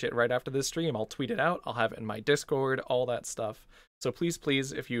publish it, right after this stream. I'll tweet it out. I'll have it in my Discord, all that stuff. So please,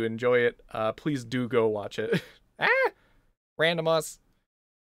 please, if you enjoy it, please do go watch it. Randomos. Is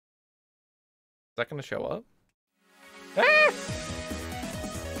that going to show up?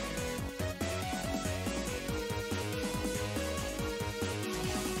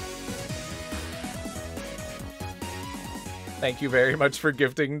 Thank you very much for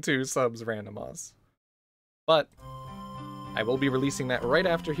gifting 2 subs, Randomos. But I will be releasing that right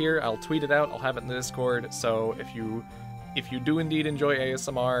after here. I'll tweet it out. I'll have it in the Discord. So if you do indeed enjoy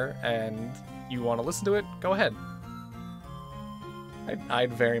ASMR and you want to listen to it, go ahead.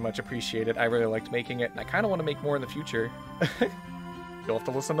 I'd very much appreciate it. I really liked making it, and I kind of want to make more in the future. You'll have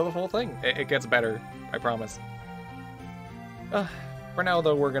to listen to the whole thing. It gets better, I promise. For now,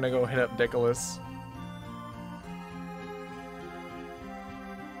 though, we're gonna go hit up Dickolas.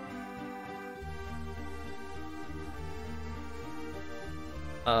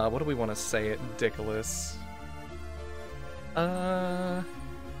 What do we want to say at Dickolas?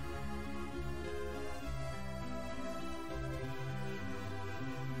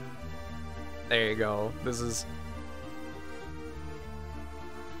 There you go. This is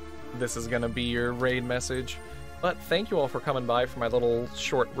gonna be your raid message. But thank you all for coming by for my little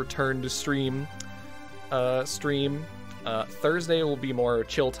short return to stream. Thursday will be more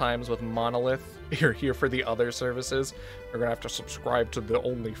chill times with Monolith. You're here for the other services. You're gonna have to subscribe to the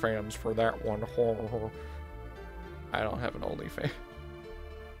OnlyFans for that one. I don't have an OnlyFans.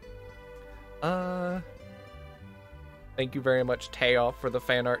 Thank you very much, Tayoff, for the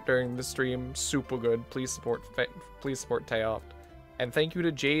fan art during the stream. Super good. Please support Tayoff. And thank you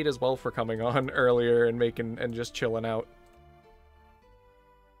to Jade as well for coming on earlier and just chilling out.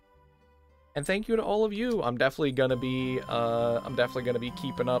 And thank you to all of you. I'm definitely gonna be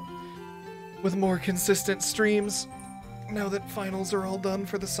keeping up with more consistent streams now that finals are all done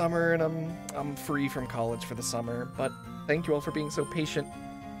for the summer and I'm free from college for the summer. But thank you all for being so patient.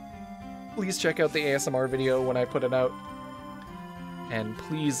 Please check out the ASMR video when I put it out. And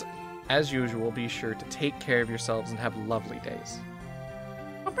please, as usual, be sure to take care of yourselves and have lovely days.